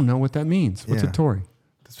Tory. I don't know what that means. What's a Tory?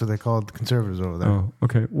 That's what they call conservatives over there. Oh,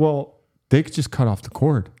 okay. Well, they could just cut off the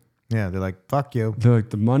cord. Yeah, they're like, fuck you. They're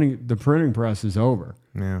like, the printing press is over.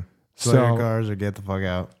 Yeah. Sell your cars or get the fuck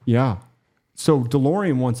out. Yeah. So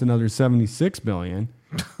Delorean wants another $76 billion.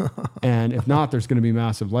 And if not, there's going to be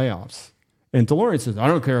massive layoffs. And Delorean says, I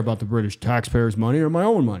don't care about the British taxpayers' money or my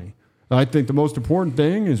own money. I think the most important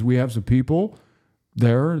thing is we have some people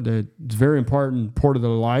there that it's a very important part of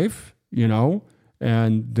their life,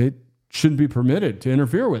 and they shouldn't be permitted to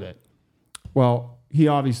interfere with it. Well, he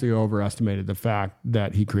obviously overestimated the fact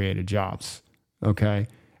that he created jobs, okay?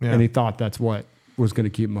 Yeah. And he thought that's what was going to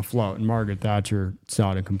keep him afloat. And Margaret Thatcher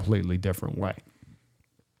saw it a completely different way.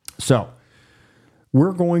 So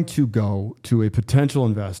we're going to go to a potential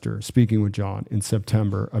investor speaking with John in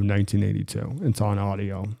September of 1982. It's on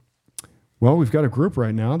audio. Well, we've got a group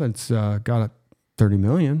right now that's got 30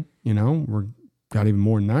 million, we're got even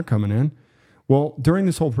more than that coming in. Well, during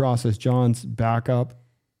this whole process, John's back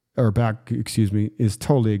is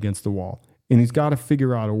totally against the wall. And he's got to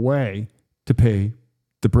figure out a way to pay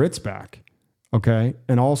the Brits back. Okay.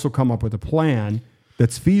 And also come up with a plan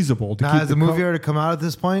that's feasible to keep has the movie already come out at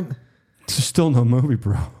this point? There's still no movie,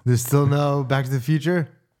 bro. There's still no Back to the Future?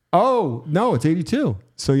 Oh, no, it's 82.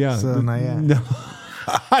 So yeah. So not yet. No.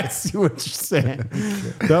 I see what you're saying.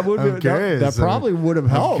 That would be that probably would have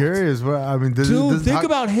helped. I'm curious. Think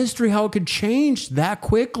about history, how it could change that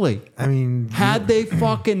quickly. I mean,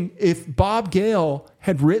 if Bob Gale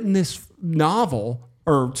had written this novel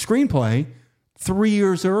or screenplay 3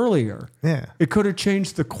 years earlier, it could have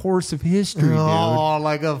changed the course of history, dude.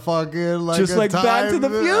 Like a fucking just like Back to the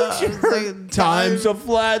Future. Time's a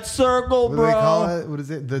flat circle, bro. What do they call it? What is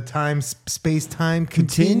it? The space-time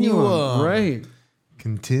continuum. Right.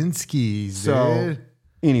 Kantinsky's, so, dude.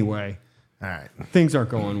 Anyway, all right, things aren't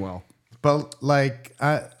going well. But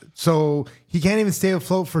so he can't even stay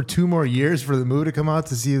afloat for 2 more years for the movie to come out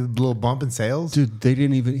to see a little bump in sales. Dude, he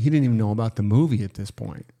didn't even know about the movie at this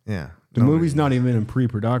point. Yeah, the movie's not even in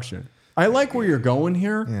pre-production. I like where you're going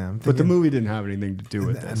here, but the movie didn't have anything to do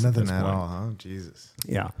with this. Nothing at all, huh? Jesus.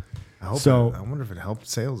 Yeah. I wonder if it helped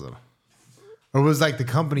sales though. Or was like the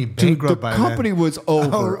company bankrupt by then? The company was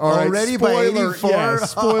over. Already by 84? Yeah,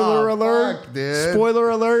 spoiler alert. Fuck, dude. Spoiler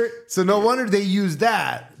alert. So no wonder they used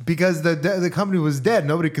that because the company was dead.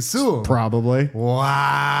 Nobody could sue them. Probably.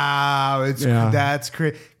 Wow. That's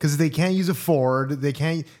crazy. Because they can't use a Ford. They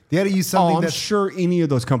had to use something I'm sure any of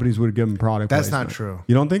those companies would have given product That's placement. not true.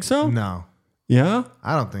 You don't think so? No. Yeah?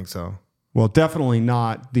 I don't think so. Well, definitely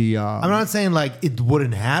not the... I'm not saying like it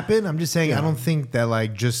wouldn't happen. I'm just saying I don't think that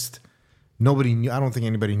like just... Nobody knew. I don't think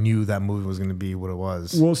anybody knew that movie was going to be what it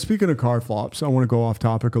was. Well, speaking of car flops, I want to go off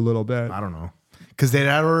topic a little bit. I don't know. Because they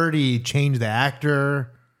had already changed the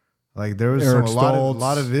actor. Like there was a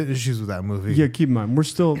lot of issues with that movie. Yeah, keep in mind,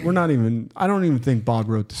 I don't even think Bob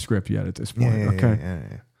wrote the script yet at this point. Yeah.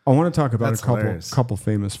 I want to talk about a couple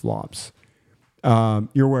famous flops.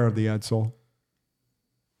 You're aware of the Edsel?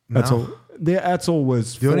 No. The Edsel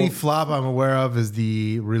was... The only flop I'm aware of is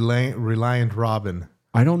the Reliant Robin.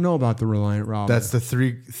 I don't know about the Reliant Robin. That's the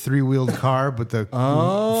three-wheeled car, but the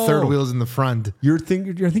third wheel's in the front. I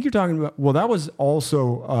think you're talking about... Well, that was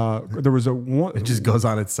also... there was one... It just goes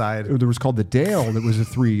on its side. There was called the Dale that was a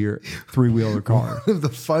three-wheeler car. One of the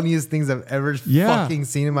funniest things I've ever fucking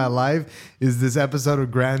seen in my life is this episode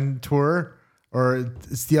of Grand Tour. Or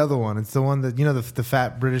it's the other one. It's the one that, the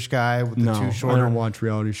fat British guy with the two shorter... I don't watch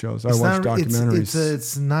reality shows. I watch documentaries.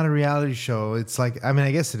 It's not a reality show. It's like... I mean,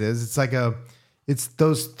 I guess it is. It's like a... It's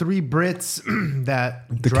those 3 Brits that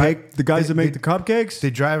the guys that make the cupcakes. They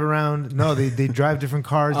drive around. No, they drive different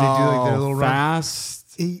cars. They do like their little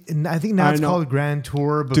fast. And I think now it's called Grand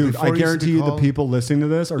Tour. But dude, I guarantee you, the people listening to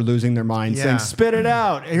this are losing their minds, saying, "Spit it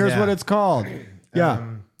out! Here's what it's called." Yeah,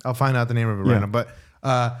 I'll find out the name of it random. But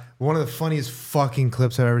one of the funniest fucking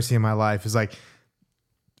clips I've ever seen in my life is like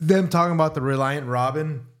them talking about the Reliant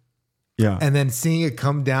Robin. Yeah. And then seeing it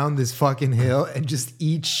come down this fucking hill and just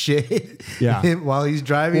eat shit while he's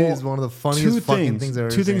driving is one of the funniest fucking things I've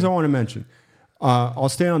ever seen. Two things I want to mention. I'll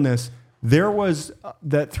stay on this. There was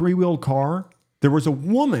that 3-wheeled car. There was a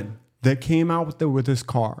woman that came out with this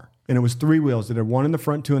car. And it was 3 wheels. It had one in the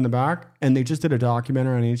front, 2 in the back. And they just did a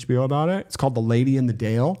documentary on HBO about it. It's called The Lady in the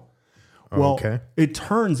Dale. Well, it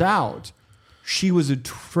turns out she was a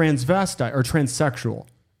transvestite or transsexual.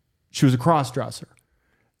 She was a cross-dresser.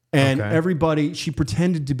 And everybody, she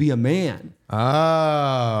pretended to be a man.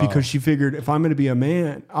 Oh. Because she figured if I'm going to be a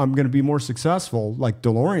man, I'm going to be more successful, like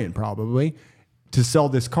Delorean probably, to sell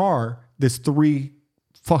this car, this 3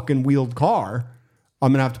 fucking wheeled car.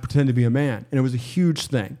 I'm going to have to pretend to be a man. And it was a huge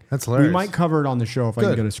thing. That's hilarious. We might cover it on the show if I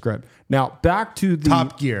can get a script. Now, back to the...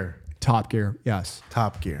 Top Gear. Top Gear, yes.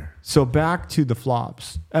 Top Gear. So back to the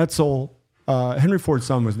flops. Edsel, Henry Ford's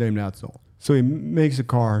son was named Edsel. So he makes a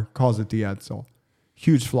car, calls it the Edsel.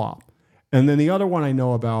 Huge flop. And then the other one I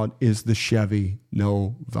know about is the Chevy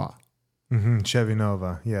Nova. Chevy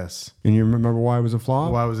Nova, yes. And you remember why it was a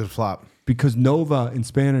flop? Why was it a flop? Because Nova in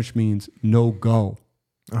Spanish means no go.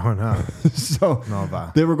 Oh, no. So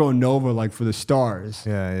Nova. they were going Nova like for the stars.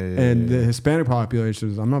 Yeah. And the Hispanic population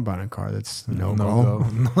was, I'm not buying a car that's no go.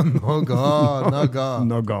 No go. No go.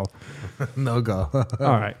 No go. No go. All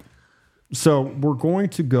right. So we're going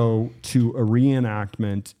to go to a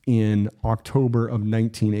reenactment in October of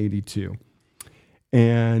 1982.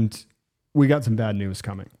 And we got some bad news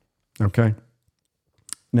coming. Okay.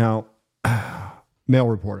 Now, male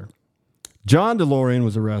reporter. John Delorean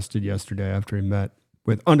was arrested yesterday after he met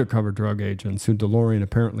with undercover drug agents who Delorean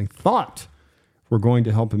apparently thought were going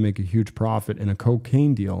to help him make a huge profit in a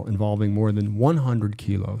cocaine deal involving more than 100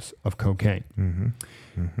 kilos of cocaine.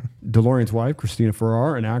 Delorean's wife, Christina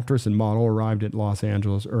Ferrar, an actress and model, arrived at Los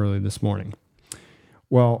Angeles early this morning.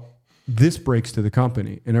 Well, this breaks to the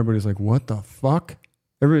company, and everybody's like, what the fuck?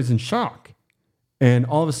 Everybody's in shock. And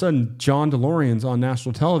all of a sudden, John Delorean's on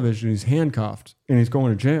national television. He's handcuffed, and he's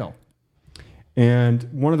going to jail. And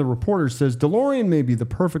one of the reporters says, Delorean may be the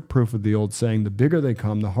perfect proof of the old saying, the bigger they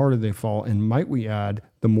come, the harder they fall, and might we add,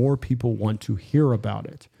 the more people want to hear about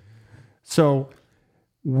it. So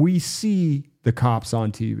we see the cops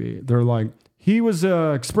on TV. They're like, he was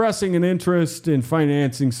expressing an interest in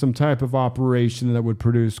financing some type of operation that would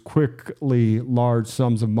produce quickly large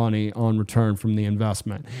sums of money on return from the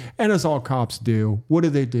investment. And as all cops do, what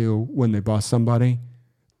do when they bust somebody?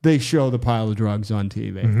 They show the pile of drugs on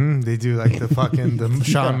TV. They do like the fucking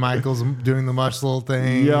Shawn Michaels doing the muscle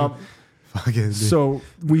thing. Yep. Fucking So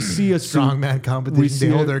we see a strongman competition.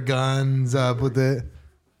 They hold their guns up with it.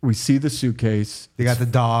 We see the suitcase. They got the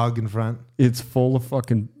dog in front. It's full of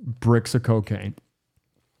fucking bricks of cocaine.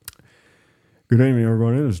 Good evening,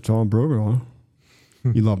 everybody. This is Tom Brokaw.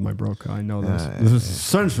 You love my Brokaw. I know this. This is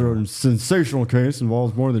a sensational case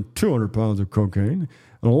involves more than 200 pounds of cocaine,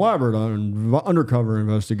 an elaborate undercover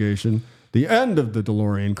investigation, the end of the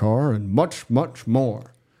DeLorean car, and much, much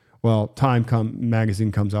more. Well, Time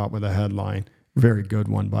magazine comes out with a headline. Very good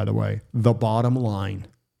one, by the way. The bottom line.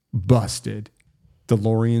 Busted.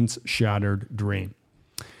 DeLorean's shattered dream.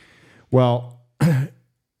 Well,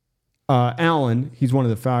 Alan, he's one of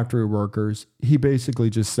the factory workers. He basically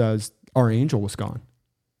just says, our angel was gone.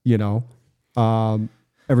 You know,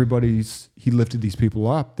 he lifted these people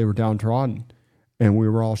up. They were downtrodden. And we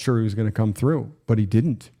were all sure he was going to come through, but he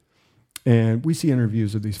didn't. And we see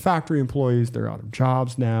interviews of these factory employees. They're out of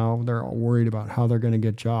jobs now. They're all worried about how they're going to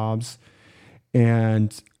get jobs.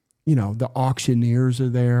 And, you know, the auctioneers are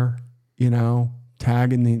there, you know,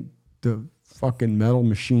 tagging the fucking metal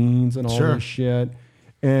machines and all this shit.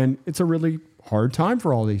 And it's a really hard time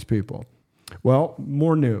for all these people. Well,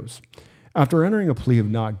 more news. After entering a plea of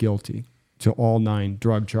not guilty to all 9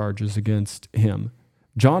 drug charges against him,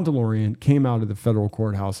 John Delorean came out of the federal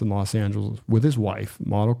courthouse in Los Angeles with his wife,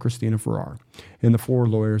 model Christina Ferrar, and the 4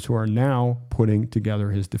 lawyers who are now putting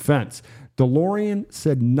together his defense. Delorean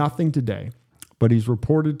said nothing today, but he's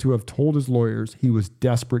reported to have told his lawyers he was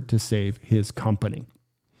desperate to save his company.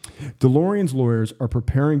 Delorean's lawyers are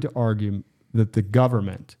preparing to argue that the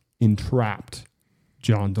government entrapped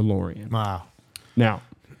John Delorean. Wow. Now,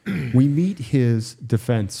 we meet his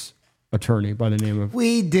defense attorney by the name of...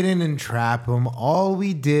 We didn't entrap him. All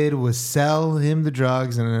we did was sell him the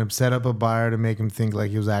drugs and then set up a buyer to make him think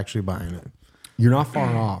like he was actually buying it. You're not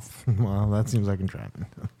far off. Well, that seems like entrapment.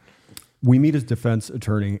 We meet his defense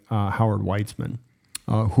attorney, Howard Weitzman,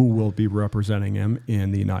 who will be representing him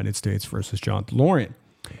in the United States versus John Delorean.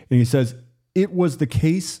 And he says, it was the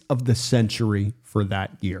case of the century for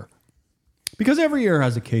that year. Because every year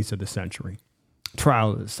has a case of the century.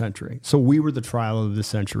 Trial of the century. So we were the trial of the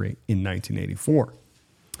century in 1984,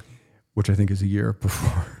 which I think is a year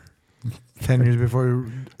before. 10 years before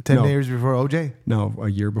OJ? No, a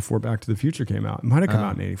year before Back to the Future came out. It might have come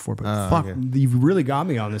out in 84, but fuck, okay. You've really got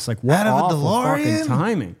me on this. Like, what awful fucking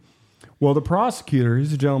timing. Well, the prosecutor,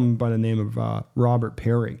 he's a gentleman by the name of Robert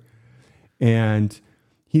Perry. And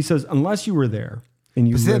he says, unless you were there and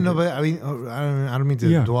you I don't mean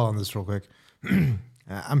to dwell on this real quick.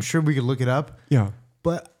 I'm sure we could look it up. Yeah.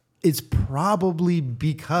 But it's probably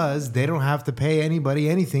because they don't have to pay anybody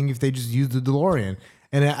anything if they just use the DeLorean.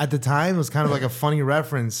 And at the time, it was kind of like a funny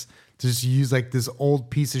reference to just use like this old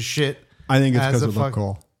piece of shit. I think it's as because it looked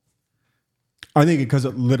cool. I think because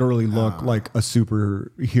it literally looked like a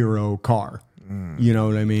superhero car. You know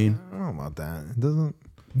what I mean? I don't know about that. It doesn't.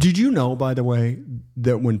 Did you know, by the way,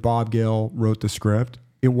 that when Bob Gale wrote the script,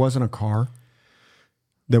 it wasn't a car?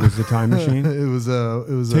 That was the time machine? It was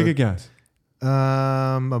Take a guess.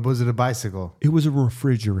 Was it a bicycle? It was a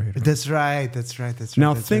refrigerator. That's right.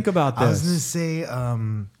 Now think about this. I was gonna say.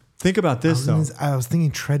 Think about this, though. I was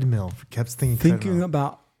thinking treadmill. Kept thinking Thinking treadmill.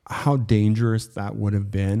 about how dangerous that would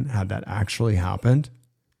have been had that actually happened,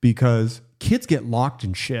 because kids get locked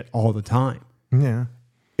in shit all the time. Yeah.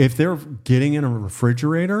 If they're getting in a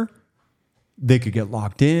refrigerator, they could get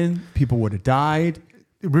locked in. People would have died.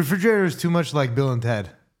 Refrigerator is too much like Bill and Ted.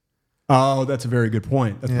 Oh, that's a very good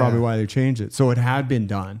point. That's probably why they changed it. So it had been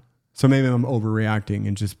done. So maybe I'm overreacting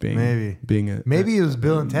and just being Maybe it was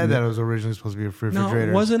Bill and Ted that was originally supposed to be a refrigerator.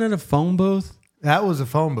 No, wasn't it a phone booth? That was a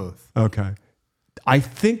phone booth. Okay. I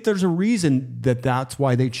think there's a reason that's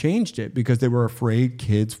why they changed it, because they were afraid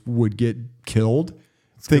kids would get killed.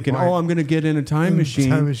 Thinking, I'm going to get in a time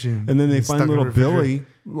machine. And then they find little Billy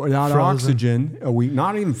without oxygen, a week,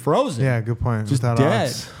 not even frozen. Yeah, good point. Just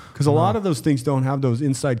dead. Because a lot of those things don't have those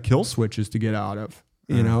inside kill switches to get out of.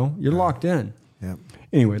 You know, you're locked in. Yep.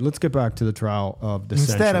 Anyway, let's get back to the trial of the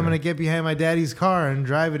century. Instead, I'm going to get behind my daddy's car and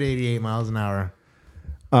drive at 88 miles an hour.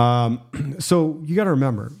 So you got to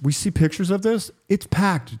remember, we see pictures of this. It's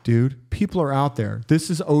packed, dude. People are out there.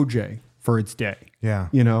 This is OJ for its day. Yeah.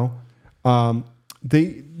 You know,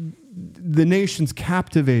 the nation's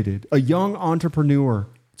captivated. A young entrepreneur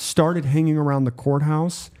started hanging around the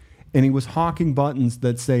courthouse, and he was hawking buttons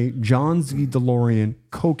that say John Z. Delorean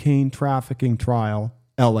cocaine trafficking trial,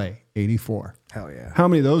 LA, 84. Hell yeah. How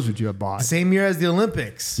many of those would you have bought? Same year as the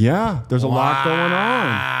Olympics. Yeah, there's a lot going on.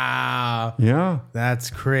 Wow. Yeah. That's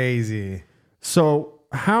crazy. So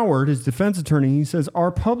Howard, his defense attorney, he says,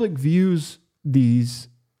 our public views these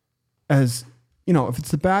as, you know, if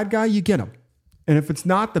it's the bad guy, you get him. And if it's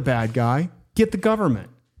not the bad guy, get the government.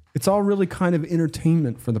 It's all really kind of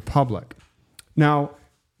entertainment for the public. Now,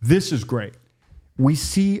 this is great. We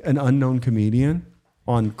see an unknown comedian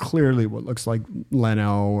on clearly what looks like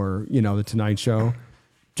Leno or, you know, The Tonight Show.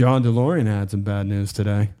 John DeLorean had some bad news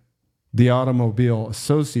today. The Automobile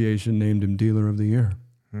Association named him Dealer of the Year.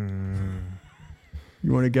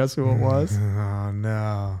 You want to guess who it was? Oh,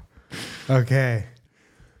 no. Okay.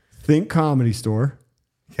 Think Comedy Store.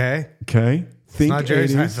 Okay. Okay. Think not Jerry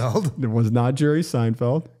 80s. Seinfeld. It was not Jerry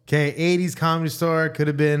Seinfeld. Okay. 80s Comedy Store could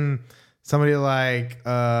have been somebody like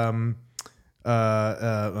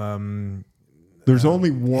There's only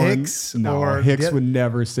one. Hicks, no, or Hicks the- would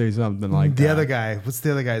never say something like the that. other guy. What's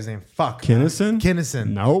the other guy's name? Fuck. Kinnison?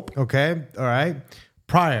 Nope. Okay. All right.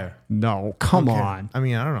 Pryor. No. Come Okay. on. I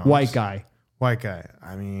mean, I don't know. White guy. White guy.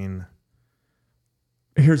 I mean,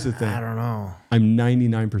 Here's the thing. I don't know. I'm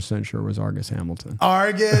 99% sure it was Argus Hamilton.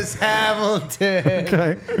 Argus Hamilton.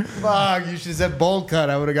 Okay. Fuck. You should have said bold cut.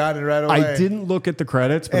 I would have gotten it right away. I didn't look at the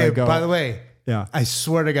credits, but Hey, I go. by the way, yeah. I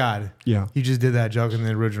swear to God. Yeah. He just did that joke in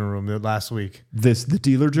the original room last week. The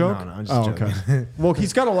dealer joke? No, I'm just joking. Okay. Well,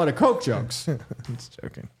 he's got a lot of Coke jokes. I'm just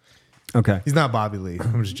joking. Okay. He's not Bobby Lee.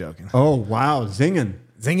 I'm just joking. Oh, wow. Zinging.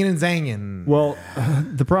 Zinging and zanging. Well,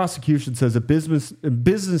 the prosecution says a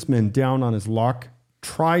businessman down on his luck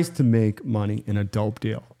tries to make money in a dope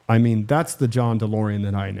deal. I mean, that's the John DeLorean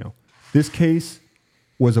that I knew. This case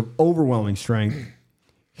was of overwhelming strength.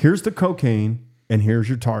 Here's the cocaine, and here's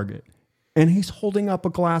your target. And he's holding up a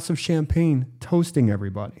glass of champagne, toasting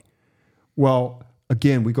everybody. Well,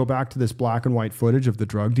 again, we go back to this black and white footage of the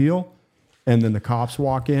drug deal, and then the cops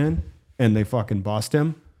walk in, and they fucking bust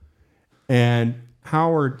him. And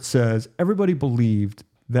Howard says everybody believed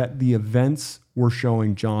that the events were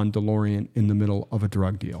showing John DeLorean in the middle of a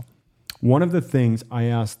drug deal. One of the things I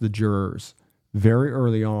asked the jurors very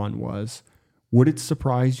early on was, would it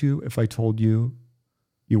surprise you if I told you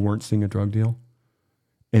you weren't seeing a drug deal?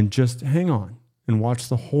 And just hang on and watch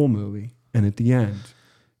the whole movie. And at the end,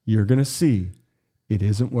 you're going to see it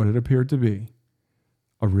isn't what it appeared to be.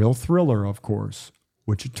 A real thriller, of course,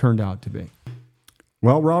 which it turned out to be.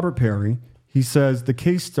 Well, Robert Perry, he says the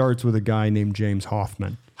case starts with a guy named James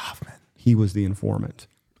Hoffman. He was the informant.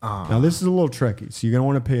 Now, this is a little tricky, so you're going to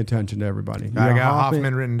want to pay attention to everybody. You I got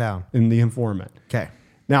Hoffman written down. And the informant. Okay.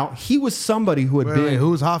 Now, he was somebody who had Wait,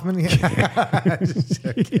 who's Hoffman? Just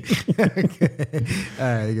joking. Okay. All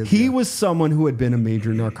right, he was someone who had been a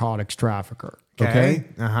major narcotics trafficker. Okay.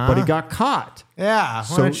 But he got caught. Yeah.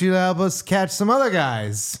 Why don't you help us catch some other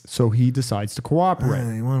guys? So he decides to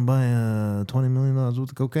cooperate. You want to buy $20 million worth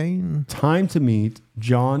of cocaine? Time to meet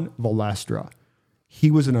John Valestra. he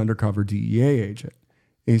was an undercover DEA agent.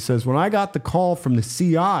 And he says, when I got the call from the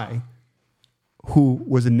CI, who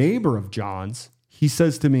was a neighbor of John's, he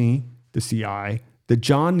says to me, the CI, that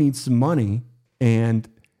John needs some money and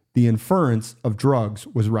the inference of drugs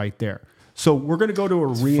was right there. So we're going to go to a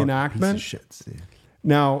reenactment. Piece of shit, Steve.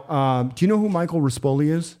 Now, do you know who Michael Rispoli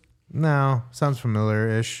is? No, sounds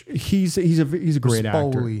familiar-ish. He's a great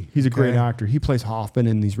actor. Rispoli, He's a okay. great actor. He plays Hoffman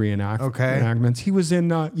in these reenactments. He was in,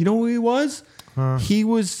 you know who he was? He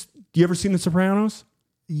was, you ever seen The Sopranos?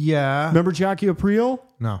 Yeah. Remember Jackie Aprile?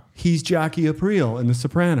 No. He's Jackie Aprile in The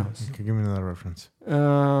Sopranos. Okay, give me another reference.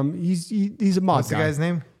 He's a mod What's guy. the guy's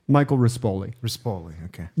name? Michael Rispoli. Rispoli.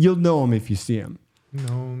 Okay. You'll know him if you see him.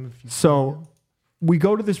 No. So we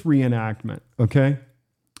go to this reenactment, okay?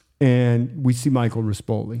 And we see Michael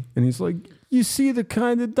Rispoli. And he's like, you see the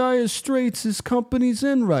kind of dire straits his company's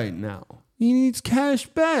in right now. He needs cash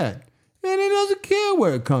bad. And he doesn't care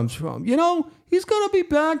where it comes from. You know, he's going to be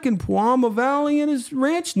back in Puama Valley in his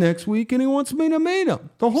ranch next week, and he wants me to meet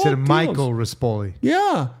him. The whole Said deal's- Michael Rispoli.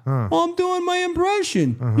 Yeah. Well, I'm doing my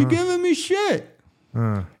impression. You're giving me shit.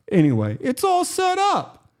 Anyway, it's all set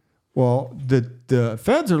up. Well, the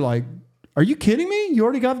feds are like, are you kidding me? You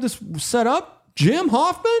already got this set up? Jim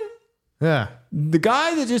Hoffman? Yeah. The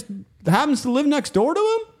guy that just happens to live next door to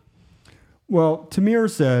him? Well, Tamir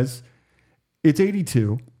says it's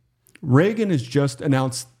 82. Reagan has just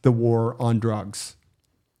announced the war on drugs.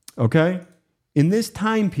 Okay? In this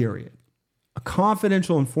time period, a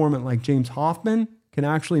confidential informant like James Hoffman can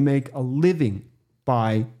actually make a living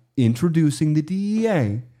by introducing the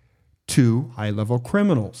DEA to high-level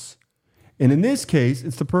criminals. And in this case,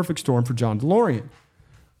 it's the perfect storm for John Delorean.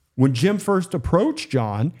 When Jim first approached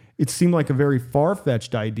John, it seemed like a very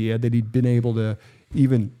far-fetched idea that he'd been able to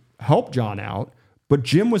even help John out. But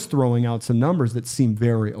Jim was throwing out some numbers that seemed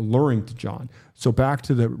very alluring to John. So back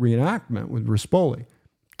to the reenactment with Rispoli.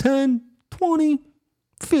 10, 20,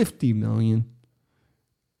 50 million.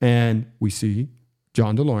 And we see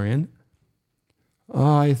John Delorean.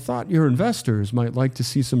 I thought your investors might like to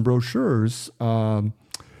see some brochures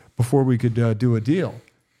before we could do a deal.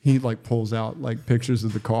 He like pulls out like pictures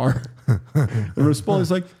of the car. And Rispoli's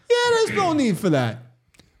like, yeah, there's no need for that.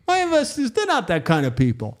 My investors, they're not that kind of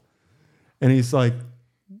people. And he's like,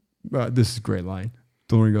 this is a great line.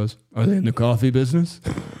 Delorean goes, are they in the coffee business?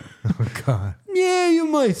 Oh, God. Yeah, you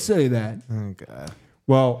might say that. Oh, God.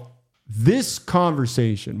 Well, this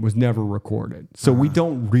conversation was never recorded. So we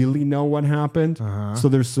don't really know what happened. So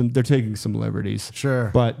they're taking some liberties. Sure.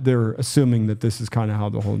 But they're assuming that this is kind of how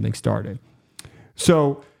the whole thing started.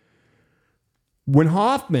 So when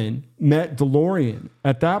Hoffman met Delorean,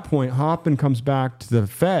 at that point, Hoffman comes back to the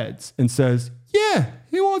feds and says, yeah,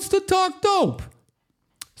 he wants to talk dope.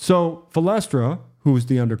 So Filestra, who was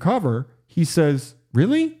the undercover, he says,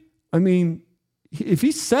 really? I mean, if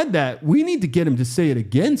he said that, we need to get him to say it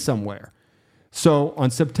again somewhere. So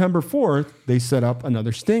on September 4th, they set up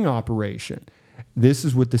another sting operation. This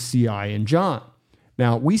is with the CI and John.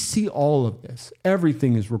 Now, we see all of this.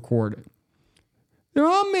 Everything is recorded. There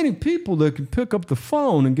aren't many people that can pick up the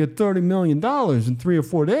phone and get $30 million in 3 or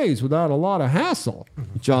 4 days without a lot of hassle.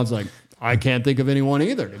 John's like, I can't think of anyone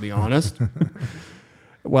either, to be honest.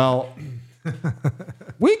 Well,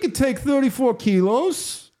 we could take 34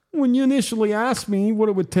 kilos. When you initially asked me what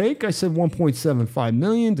it would take, I said 1.75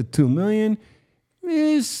 million to 2 million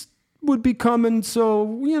would be coming.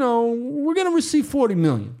 So, you know, we're going to receive 40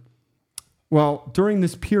 million. Well, during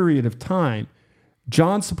this period of time,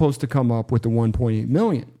 John's supposed to come up with the 1.8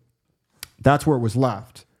 million. That's where it was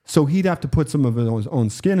left. So he'd have to put some of his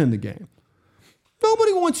own skin in the game.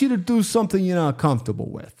 Nobody wants you to do something you're not comfortable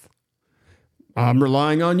with. I'm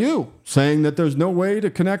relying on you, saying that there's no way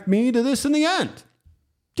to connect me to this in the end.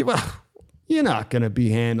 Well, you're not going to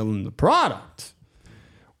be handling the product.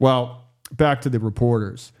 Well, back to the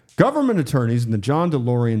reporters. Government attorneys in the John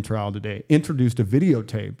Delorean trial today introduced a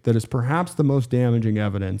videotape that is perhaps the most damaging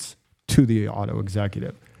evidence to the auto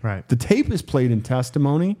executive. Right. The tape is played in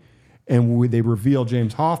testimony, and they reveal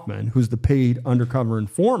James Hoffman, who's the paid undercover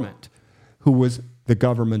informant, who was the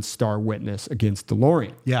government's star witness against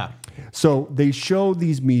Delorean. Yeah. So they show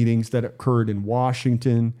these meetings that occurred in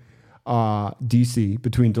Washington, D.C.,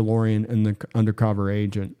 between Delorean and the undercover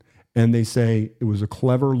agent. And they say it was a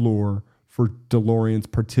clever lure for Delorean's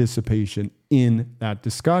participation in that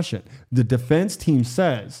discussion. The defense team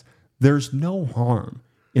says there's no harm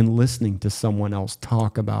in listening to someone else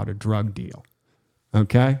talk about a drug deal.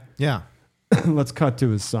 Okay? Yeah. Let's cut to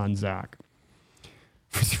his son, Zach.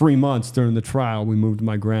 For 3 months during the trial, we moved to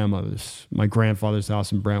my grandfather's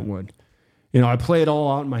house in Brentwood. You know, I play it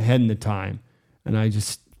all out in my head in the time, and I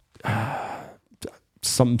just,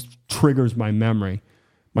 something triggers my memory.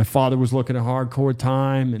 My father was looking at hardcore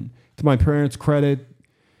time, and to my parents' credit,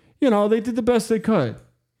 they did the best they could.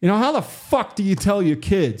 How the fuck do you tell your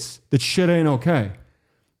kids that shit ain't okay?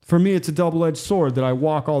 For me, it's a double-edged sword that I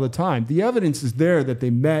walk all the time. The evidence is there that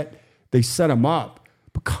they set him up.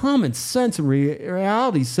 But common sense and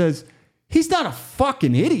reality says he's not a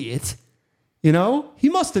fucking idiot. He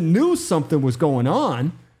must have knew something was going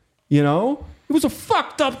on. It was a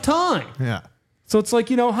fucked up time. Yeah. So it's like,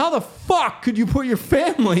 how the fuck could you put your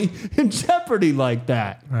family in jeopardy like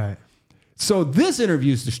that? Right. So this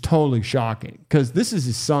interview is just totally shocking because this is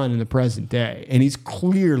his son in the present day, and he's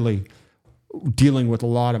clearly dealing with a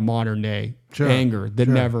lot of modern day anger that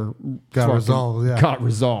never got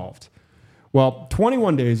resolved. Well,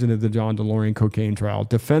 21 days into the John Delorean cocaine trial,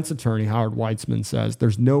 defense attorney Howard Weitzman says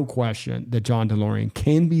there's no question that John Delorean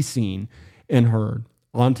can be seen and heard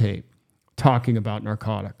on tape talking about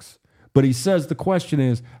narcotics. But he says the question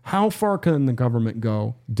is, how far can the government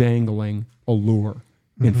go dangling a lure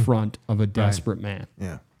in front of a desperate man?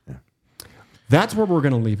 Yeah. That's where we're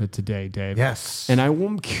going to leave it today, Dave. Yes. And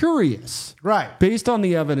I'm curious, Right. based on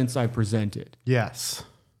the evidence I presented, Yes.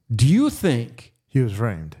 do you think He was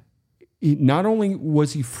framed. not only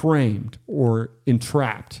was he framed or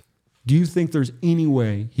entrapped, do you think there's any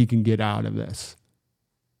way he can get out of this?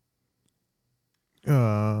 Keep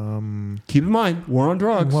in mind, we're on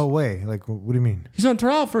drugs. What way? Like, what do you mean? He's on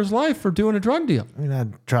trial for his life for doing a drug deal. I mean, not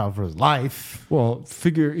trial for his life. Well,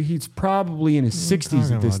 figure he's probably in his 60s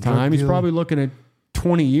talking at this about drug time. He's deal? probably looking at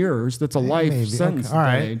 20 years. That's a life maybe. sentence Okay. at All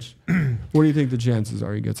that right. age. What do you think the chances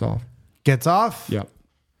are he gets off? Gets off? Yep.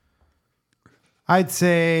 I'd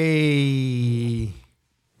say.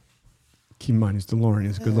 Keep in mind, he's DeLorean.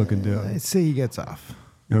 He's a good-looking dude. I'd say he gets off.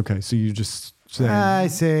 Okay, so you just saying. I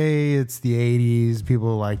say it's the 80s.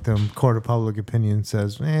 People liked him. Court of public opinion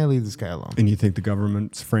says, leave this guy alone. And you think the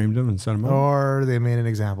government's framed him and set him up? Or they made an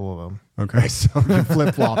example of him. Okay, so you're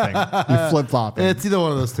flip-flopping. You're flip-flopping. It's either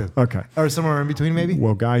one of those two. Okay. Or somewhere in between, maybe.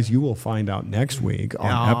 Well, guys, you will find out next week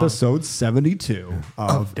on episode 72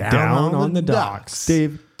 of Down on the Docks.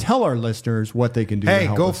 Dave, tell our listeners what they can do to Hey,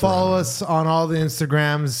 help go us follow around. us on all the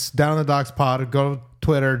Instagrams, Down on the Docks Pod. Go to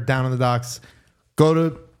Twitter, Down on the Docks. Go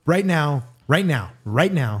to right now,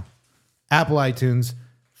 Apple iTunes,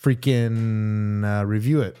 freaking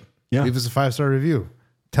review it. Yeah. Leave us a 5-star review.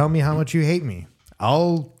 Tell me how much you hate me.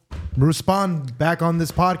 I'll respond back on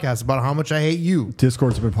this podcast about how much I hate you.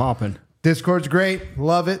 Discord's been popping. Discord's great.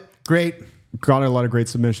 Love it. Great. Got a lot of great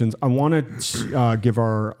submissions. I want to give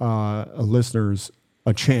our listeners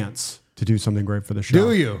a chance to do something great for the show.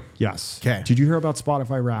 Do you? Yes. 'Kay. Did you hear about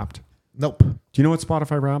Spotify Wrapped? Nope. Do you know what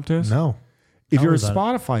Spotify Wrapped is? No. If Tell you're a me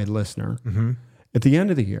about Spotify listener, at the end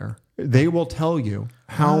of the year, they will tell you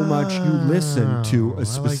how much you listen to a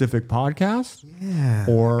specific podcast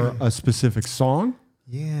or a specific song.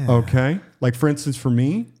 Yeah. Okay. Like, for instance, for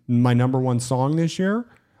me, my number one song this year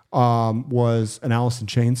was an Alice in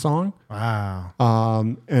Chains song. Wow.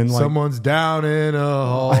 And like, Someone's down in a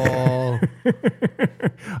hole.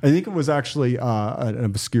 I think it was actually an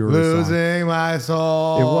obscure song. Losing my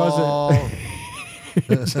soul. It wasn't.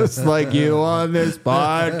 Just like you on this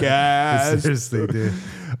podcast. Seriously, dude.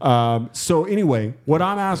 So anyway, what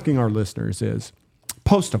I'm asking our listeners is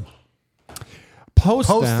post them. Post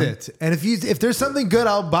them. it. And if there's something good,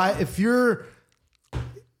 I'll buy.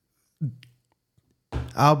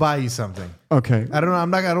 I'll buy you something. Okay. I don't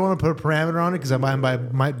know. I don't want to put a parameter on it because I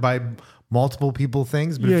might buy multiple people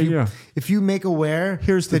things. But if you make aware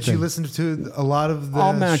Here's the that you thing. listen to a lot of the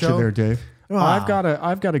I'll match show, you there, Dave. Wow.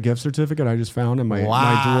 I've got a gift certificate I just found in my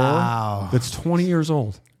drawer that's 20 years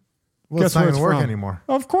old. Well, it's Guess not where going to work from? anymore.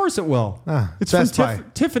 Of course it will. It's Best from Buy.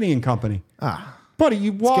 Tiffany and Company. Buddy,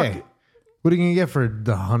 you It's walk. gay. What are you gonna get for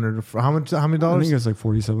the 100? How much? How many I dollars? think it's like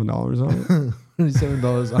 $47 on it.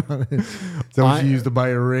 $47 on it. Is that what you used to buy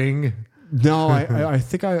a ring? No, I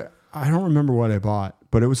think I don't remember what I bought,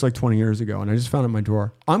 but it was like 20 years ago, and I just found it in my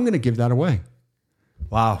drawer. I'm going to give that away.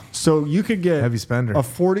 Wow. So you could get Heavy spender. a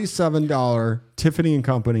 $47 Tiffany and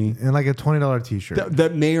Company And like a $20 t-shirt.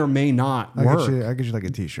 that may or may not work. I get you like a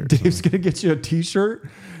t-shirt. Dave's going to get you a t-shirt,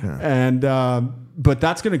 and but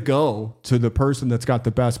that's going to go to the person that's got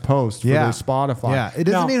the best post for their Spotify. Yeah. It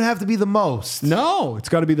doesn't even have to be the most. No, it's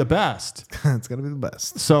got to be the best. It's got to be the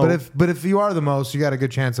best. So- but if you are the most, you got a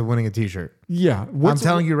good chance of winning a t-shirt. Yeah. I'm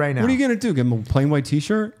telling you right now. What are you going to do? Give them a plain white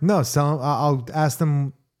t-shirt? No, sell 'em. I'll ask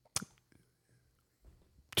them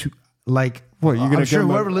to like. What, you're going I'm to give them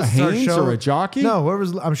whoever a listens to our Hanes show or a jockey? No,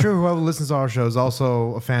 I'm sure whoever listens to our show is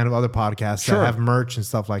also a fan of other podcasts Sure. that have merch and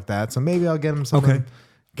stuff like that. So maybe I'll get them something. Okay.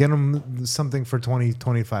 Get them something for 20,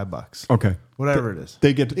 25 bucks. Okay. Whatever it is.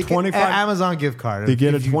 They get a 25 Amazon gift card. They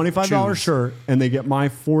get a if you $25 choose. shirt, and they get my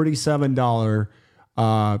 $47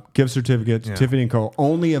 gift certificate to Tiffany & Co.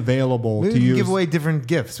 Only available Maybe to we can use. give away different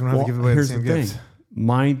gifts. We don't have to give away the Here's same the gifts. thing.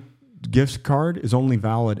 My gift card is only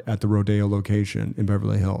valid at the Rodeo location in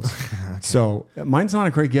Beverly Hills. So mine's not a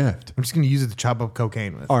great gift. I'm just going to use it to chop up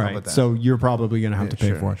cocaine with. All How right. about that? So you're probably going to have to pay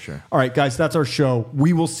sure, for it. sure. All right, guys, that's our show.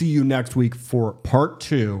 We will see you next week for part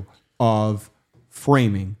 2 of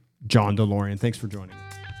Framing John DeLorean. Thanks for joining us.